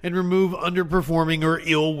misconduct and remove underperforming or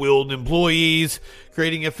ill-willed employees,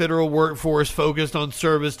 creating a federal workforce focused on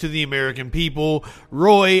service to the American people.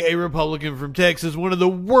 Roy, a Republican from Texas, one of the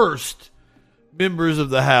worst members of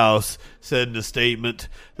the House, said in a statement,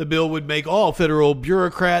 the bill would make all federal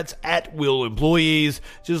bureaucrats at-will employees,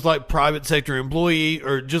 just like private sector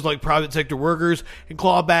workers, and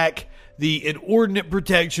claw back the inordinate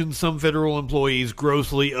protections some federal employees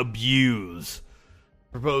grossly abuse.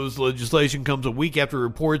 Proposed legislation comes a week after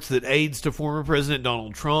reports that aides to former President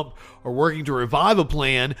Donald Trump are working to revive a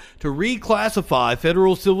plan to reclassify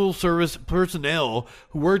federal civil service personnel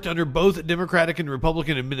who worked under both Democratic and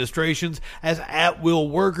Republican administrations as at-will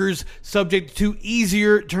workers subject to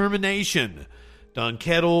easier termination. Don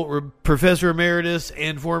Kettle, Professor Emeritus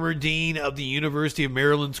and former Dean of the University of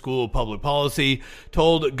Maryland School of Public Policy,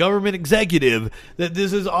 told Government Executive that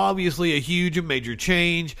this is obviously a huge and major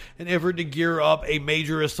change, an effort to gear up a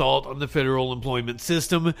major assault on the federal employment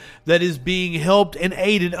system that is being helped and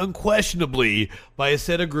aided unquestionably by a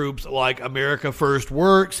set of groups like America First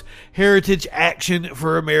Works, Heritage Action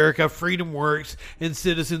for America, Freedom Works, and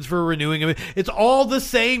Citizens for Renewing. It's all the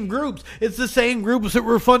same groups. It's the same groups that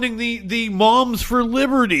were funding the Moms for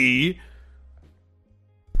Liberty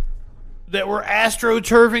that were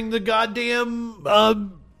astroturfing the goddamn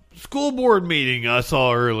school board meeting I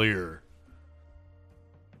saw earlier.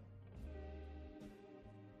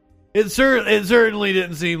 It certainly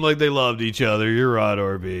didn't seem like they loved each other. You're right,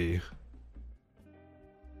 RB.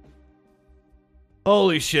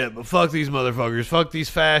 Holy shit, but fuck these motherfuckers. Fuck these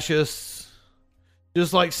fascists.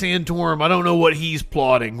 Just like Santorum. I don't know what he's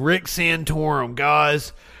plotting. Rick Santorum,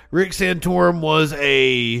 guys. Rick Santorum was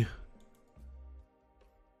a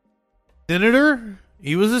Senator?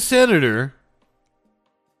 He was a senator.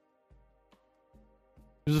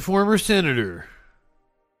 He was a former senator.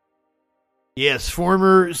 Yes,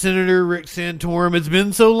 former Senator Rick Santorum. It's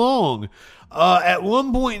been so long. At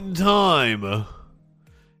one point in time,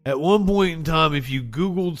 if you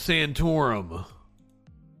Googled Santorum,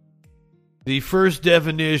 the first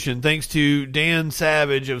definition, thanks to Dan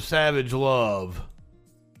Savage of Savage Love,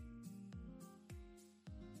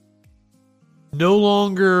 no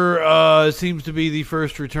longer seems to be the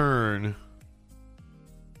first return.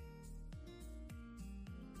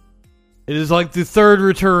 It is like the third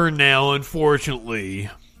return now, unfortunately.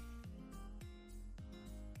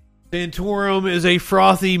 Santorum is a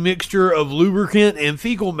frothy mixture of lubricant and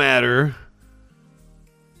fecal matter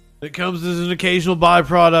that comes as an occasional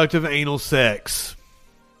byproduct of anal sex.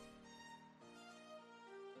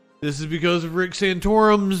 This is because of Rick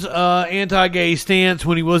Santorum's anti-gay stance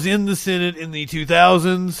when he was in the Senate in the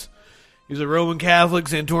 2000s. He's a Roman Catholic.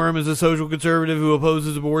 Santorum is a social conservative who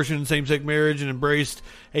opposes abortion and same-sex marriage and embraced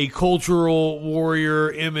a cultural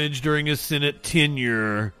warrior image during his Senate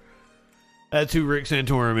tenure. That's who Rick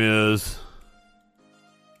Santorum is.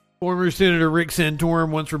 Former Senator Rick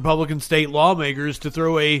Santorum wants Republican state lawmakers to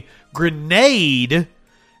throw a grenade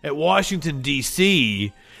at Washington,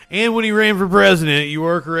 D.C., and when he ran for president, you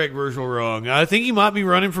are correct, Virtual Wrong. I think he might be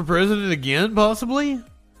running for president again, possibly. He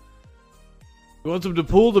wants him to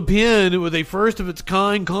pull the pin with a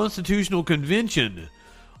first-of-its-kind constitutional convention.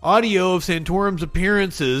 Audio of Santorum's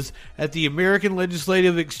appearances at the American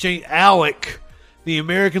Legislative Exchange, ALEC, the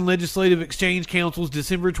American Legislative Exchange Council's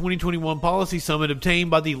December 2021 policy summit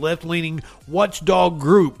obtained by the left-leaning watchdog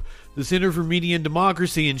group, the Center for Media and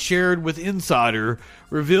Democracy, and shared with Insider,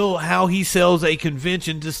 reveal how he sells a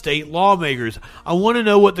convention to state lawmakers. I want to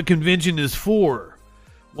know what the convention is for.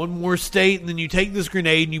 One more state, and then you take this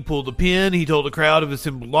grenade and you pull the pin. He told a crowd of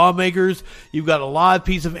assembled lawmakers, you've got a live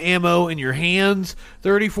piece of ammo in your hands.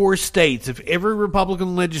 34 states. If every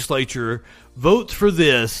Republican legislature votes for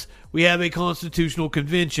this, we have a constitutional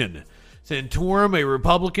convention. Santorum, a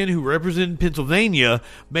Republican who represented Pennsylvania,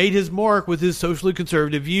 made his mark with his socially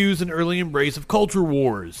conservative views and early embrace of culture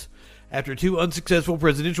wars. After 2 unsuccessful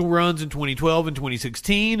presidential runs in 2012 and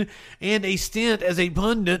 2016, and a stint as a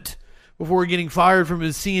pundit before getting fired from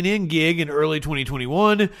his CNN gig in early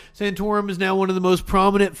 2021, Santorum is now one of the most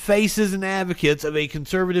prominent faces and advocates of a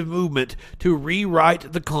conservative movement to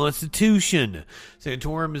rewrite the Constitution.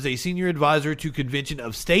 Santorum is a senior advisor to Convention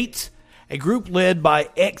of States, a group led by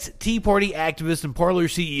ex-Tea Party activist and Parler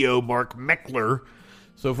CEO Mark Meckler.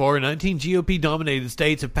 So far, 19 GOP-dominated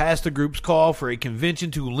states have passed the group's call for a convention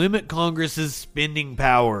to limit Congress's spending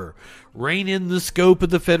power, rein in the scope of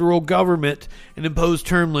the federal government, and impose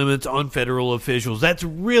term limits on federal officials. That's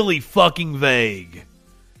really fucking vague.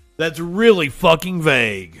 That's really fucking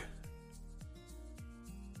vague.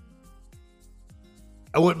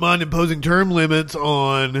 I wouldn't mind imposing term limits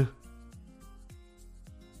on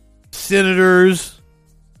senators,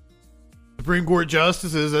 Supreme Court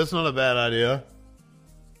justices. That's not a bad idea.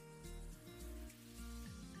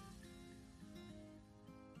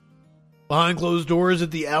 Behind closed doors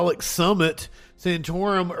at the ALEC Summit,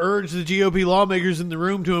 Santorum urged the GOP lawmakers in the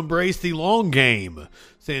room to embrace the long game.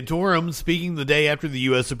 Santorum, speaking the day after the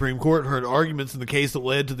U.S. Supreme Court heard arguments in the case that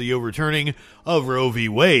led to the overturning of Roe v.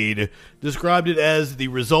 Wade, described it as the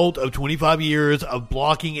result of 25 years of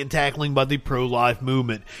blocking and tackling by the pro-life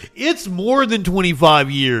movement. It's more than 25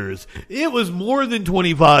 years. It was more than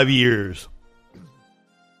 25 years.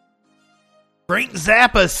 Frank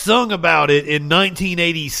Zappa sung about it in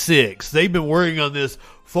 1986. They've been working on this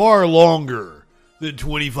far longer than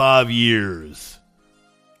 25 years.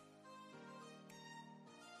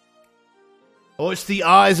 I watched The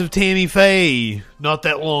Eyes of Tammy Faye not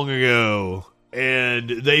that long ago, and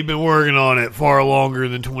they've been working on it far longer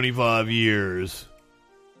than 25 years.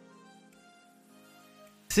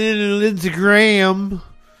 Senator Lindsey Graham,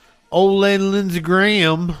 old lady Lindsey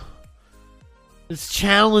Graham, is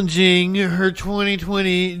challenging her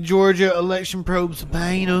 2020 Georgia election probe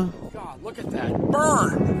subpoena. God, look at that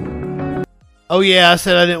burn! Oh yeah, I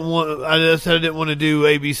said I didn't want to do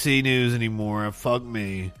ABC News anymore. Fuck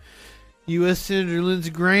me. U.S. Senator Lindsey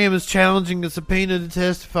Graham is challenging a subpoena to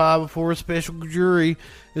testify before a special jury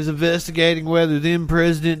is investigating whether then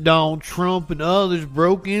President Donald Trump and others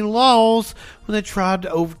broke any laws when they tried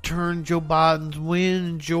to overturn Joe Biden's win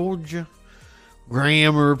in Georgia.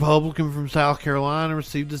 Graham, a Republican from South Carolina,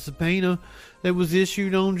 received a subpoena that was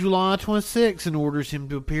issued on July 26 and orders him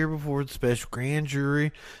to appear before the special grand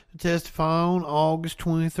jury to testify on August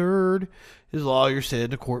 23rd, his lawyer said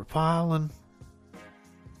in a court filing.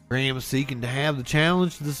 Graham is seeking to have the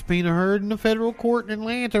challenge to the subpoena heard in a federal court in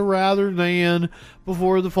Atlanta rather than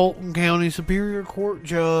before the Fulton County Superior Court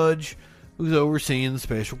judge who's overseeing the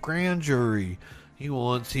special grand jury. He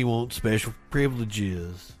wants special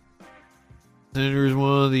privileges. Senator is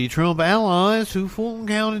one of the Trump allies who Fulton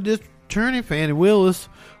County District Attorney Fannie Willis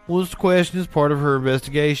wants to question as part of her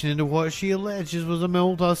investigation into what she alleges was a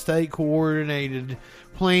multi-state coordinated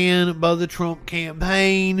plan by the Trump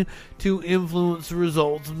campaign to influence the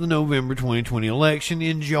results of the November 2020 election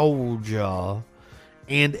in Georgia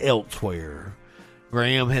and elsewhere.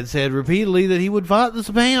 Graham had said repeatedly that he would fight the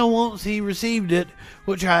subpoena once he received it,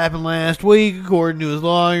 which happened last week, according to his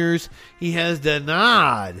lawyers. He has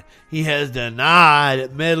denied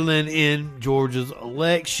meddling in Georgia's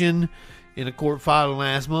election. In a court filing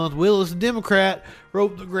last month, Willis, a Democrat,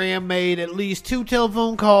 wrote that Graham made at least 2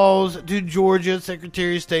 telephone calls to Georgia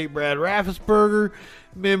Secretary of State Brad Raffensperger,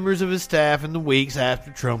 members of his staff, in the weeks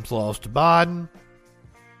after Trump's loss to Biden,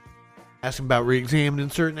 asking about re-examining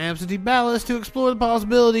certain absentee ballots to explore the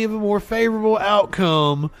possibility of a more favorable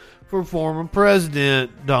outcome for former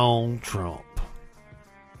President Donald Trump.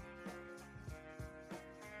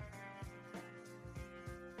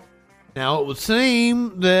 Now, it would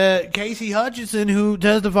seem that Casey Hutchinson, who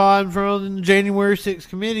testified in front of the January 6th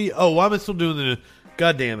committee... Oh, why am I still doing the...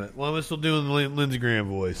 God damn it. Why am I still doing the Lindsey Graham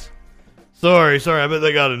voice? Sorry, I bet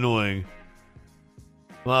that got annoying.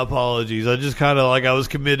 My apologies. I just kind of I was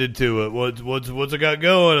committed to it. Once I got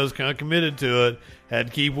going, I was kind of committed to it. Had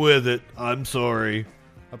to keep with it. I'm sorry.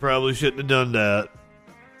 I probably shouldn't have done that.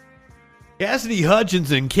 Cassidy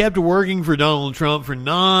Hutchinson kept working for Donald Trump for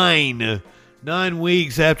 9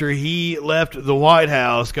 weeks after he left the White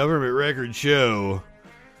House, government records show.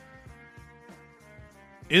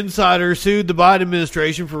 Insider sued the Biden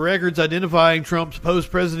administration for records identifying Trump's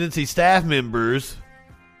post-presidency staff members.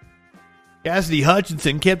 Cassidy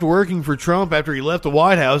Hutchinson kept working for Trump after he left the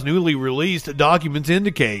White House, newly released documents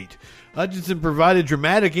indicate. Hutchinson provided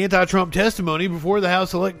dramatic anti-Trump testimony before the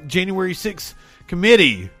House January 6th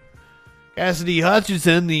committee. Cassidy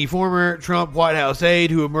Hutchinson, the former Trump White House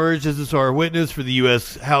aide who emerged as a star witness for the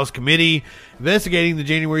U.S. House Committee investigating the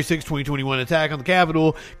January 6, 2021 attack on the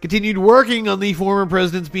Capitol, continued working on the former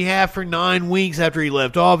president's behalf for 9 weeks after he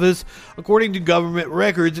left office, according to government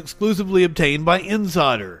records exclusively obtained by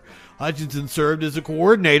Insider. Hutchinson served as a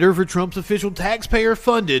coordinator for Trump's official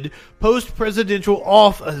taxpayer-funded post-presidential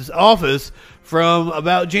office from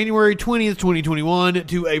about January 20th, 2021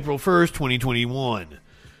 to April 1st, 2021.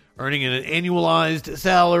 Earning an annualized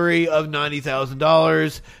salary of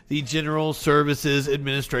 $90,000, the General Services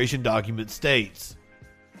Administration document states.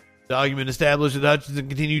 The document established that Hutchinson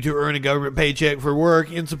continued to earn a government paycheck for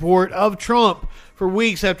work in support of Trump for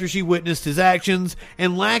weeks after she witnessed his actions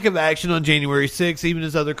and lack of action on January 6th, even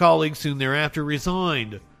as other colleagues soon thereafter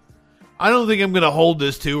resigned. I don't think I'm going to hold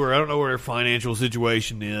this to her. I don't know what her financial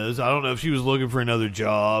situation is. I don't know if she was looking for another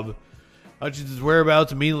job. Hutchinson's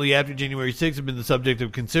whereabouts immediately after January 6th have been the subject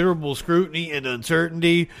of considerable scrutiny and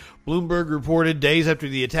uncertainty. Bloomberg reported days after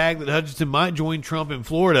the attack that Hutchinson might join Trump in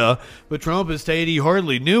Florida, but Trump has stated he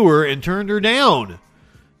hardly knew her and turned her down.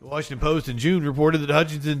 The Washington Post in June reported that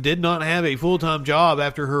Hutchinson did not have a full-time job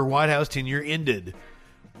after her White House tenure ended.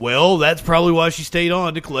 Well, that's probably why she stayed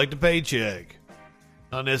on to collect a paycheck.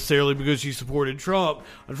 Not necessarily because she supported Trump.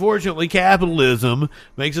 Unfortunately, capitalism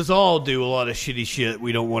makes us all do a lot of shitty shit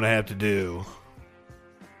we don't want to have to do.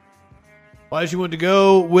 Why she wanted to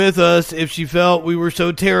go with us if she felt we were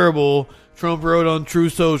so terrible, Trump wrote on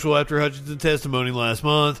Truth Social after Hutchinson's testimony last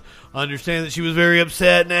month. I understand that she was very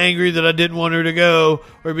upset and angry that I didn't want her to go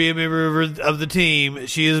or be a member of the team.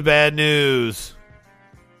 She is bad news.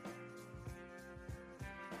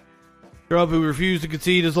 Trump, who refused to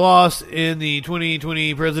concede his loss in the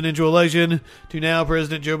 2020 presidential election to now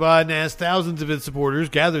President Joe Biden, asked thousands of his supporters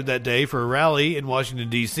gathered that day for a rally in Washington,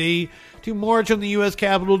 D.C. to march on the U.S.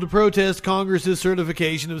 Capitol to protest Congress's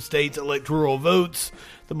certification of states' electoral votes.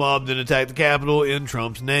 The mob then attacked the Capitol in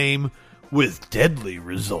Trump's name with deadly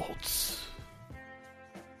results.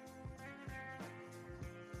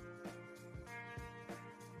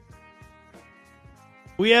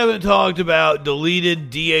 We haven't talked about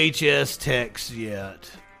deleted DHS texts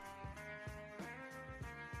yet.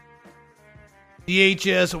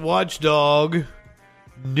 DHS watchdog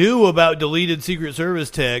knew about deleted Secret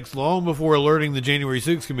Service texts long before alerting the January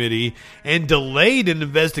 6th committee and delayed an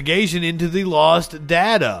investigation into the lost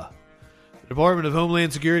data. The Department of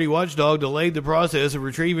Homeland Security watchdog delayed the process of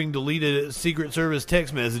retrieving deleted Secret Service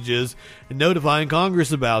text messages and notifying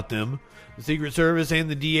Congress about them. The Secret Service and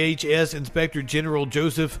the DHS Inspector General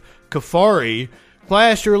Joseph Kafari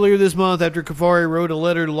clashed earlier this month after Kafari wrote a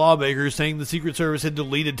letter to lawmakers saying the Secret Service had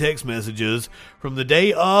deleted text messages from the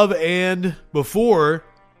day of and before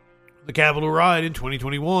the Capitol riot in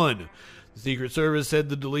 2021. The Secret Service said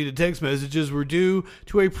the deleted text messages were due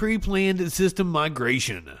to a pre-planned system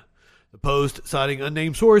migration. The Post, citing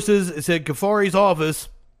unnamed sources, said Kafari's office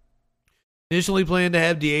initially planned to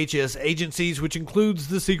have DHS agencies, which includes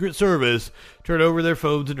the Secret Service, turn over their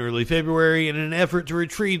phones in early February in an effort to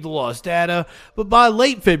retrieve the lost data, but by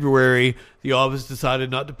late February, the office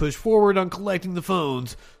decided not to push forward on collecting the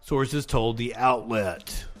phones, sources told the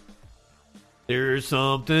outlet. There's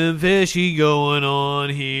something fishy going on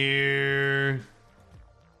here.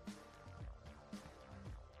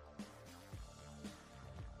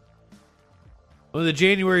 One of the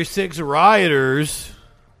January 6 rioters'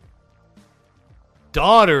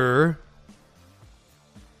 daughter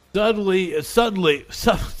suddenly,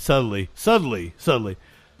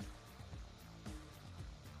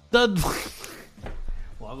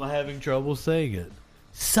 why am I having trouble saying it?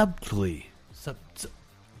 Subtly.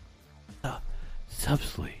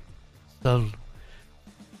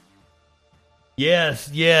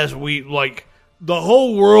 Yes, we like the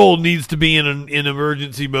whole world needs to be in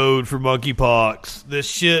emergency mode for monkeypox.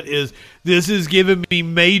 This is giving me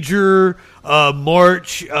major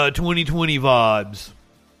March 2020 vibes.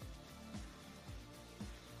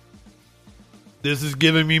 This is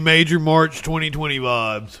giving me major March 2020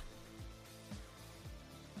 vibes.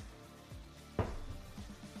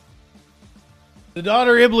 The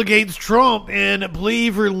daughter implicates Trump in a plea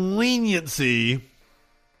for leniency.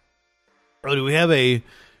 Oh, do we have a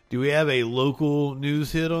local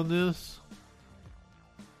news hit on this?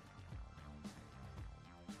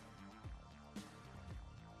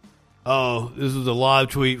 Oh, this is a live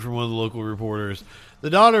tweet from one of the local reporters. The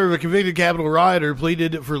daughter of a convicted Capitol rioter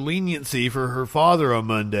pleaded for leniency for her father on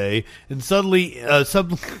Monday, and subtly,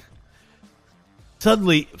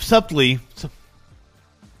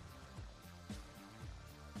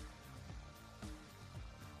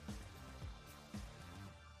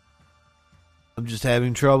 I'm just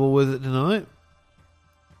having trouble with it tonight.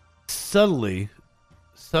 Subtly.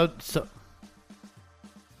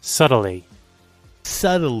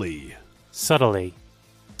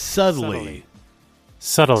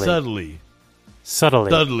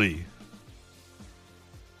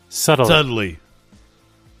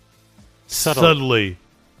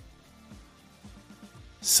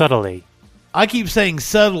 I keep saying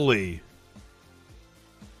subtly.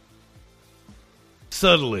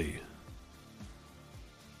 Subtly.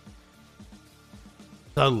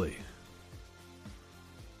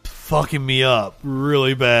 Fucking me up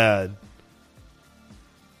really bad.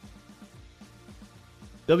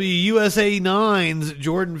 WUSA 9's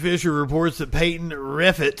Jordan Fisher reports that Peyton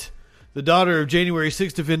Reffitt, the daughter of January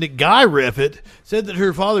 6th defendant Guy Reffitt, said that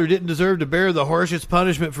her father didn't deserve to bear the harshest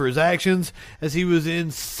punishment for his actions, as he was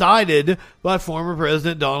incited by former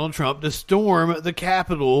President Donald Trump to storm the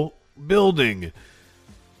Capitol building.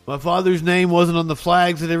 My father's name wasn't on the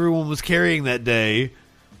flags that everyone was carrying that day.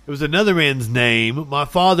 It was another man's name. My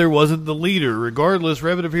father wasn't the leader. Regardless,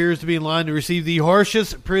 Reffitt appears to be in line to receive the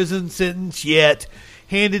harshest prison sentence yet,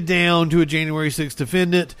 handed down to a January 6th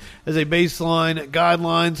defendant. As a baseline,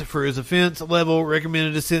 guidelines for his offense level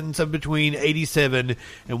recommended a sentence of between 87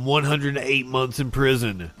 and 108 months in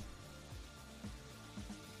prison.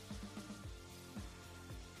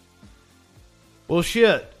 Well,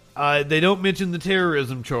 shit. They don't mention the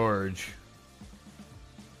terrorism charge.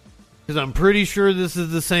 Because I'm pretty sure this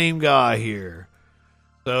is the same guy here.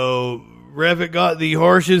 So, Reffitt got the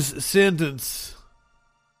harshest sentence.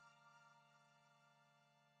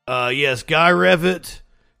 Yes, Guy Reffitt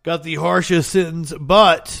got the harshest sentence,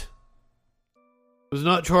 but was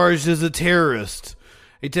not charged as a terrorist.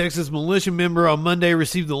 A Texas militia member on Monday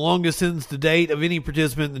received the longest sentence to date of any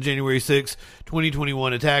participant in the January 6,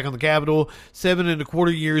 2021 attack on the Capitol,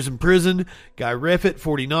 7.25 years in prison. Guy Reffitt,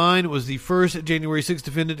 49, was the first January 6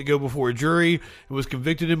 defendant to go before a jury and was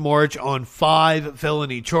convicted in March on 5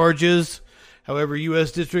 felony charges. However,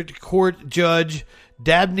 U.S. District Court Judge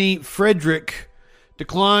Dabney Frederick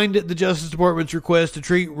declined the Justice Department's request to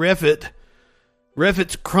treat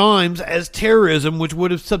Reffitt's crimes as terrorism, which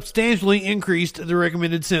would have substantially increased the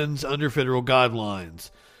recommended sentence under federal guidelines.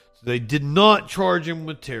 So they did not charge him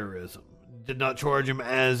with terrorism. Did not charge him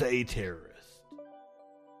as a terrorist.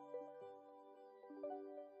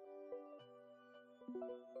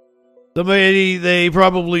 Somebody they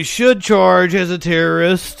probably should charge as a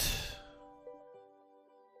terrorist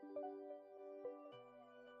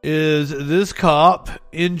is this cop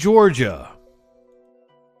in Georgia.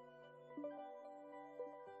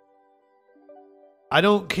 I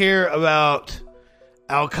don't care about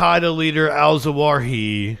Al-Qaeda leader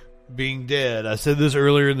al-Zawahiri being dead. I said this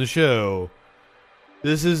earlier in the show.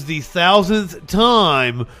 This is the 1,000th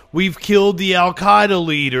time we've killed the Al-Qaeda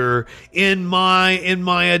leader in my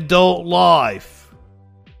adult life.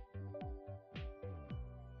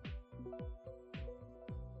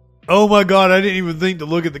 Oh my God, I didn't even think to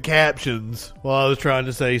look at the captions while I was trying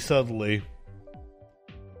to say subtly.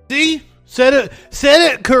 See? Said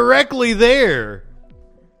it correctly there.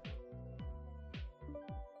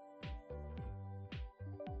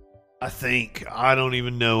 I think. I don't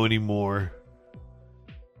even know anymore.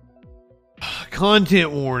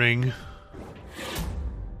 Content warning.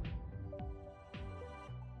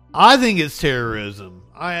 I think it's terrorism.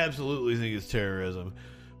 I absolutely think it's terrorism.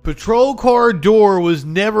 Patrol car door was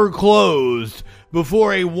never closed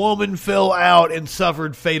before a woman fell out and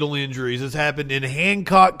suffered fatal injuries. This happened in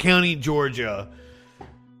Hancock County, Georgia.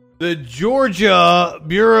 The Georgia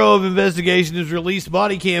Bureau of Investigation has released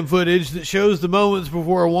body cam footage that shows the moments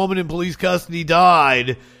before a woman in police custody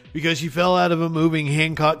died because she fell out of a moving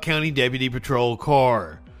Hancock County Deputy Patrol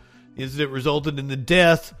car. The incident resulted in the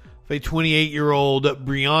death of a 28-year-old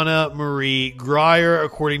Brianna Marie Grier,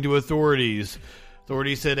 according to authorities.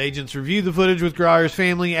 Authorities said agents reviewed the footage with Grier's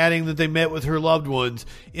family, adding that they met with her loved ones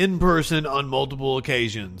in person on multiple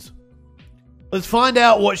occasions. Let's find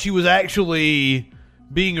out what she was actually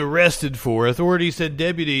being arrested for. Authorities said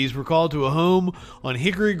deputies were called to a home on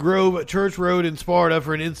Hickory Grove Church Road in Sparta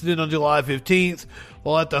for an incident on July 15th.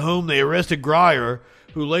 While at the home, they arrested Grier,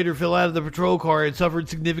 who later fell out of the patrol car and suffered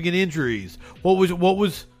significant injuries. What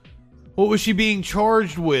was she being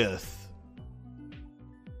charged with?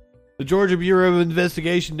 The Georgia Bureau of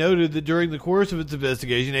Investigation noted that during the course of its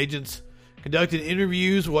investigation, agents conducted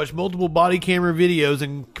interviews, watched multiple body camera videos,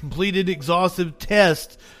 and completed exhaustive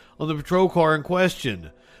tests on the patrol car in question.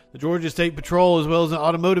 The Georgia State Patrol, as well as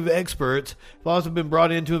automotive experts, have also been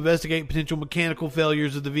brought in to investigate potential mechanical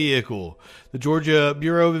failures of the vehicle. The Georgia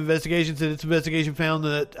Bureau of Investigation said its investigation found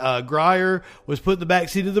that Grier was put in the back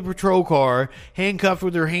seat of the patrol car, handcuffed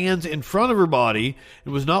with her hands in front of her body,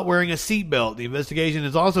 and was not wearing a seatbelt. The investigation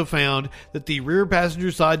has also found that the rear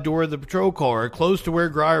passenger side door of the patrol car, close to where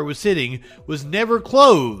Grier was sitting, was never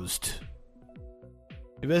closed.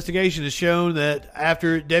 The investigation has shown that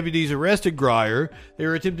after deputies arrested Grier, they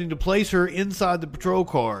were attempting to place her inside the patrol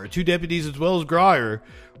car. Two deputies, as well as Grier,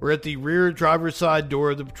 were at the rear driver's side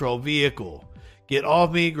door of the patrol vehicle. "Get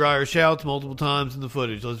off me," Grier shouts multiple times in the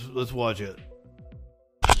footage. Let's watch it.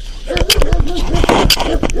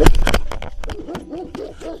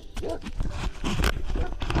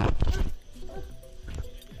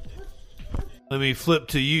 Let me flip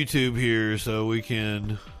to YouTube here so we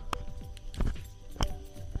can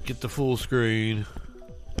get the full screen.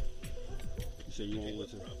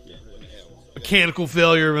 Mechanical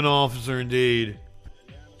failure of an officer, indeed.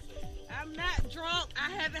 I'm not drunk. I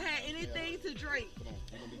haven't had anything to drink.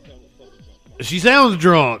 She sounds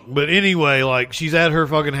drunk, but anyway, like, she's at her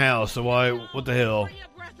fucking house, so why, what the hell?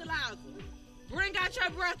 Bring out your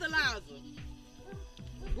breathalyzer.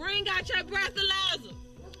 Bring out your breathalyzer.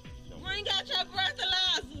 Bring out your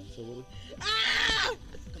breathalyzer. Ah!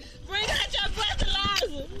 Bring out your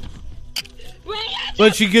breathalyzer.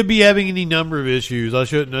 But she could be having any number of issues. I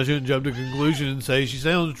shouldn't jump to conclusion and say she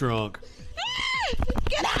sounds drunk.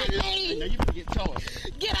 Get out of me!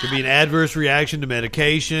 Could be an adverse reaction to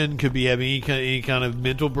medication. Could be having any kind of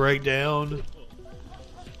mental breakdown.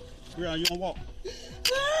 Girl, you wanna walk?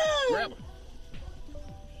 Grab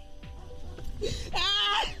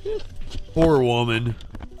her. Poor woman.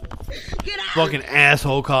 Fucking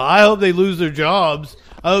asshole cop. I hope they lose their jobs.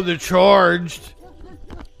 I hope they're charged.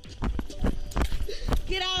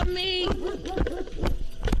 Get off me!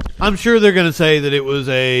 I'm sure they're going to say that it was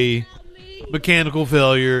a mechanical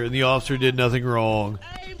failure and the officer did nothing wrong.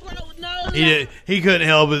 He couldn't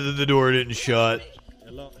help it that the door didn't shut.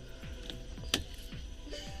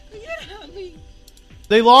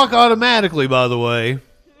 They lock automatically, by the way.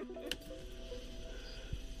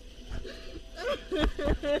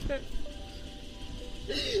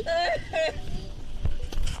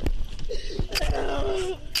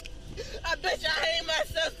 I bet you I hang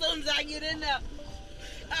myself as soon as I get in there.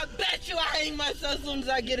 I bet you I hang myself as soon as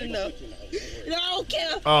I get in there. I don't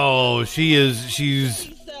care. Oh, she's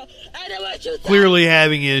clearly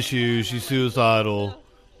having issues. She's suicidal.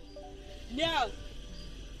 Yeah.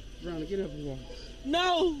 Ronnie, get up and walk.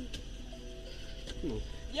 No.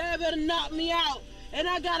 Y'all better knock me out. And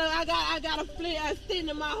I got a sting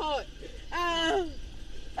in my heart.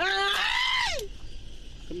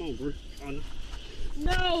 Come on, Bruce.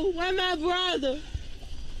 No, why my brother?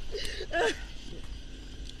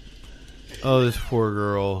 Oh, this poor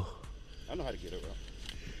girl. I know how to get her up.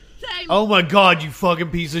 Oh my god, you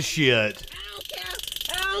fucking piece of shit.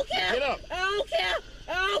 I don't care. Get up. I don't care.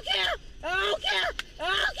 I don't care. I don't care. I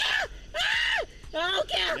don't care. I don't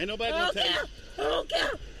care. Ain't nobody gonna tell you. I don't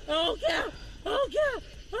care. I don't care. I don't care.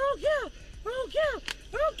 I don't care. I don't care.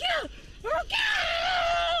 I don't care. I don't care.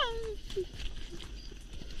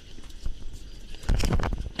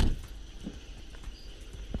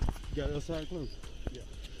 You got the other side closed? Yeah.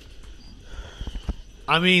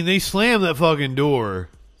 I mean, they slammed that fucking door.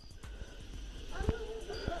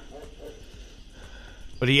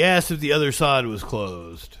 But he asked if the other side was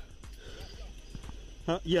closed.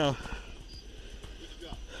 Yeah.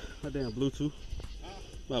 My damn Bluetooth.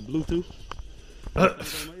 My Bluetooth.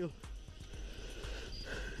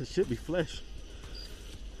 It should be flesh.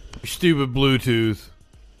 Stupid Bluetooth.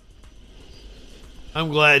 I'm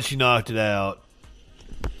glad she knocked it out.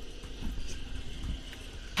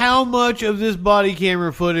 How much of this body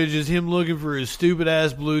camera footage is him looking for his stupid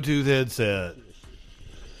ass Bluetooth headset?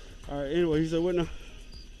 Alright, anyway, he's a winner.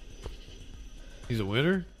 He's a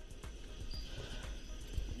winner?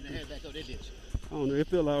 I don't know, it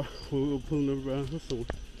feel like we were pulling around. What's the one?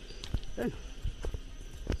 Damn.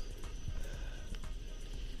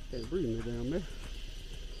 Can't breathe in there down there.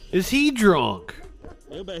 Is he drunk?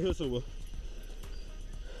 Everybody here somewhere.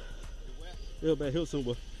 Everybody here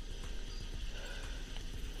somewhere.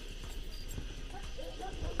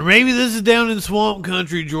 Or maybe this is down in Swamp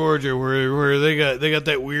Country, Georgia, where they got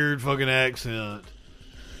that weird fucking accent.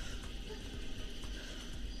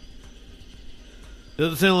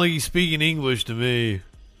 Doesn't sound like he's speaking English to me.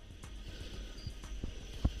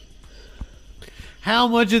 How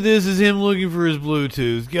much of this is him looking for his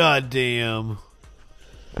Bluetooth? God damn.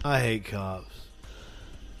 I hate cops.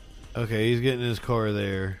 Okay, he's getting his car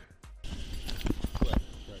there.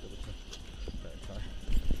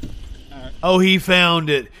 Oh, he found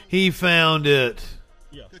it. He found it.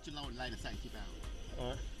 Yeah.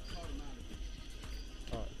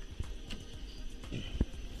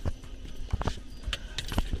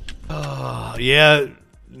 Alright. Yeah,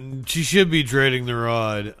 she should be dreading the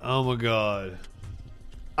ride. Oh my god.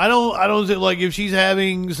 I don't think, like, if she's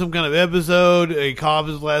having some kind of episode, a cop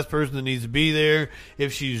is the last person that needs to be there.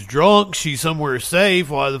 If she's drunk, she's somewhere safe.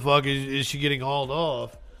 Why the fuck is she getting hauled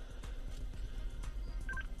off?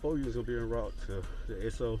 4 years gonna be en route to the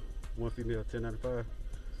SO, one female, 1095.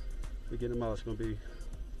 We get the mileage gonna be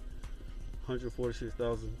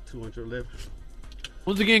 146,211.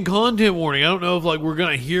 Once again, content warning. I don't know if, like, we're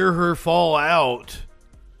gonna hear her fall out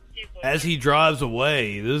as he drives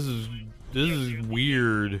away. This is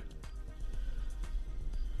weird.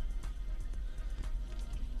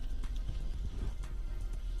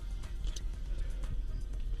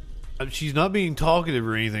 She's not being talkative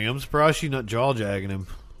or anything. I'm surprised she's not jaw-jagging him.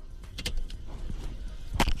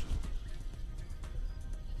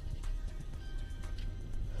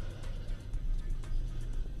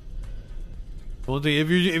 One thing, if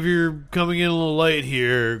you're coming in a little late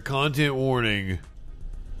here, content warning.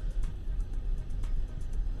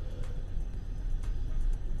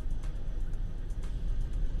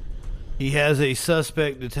 He has a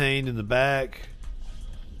suspect detained in the back.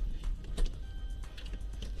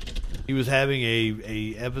 He was having a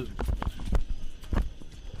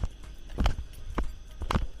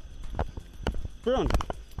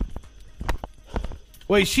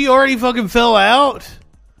Wait, she already fucking fell out?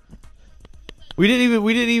 We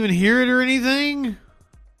didn't even hear it or anything?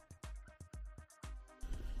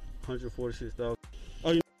 146,000.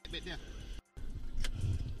 Oh, you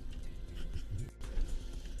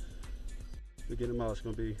we get the mileage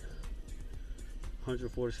gonna be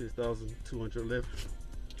 146,211.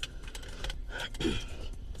 Didn't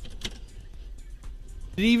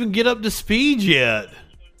even get up to speed yet.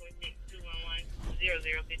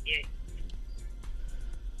 0058.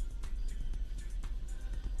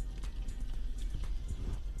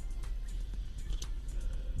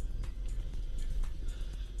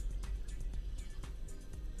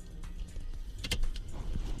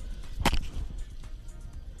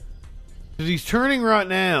 Because he's turning right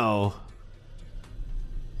now.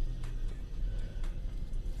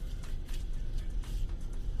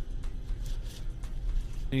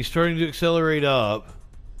 And he's starting to accelerate up.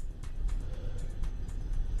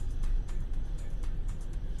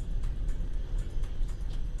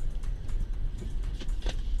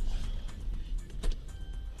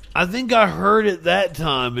 I think I heard it that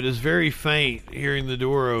time, but it's very faint hearing the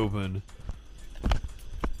door open.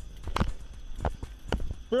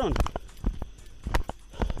 Run.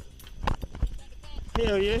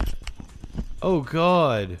 Hell yeah. Oh,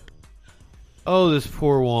 God. Oh, this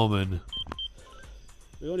poor woman.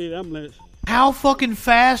 We don't need an ambulance. How fucking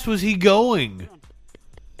fast was he going?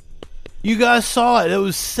 You guys saw it. It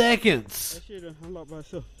was seconds. That shit unlocked by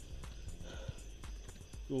itself.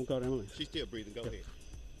 You won't call the ambulance. She's still breathing. Go ahead.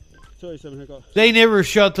 27 hiccup. They never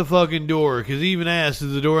shut the fucking door, because he even asked,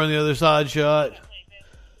 is the door on the other side shut?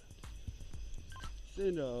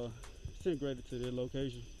 Send Greta to their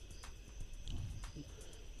location.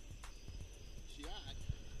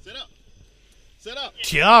 Sit up. Sit up.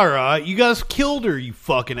 She alright. You guys killed her, you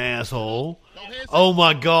fucking asshole. Oh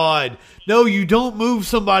my god. No, you don't move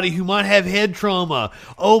somebody who might have head trauma.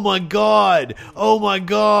 Oh my god. Oh my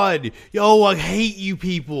god. Oh, I hate you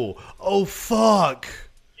people. Oh fuck.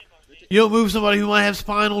 You don't move somebody who might have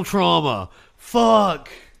spinal trauma. Fuck.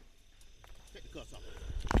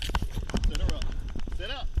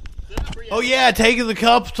 Oh yeah, taking the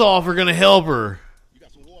cups off are gonna help her. You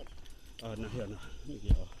got some water? No.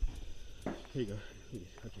 Here you go.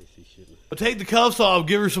 I can't see shit. Well, take the cuffs off,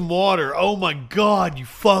 give her some water. Oh my god, you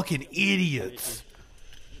fucking idiots.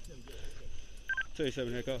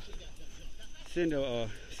 27 hiccup. Send Greta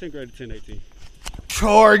to 1018.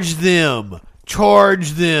 Charge them.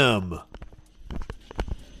 Charge them.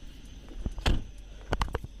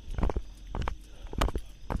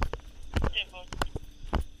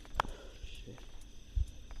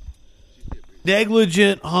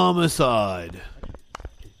 Negligent homicide.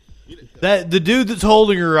 That the dude that's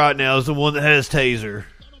holding her right now is the one that has taser.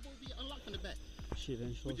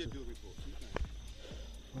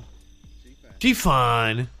 She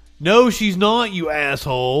fine. No, she's not, you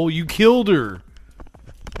asshole. You killed her.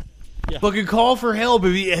 Yeah. Fucking call for help.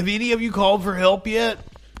 Have any of you called for help yet?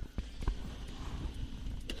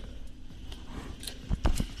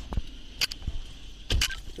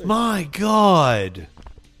 My God.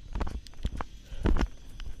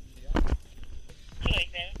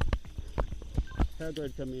 Had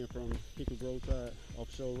Greg come in from Pickle Grove side,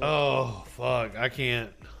 offshore road. Oh fuck! I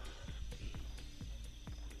can't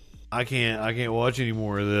watch any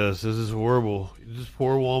more of this. This is horrible. This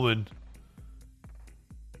poor woman.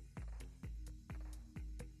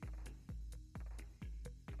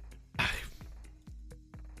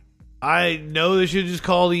 I know they should just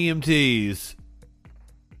call the EMTs.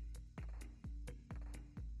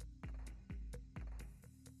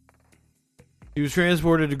 She was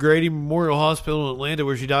transported to Grady Memorial Hospital in Atlanta,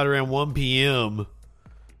 where she died around 1 p.m.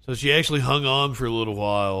 So she actually hung on for a little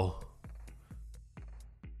while.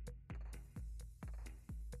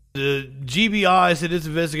 The GBI said its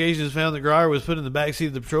investigation has found that Greyer was put in the backseat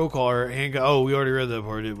of the patrol car. Oh, we already read that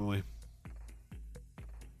part, didn't we?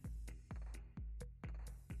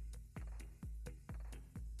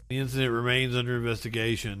 The incident remains under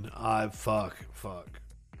investigation. Fuck.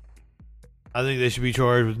 I think they should be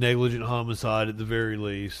charged with negligent homicide at the very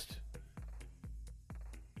least.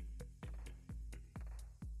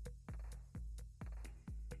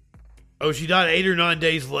 Oh, she died 8 or 9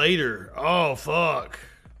 days later. Oh, fuck.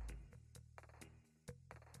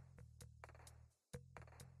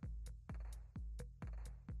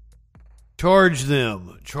 Charge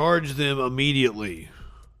them. Charge them immediately.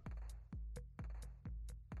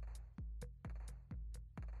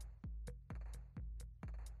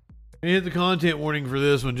 I hit the content warning for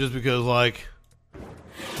this one just because, like,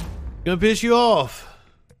 gonna piss you off.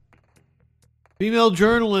 Female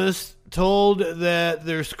journalists told that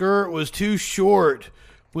their skirt was too short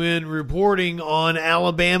when reporting on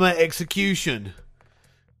Alabama execution.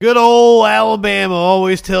 Good old Alabama,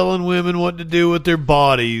 always telling women what to do with their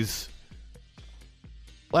bodies.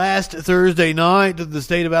 Last Thursday night, the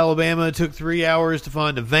state of Alabama took 3 hours to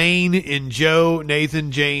find a vein in Joe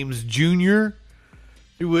Nathan James Jr.,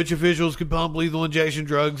 through which officials could pump lethal injection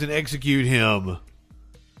drugs and execute him.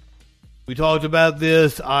 We talked about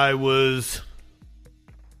this. I was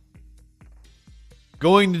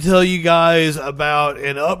going to tell you guys about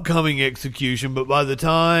an upcoming execution, but by the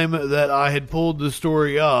time that I had pulled the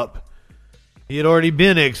story up, he had already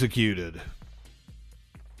been executed.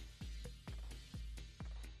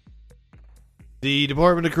 The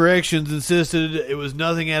Department of Corrections insisted it was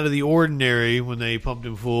nothing out of the ordinary when they pumped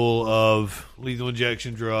him full of lethal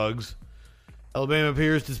injection drugs. Alabama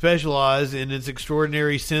appears to specialize in its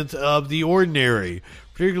extraordinary sense of the ordinary,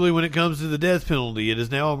 particularly when it comes to the death penalty. It has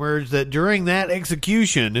now emerged that during that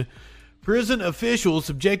execution, prison officials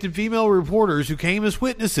subjected female reporters who came as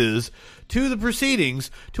witnesses to the proceedings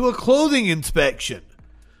to a clothing inspection,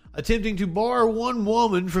 attempting to bar one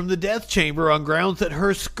woman from the death chamber on grounds that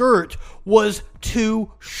her skirt was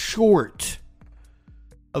too short.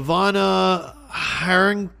 Ivana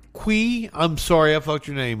Haranqui, I'm sorry, I fucked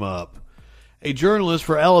your name up, a journalist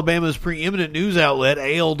for Alabama's preeminent news outlet,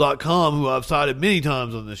 AL.com, who I've cited many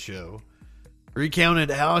times on this show, recounted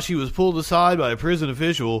how she was pulled aside by a prison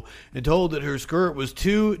official and told that her skirt was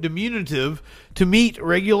too diminutive to meet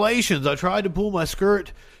regulations. I tried to pull my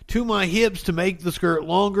skirt to my hips to make the skirt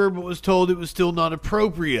longer, but was told it was still not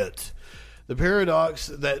appropriate. The paradox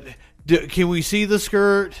that... can we see the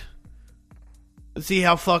skirt? Let's see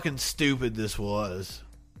how fucking stupid this was.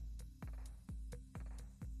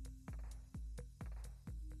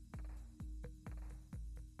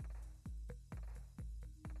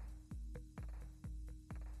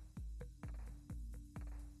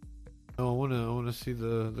 Oh, I want to see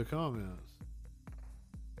the comments.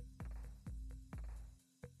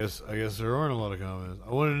 I guess there aren't a lot of comments.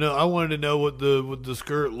 I wanted to know what the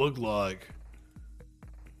skirt looked like.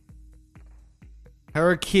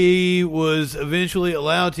 Haraki was eventually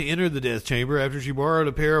allowed to enter the death chamber after she borrowed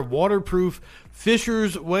a pair of waterproof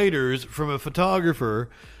Fisher's waders from a photographer,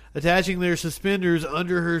 attaching their suspenders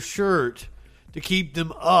under her shirt to keep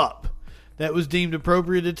them up. That was deemed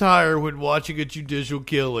appropriate attire when watching a judicial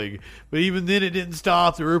killing. But even then it didn't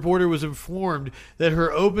stop. The reporter was informed that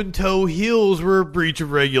her open-toe heels were a breach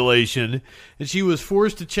of regulation, and she was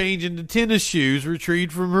forced to change into tennis shoes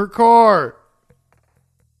retrieved from her car.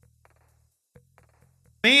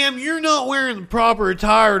 Ma'am, you're not wearing the proper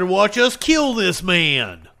attire to watch us kill this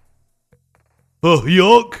man. Oh,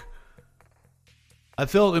 yuck. I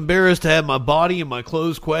felt embarrassed to have my body and my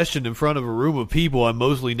clothes questioned in front of a room of people I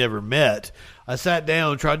mostly never met. I sat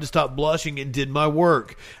down, tried to stop blushing, and did my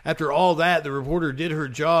work. After all that, the reporter did her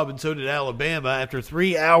job, and so did Alabama. After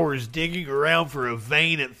 3 hours digging around for a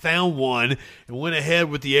vein, it found one and went ahead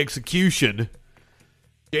with the execution.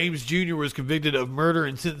 James Jr. was convicted of murder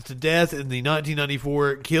and sentenced to death in the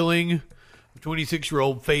 1994 killing of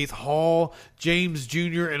 26-year-old Faith Hall. James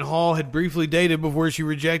Jr. and Hall had briefly dated before she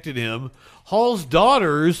rejected him. Hall's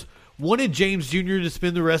daughters wanted James Jr. to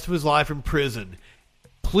spend the rest of his life in prison.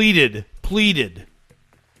 Pleaded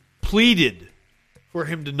for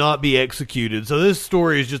him to not be executed. So this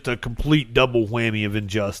story is just a complete double whammy of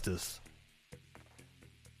injustice.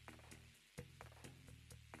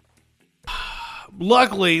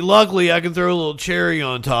 Luckily, I can throw a little cherry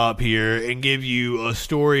on top here and give you a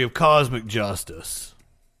story of cosmic justice.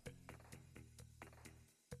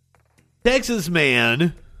 Texas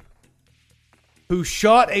man who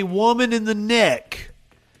shot a woman in the neck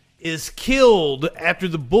is killed after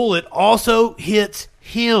the bullet also hits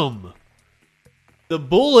him. The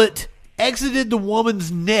bullet exited the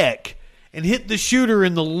woman's neck and hit the shooter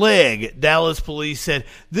in the leg, Dallas police said.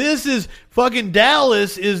 This is fucking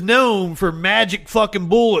Dallas is known for magic fucking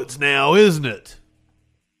bullets now, isn't it?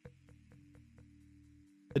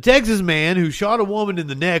 A Texas man who shot a woman in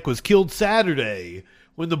the neck was killed Saturday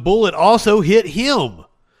when the bullet also hit him.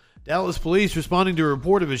 Dallas police, responding to a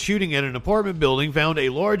report of a shooting at an apartment building, found a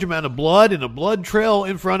large amount of blood and a blood trail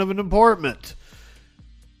in front of an apartment.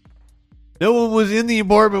 No one was in the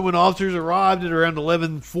apartment when officers arrived at around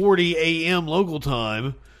 11:40 a.m. local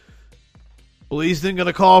time. Police then got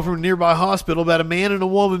a call from a nearby hospital about a man and a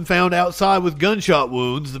woman found outside with gunshot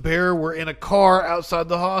wounds. The pair were in a car outside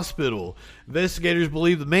the hospital. Investigators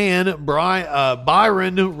believe the man,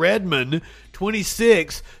 Byron Redmond,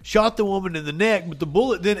 26, shot the woman in the neck, but the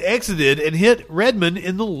bullet then exited and hit Redmond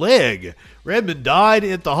in the leg. Redmond died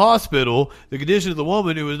at the hospital. The condition of the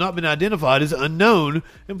woman, who has not been identified, is unknown,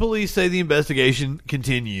 and police say the investigation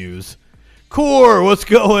continues. Core, what's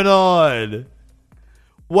going on?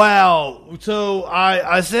 Wow. So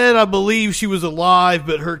I said I believe she was alive,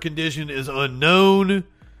 but her condition is unknown.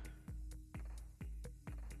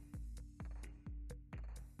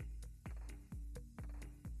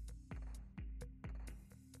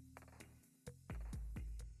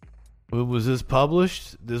 When was this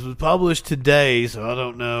published? This was published today, so I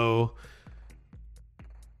don't know.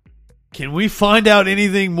 Can we find out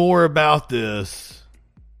anything more about this?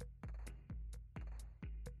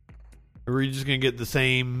 Or are we just going to get the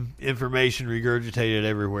same information regurgitated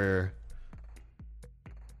everywhere?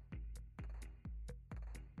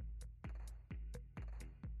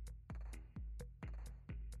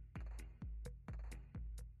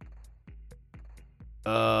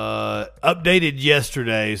 Updated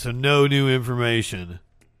yesterday, so no new information.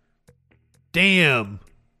 Damn,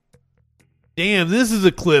 this is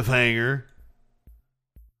a cliffhanger.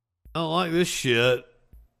 I don't like this shit.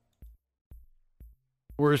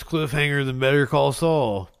 Worse cliffhanger than Better Call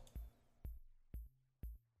Saul.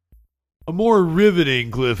 A more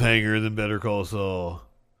riveting cliffhanger than Better Call Saul.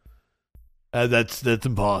 That's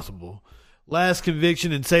impossible. Last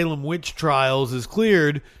conviction in Salem witch trials is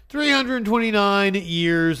cleared 329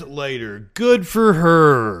 years later. Good for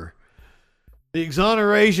her. The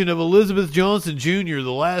exoneration of Elizabeth Johnson Jr.,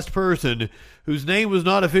 the last person whose name was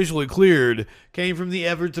not officially cleared, came from the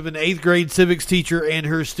efforts of an 8th grade civics teacher and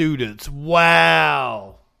her students.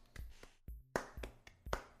 Wow.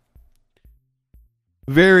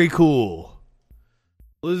 Very cool.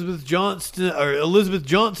 Elizabeth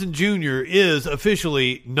Johnson Jr. is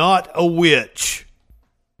officially not a witch.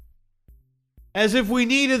 As if we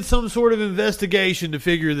needed some sort of investigation to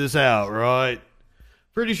figure this out, right?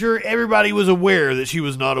 Pretty sure everybody was aware that she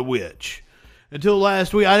was not a witch. Until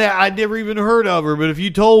last week, I'd never even heard of her, but if you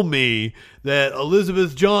told me that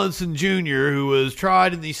Elizabeth Johnson Jr., who was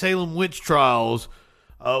tried in the Salem witch trials,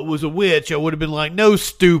 was a witch, I would have been like, no,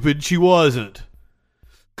 stupid, she wasn't.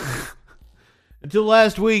 Until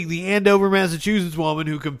last week, the Andover, Massachusetts woman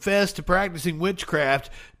who confessed to practicing witchcraft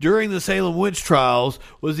during the Salem witch trials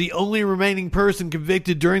was the only remaining person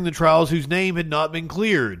convicted during the trials whose name had not been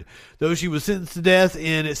cleared, though she was sentenced to death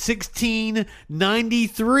in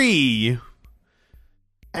 1693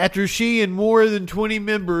 after she and more than 20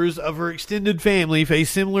 members of her extended family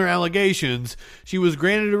faced similar allegations. She was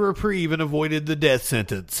granted a reprieve and avoided the death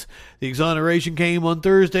sentence. The exoneration came on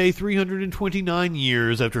Thursday, 329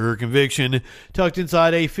 years after her conviction, tucked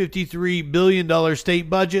inside a $53 billion state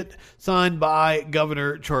budget signed by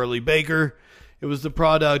Governor Charlie Baker. It was the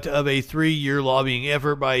product of a 3-year lobbying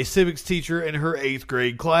effort by a civics teacher and her 8th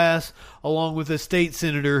grade class, along with a state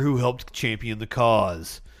senator who helped champion the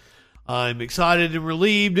cause. I'm excited and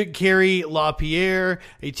relieved, Carrie LaPierre,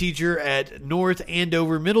 a teacher at North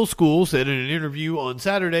Andover Middle School, said in an interview on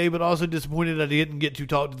Saturday, but also disappointed I didn't get to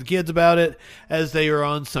talk to the kids about it as they are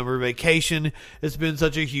on summer vacation. It's been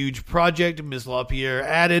such a huge project, Ms. LaPierre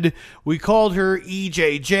added. We called her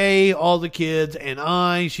EJJ, all the kids and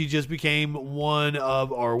I. She just became one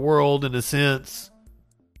of our world in a sense.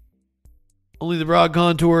 Only the broad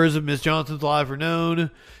contours of Miss Johnson's life are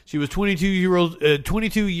known. She was 22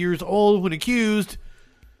 years old when accused,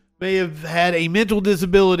 may have had a mental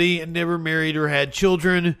disability and never married or had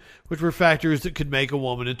children, which were factors that could make a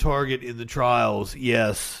woman a target in the trials.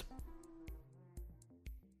 Yes.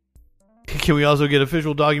 Can we also get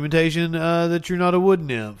official documentation that you're not a wood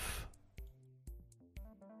nymph?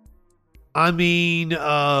 I mean,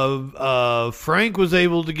 Frank was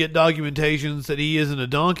able to get documentations that he isn't a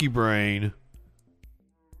donkey brain.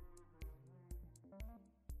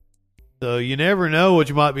 So you never know what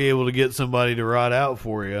you might be able to get somebody to write out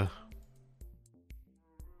for you.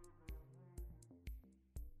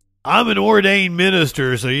 I'm an ordained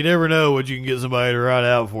minister, so you never know what you can get somebody to write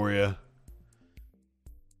out for you.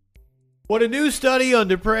 What a new study on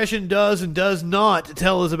depression does and does not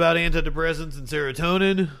tell us about antidepressants and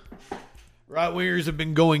serotonin. Right-wingers have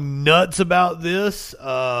been going nuts about this,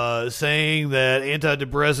 saying that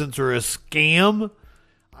antidepressants are a scam.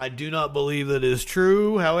 I do not believe that is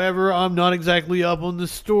true. However, I'm not exactly up on the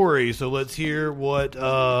story, so let's hear what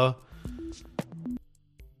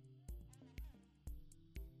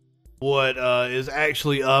is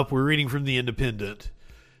actually up. We're reading from The Independent.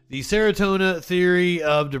 The Serotonin Theory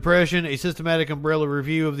of Depression, a systematic umbrella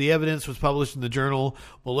review of the evidence, was published in the journal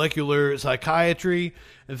Molecular Psychiatry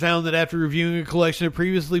and found that after reviewing a collection of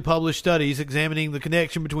previously published studies examining the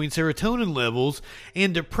connection between serotonin levels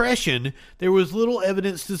and depression, there was little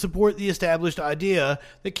evidence to support the established idea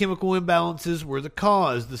that chemical imbalances were the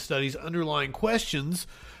cause. The study's underlying questions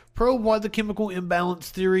probe why the chemical imbalance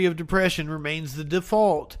theory of depression remains the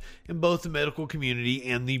default in both the medical community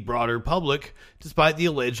and the broader public, despite the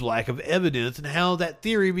alleged lack of evidence, and how that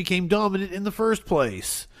theory became dominant in the first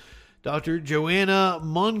place. Dr. Joanna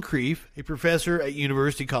Moncrief, a professor at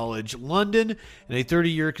University College London and a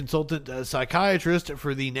 30-year consultant psychiatrist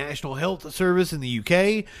for the National Health Service in the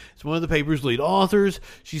UK, is one of the paper's lead authors.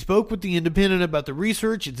 She spoke with The Independent about the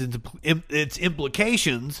research, its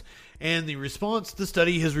implications, and the response the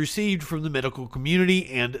study has received from the medical community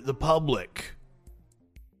and the public.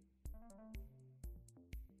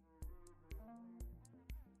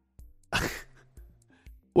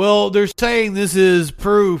 Well, they're saying this is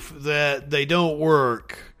proof that they don't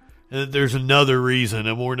work, and that there's another reason,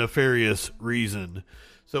 a more nefarious reason.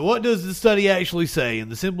 So what does the study actually say? In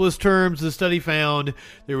the simplest terms, the study found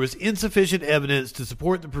there was insufficient evidence to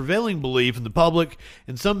support the prevailing belief in the public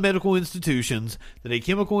and some medical institutions that a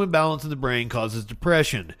chemical imbalance in the brain causes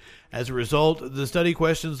depression. As a result, the study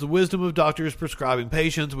questions the wisdom of doctors prescribing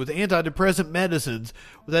patients with antidepressant medicines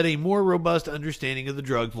without a more robust understanding of the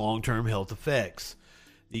drug's long-term health effects.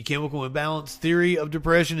 The chemical imbalance theory of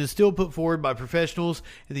depression is still put forward by professionals,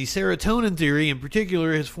 and the serotonin theory in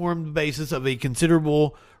particular has formed the basis of a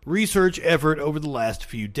considerable research effort over the last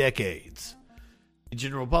few decades. The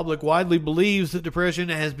general public widely believes that depression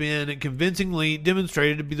has been convincingly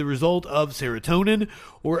demonstrated to be the result of serotonin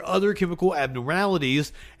or other chemical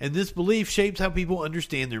abnormalities, and this belief shapes how people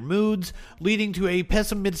understand their moods, leading to a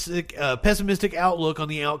pessimistic outlook on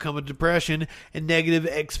the outcome of depression and negative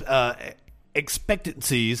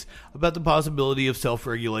expectancies about the possibility of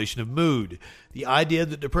self-regulation of mood. The idea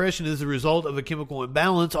that depression is the result of a chemical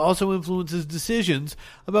imbalance also influences decisions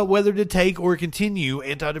about whether to take or continue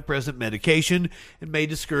antidepressant medication and may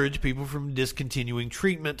discourage people from discontinuing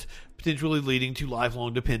treatment, potentially leading to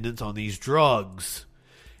lifelong dependence on these drugs.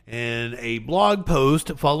 In a blog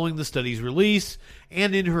post following the study's release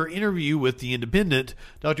and in her interview with The Independent,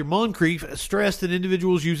 Dr. Moncrief stressed that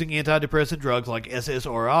individuals using antidepressant drugs like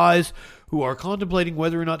SSRIs who are contemplating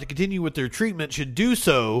whether or not to continue with their treatment should do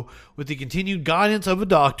so with the continued guidance of a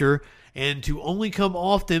doctor and to only come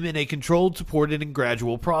off them in a controlled, supported, and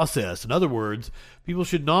gradual process. In other words, people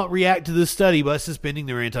should not react to this study by suspending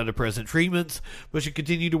their antidepressant treatments, but should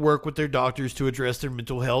continue to work with their doctors to address their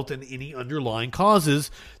mental health and any underlying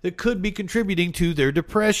causes that could be contributing to their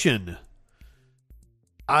depression.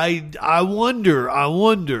 I wonder.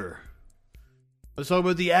 Let's talk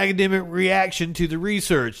about the academic reaction to the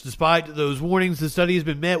research. Despite those warnings, the study has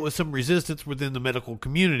been met with some resistance within the medical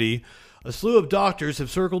community. A slew of doctors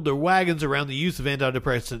have circled their wagons around the use of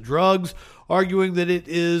antidepressant drugs, arguing that it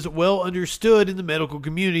is well understood in the medical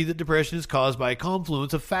community that depression is caused by a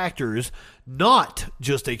confluence of factors, not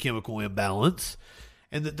just a chemical imbalance,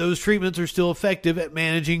 and that those treatments are still effective at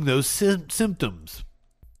managing those symptoms.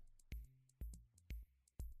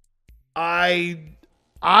 I've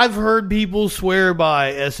heard people swear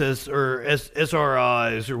by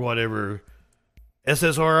SSRIs or whatever.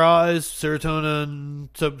 SSRIs,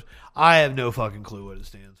 serotonin, I have no fucking clue what it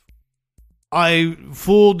stands for.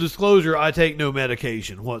 Full disclosure, I take no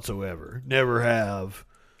medication whatsoever. Never have.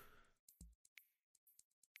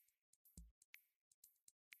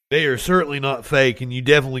 They are certainly not fake, and you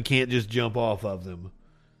definitely can't just jump off of them.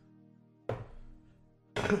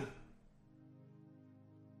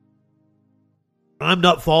 I'm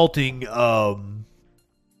not faulting, I've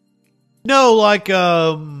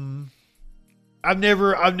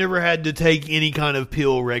never had to take any kind of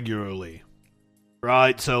pill regularly,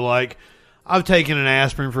 right? So, like, I've taken an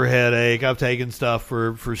aspirin for headache, I've taken stuff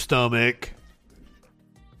for stomach.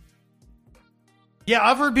 Yeah,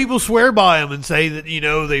 I've heard people swear by them and say that,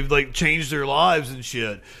 they've, like, changed their lives and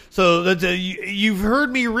shit. So, that's you've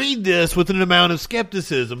heard me read this with an amount of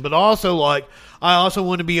skepticism, but also, like, I also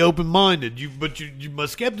want to be open-minded. My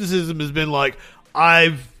skepticism has been, like,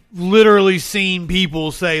 I've literally seen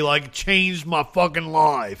people say, like, changed my fucking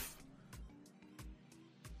life.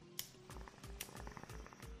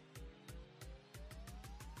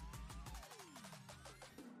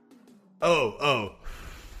 Oh.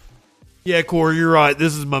 Yeah, Corey, you're right.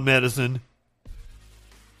 This is my medicine.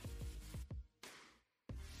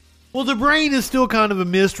 Well, the brain is still kind of a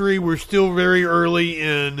mystery. We're still very early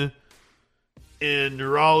in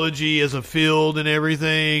neurology as a field and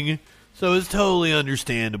everything. So it's totally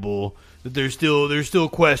understandable that there's still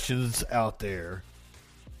questions out there.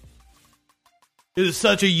 It is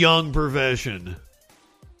such a young profession.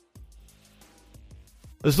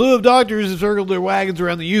 A slew of doctors have circled their wagons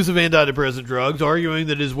around the use of antidepressant drugs, arguing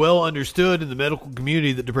that it is well understood in the medical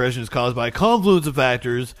community that depression is caused by a confluence of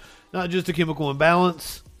factors, not just a chemical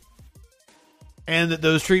imbalance, and that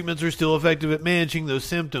those treatments are still effective at managing those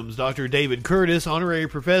symptoms. Dr. David Curtis, honorary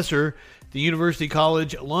professor at the University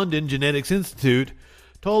College London Genetics Institute,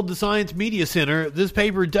 told the Science Media Center, "This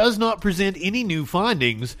paper does not present any new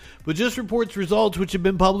findings, but just reports results which have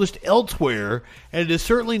been published elsewhere, and it is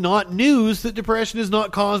certainly not news that depression is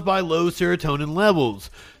not caused by low serotonin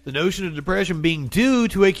levels. The notion of depression being due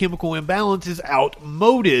to a chemical imbalance is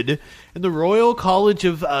outmoded, and the Royal College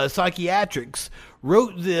of Psychiatrics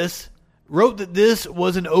wrote that this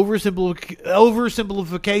was an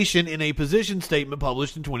oversimplification in a position statement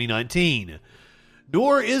published in 2019.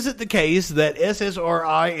 Nor is it the case that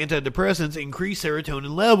SSRI antidepressants increase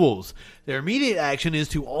serotonin levels. Their immediate action is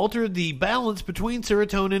to alter the balance between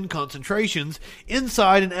serotonin concentrations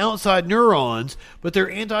inside and outside neurons, but their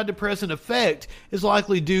antidepressant effect is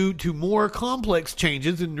likely due to more complex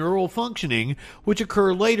changes in neural functioning, which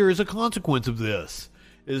occur later as a consequence of this.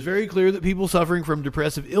 It is very clear that people suffering from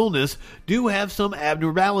depressive illness do have some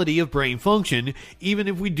abnormality of brain function, even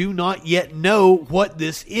if we do not yet know what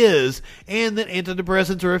this is, and that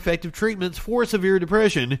antidepressants are effective treatments for severe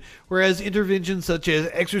depression, whereas interventions such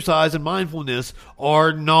as exercise and mindfulness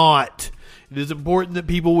are not. It is important that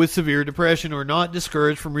people with severe depression are not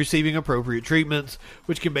discouraged from receiving appropriate treatments,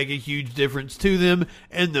 which can make a huge difference to them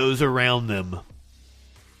and those around them."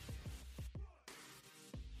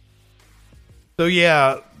 So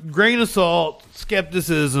yeah, grain of salt,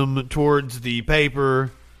 skepticism towards the paper.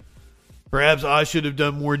 Perhaps I should have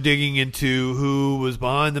done more digging into who was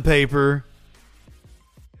behind the paper.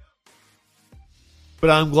 But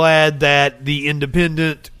I'm glad that the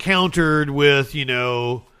Independent countered with,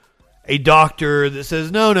 a doctor that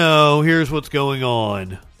says, no, here's what's going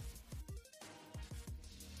on.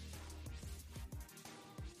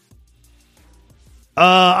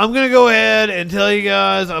 I'm going to go ahead and tell you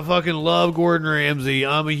guys I fucking love Gordon Ramsay.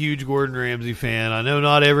 I'm a huge Gordon Ramsay fan. I know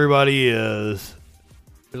not everybody is.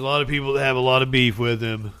 There's a lot of people that have a lot of beef with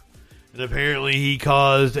him. And apparently he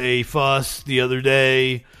caused a fuss the other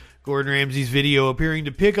day. Gordon Ramsay's video appearing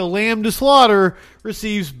to pick a lamb to slaughter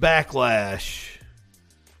receives backlash.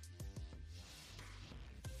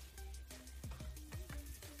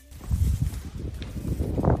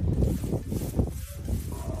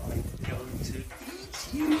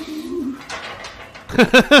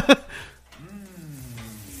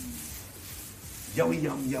 Yummy,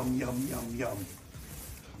 yum, yum, yum, yum, yum.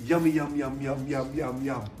 Yummy, yum, yum, yum, yum, yum,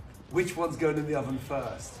 yum. Which one's going in the oven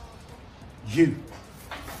first? You.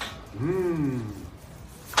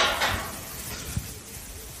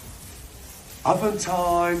 Oven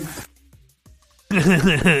time.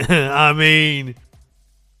 I mean...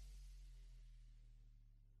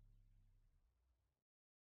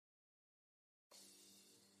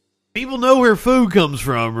 people know where food comes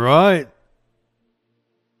from, right?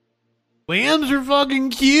 Lambs are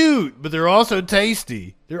fucking cute, but they're also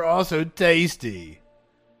tasty.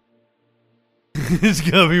 It's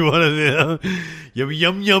gonna be one of them. Yum,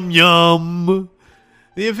 yum, yum, yum.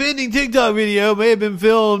 The offending TikTok video may have been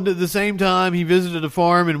filmed at the same time he visited a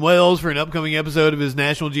farm in Wales for an upcoming episode of his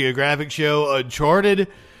National Geographic show, Uncharted,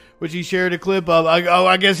 which he shared a clip of.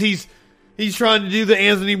 I guess he's trying to do the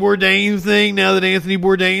Anthony Bourdain thing now that Anthony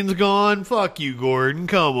Bourdain's gone. Fuck you, Gordon.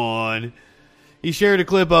 Come on. He shared a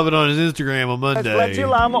clip of it on his Instagram on Monday. Plenty of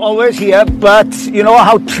lamb always here, but you know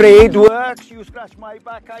how trade works. You scratch my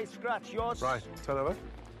back, I scratch yours. Right, turn over.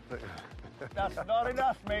 That's not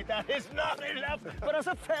enough, mate. That is not enough. But as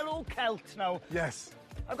a fellow Celt now. Yes.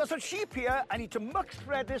 I've got some sheep here. I need to muck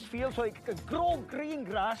spread this field so I can grow green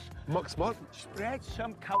grass. Muck what? Spread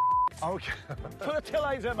some cow. Okay.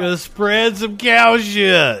 Fertilizer, man. Gonna spread some cow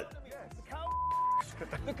shit.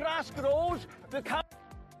 The grass grows. The cow.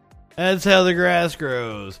 That's how the grass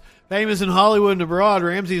grows. Famous in Hollywood and abroad,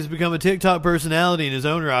 Ramsay has become a TikTok personality in his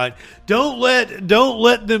own right. Don't let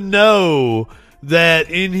them know that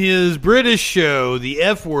in his British show, The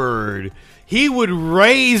F Word, he would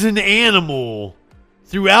raise an animal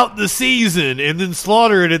throughout the season and then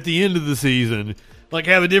slaughter it at the end of the season. Like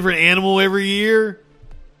have a different animal every year.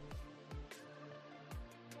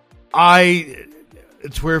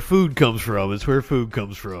 It's where food comes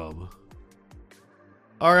from.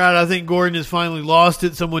 All right, I think Gordon has finally lost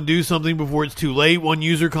it. Someone do something before it's too late. One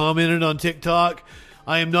user commented on TikTok,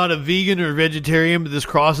 I am not a vegan or vegetarian, but this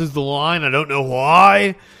crosses the line. I don't know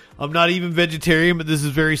why. I'm not even vegetarian, but this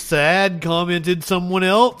is very sad, commented someone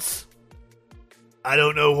else. I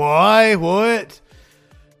don't know why. What?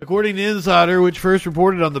 According to Insider, which first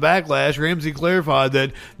reported on the backlash, Ramsay clarified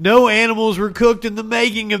that no animals were cooked in the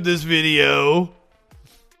making of this video.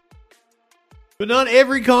 But not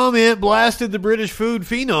every comment blasted the British food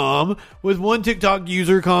phenom, with one TikTok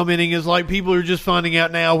user commenting as like people are just finding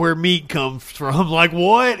out now where meat comes from. Like,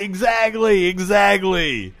 what?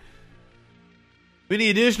 Exactly. Many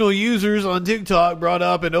additional users on TikTok brought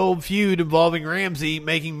up an old feud involving Ramsay,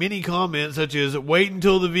 making many comments such as, wait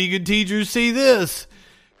until the vegan teachers see this.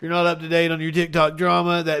 If you're not up to date on your TikTok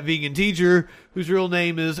drama, that vegan teacher, whose real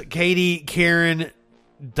name is Katie Karen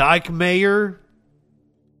Dykemayer,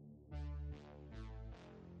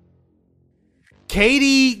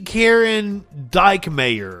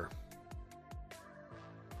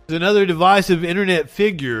 is another divisive internet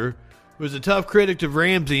figure who is a tough critic of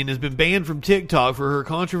Ramsay and has been banned from TikTok for her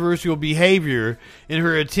controversial behavior in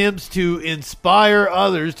her attempts to inspire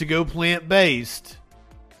others to go plant-based.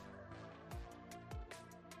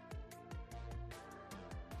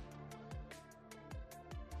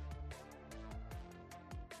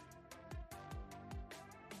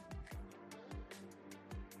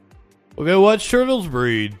 Well, go watch Turtles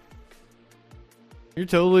Breed. You're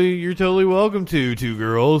totally welcome to, two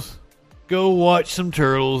girls. Go watch some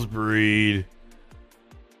Turtles Breed.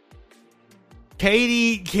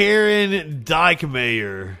 Katie Karen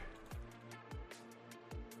Dykemayer.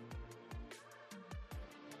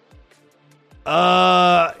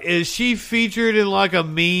 Is she featured in like a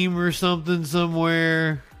meme or something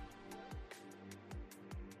somewhere?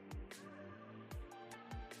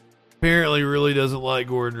 Apparently really doesn't like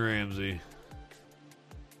Gordon Ramsay.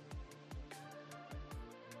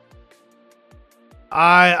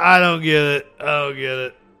 I don't get it. I don't get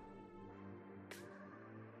it.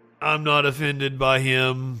 I'm not offended by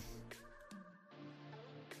him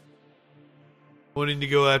wanting to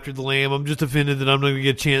go after the lamb. I'm just offended that I'm not going to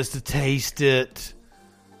get a chance to taste it.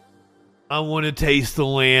 I want to taste the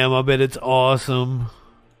lamb. I bet it's awesome.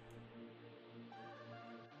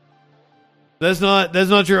 That's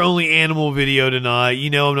not your only animal video tonight.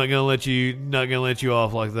 You know I'm not gonna let you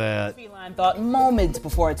off like that. Feline thought moments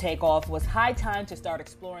before takeoff was high time to start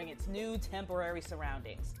exploring its new temporary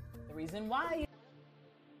surroundings. The reason why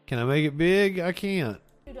Can I make it big? I can't.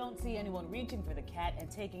 you don't see anyone reaching for the cat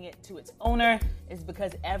and taking it to its owner is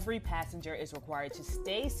because every passenger is required to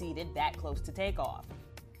stay seated that close to takeoff.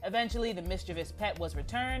 Eventually, the mischievous pet was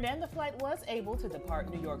returned and the flight was able to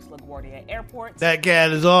depart New York's LaGuardia Airport. That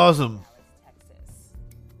cat is awesome.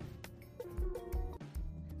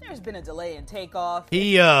 There's been a delay in takeoff.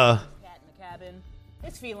 He Cat in the cabin.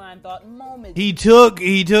 This feline thought moments. He took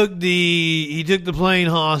the plane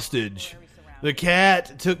hostage. The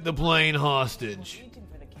cat took the plane hostage.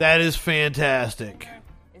 That is fantastic.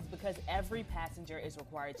 Is because every passenger is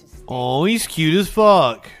required to stay. Oh, he's cute as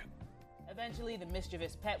fuck. Eventually, the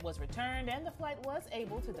mischievous pet was returned and the flight was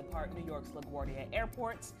able to depart New York's LaGuardia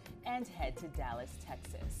Airport and head to Dallas,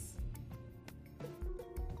 Texas.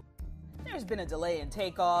 There's been a delay in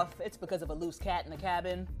takeoff. It's because of a loose cat in the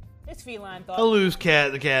cabin. This feline thought A loose cat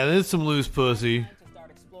in the cabin. It's some loose pussy. to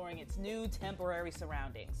start exploring its new temporary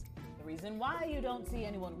surroundings. The reason why you don't see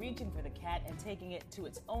anyone reaching for the cat and taking it to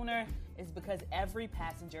its owner is because every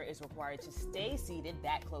passenger is required to stay seated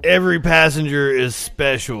that close. Every passenger is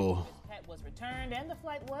special. Pet was returned and the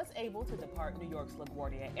flight was able to depart New York's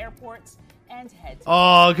LaGuardia Airport and head to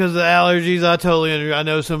Oh, because of the allergies, I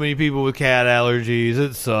know so many people with cat allergies.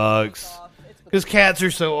 It sucks. Because cats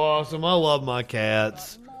are so awesome. I love my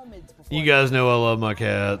cats. You guys know I love my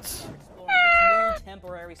cats. new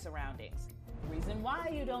temporary surroundings. The reason why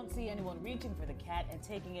you don't see anyone reaching for the cat and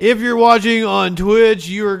taking it. If you're watching on Twitch,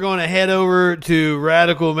 you are going to head over to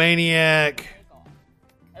Radical Maniac.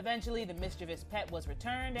 Eventually, the mischievous pet was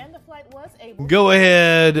returned and the flight was able. Go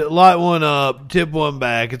ahead, light one up, tip one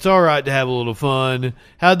back. It's all right to have a little fun.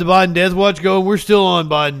 How'd the Biden Death Watch go? We're still on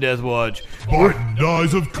Biden Death Watch. Biden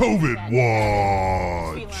dies of COVID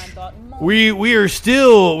watch. We are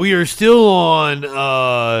still on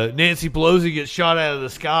Nancy Pelosi gets shot out of the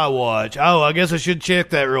sky watch. Oh, I guess I should check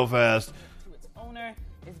that real fast. Owner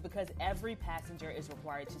is because every passenger is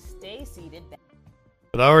required to stay seated.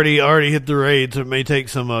 But I already hit the raid, so it may take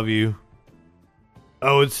some of you.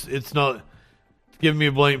 Oh, it's not. It's giving me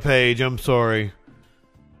a blank page. I'm sorry.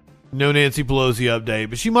 No Nancy Pelosi update,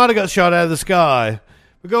 but she might have got shot out of the sky.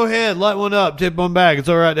 But go ahead, light one up, tip one back. It's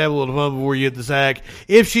all right to have a little fun before you hit the sack.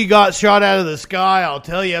 If she got shot out of the sky, I'll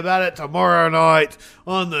tell you about it tomorrow night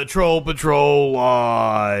on the Troll Patrol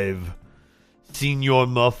Live. Senior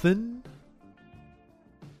Muffin.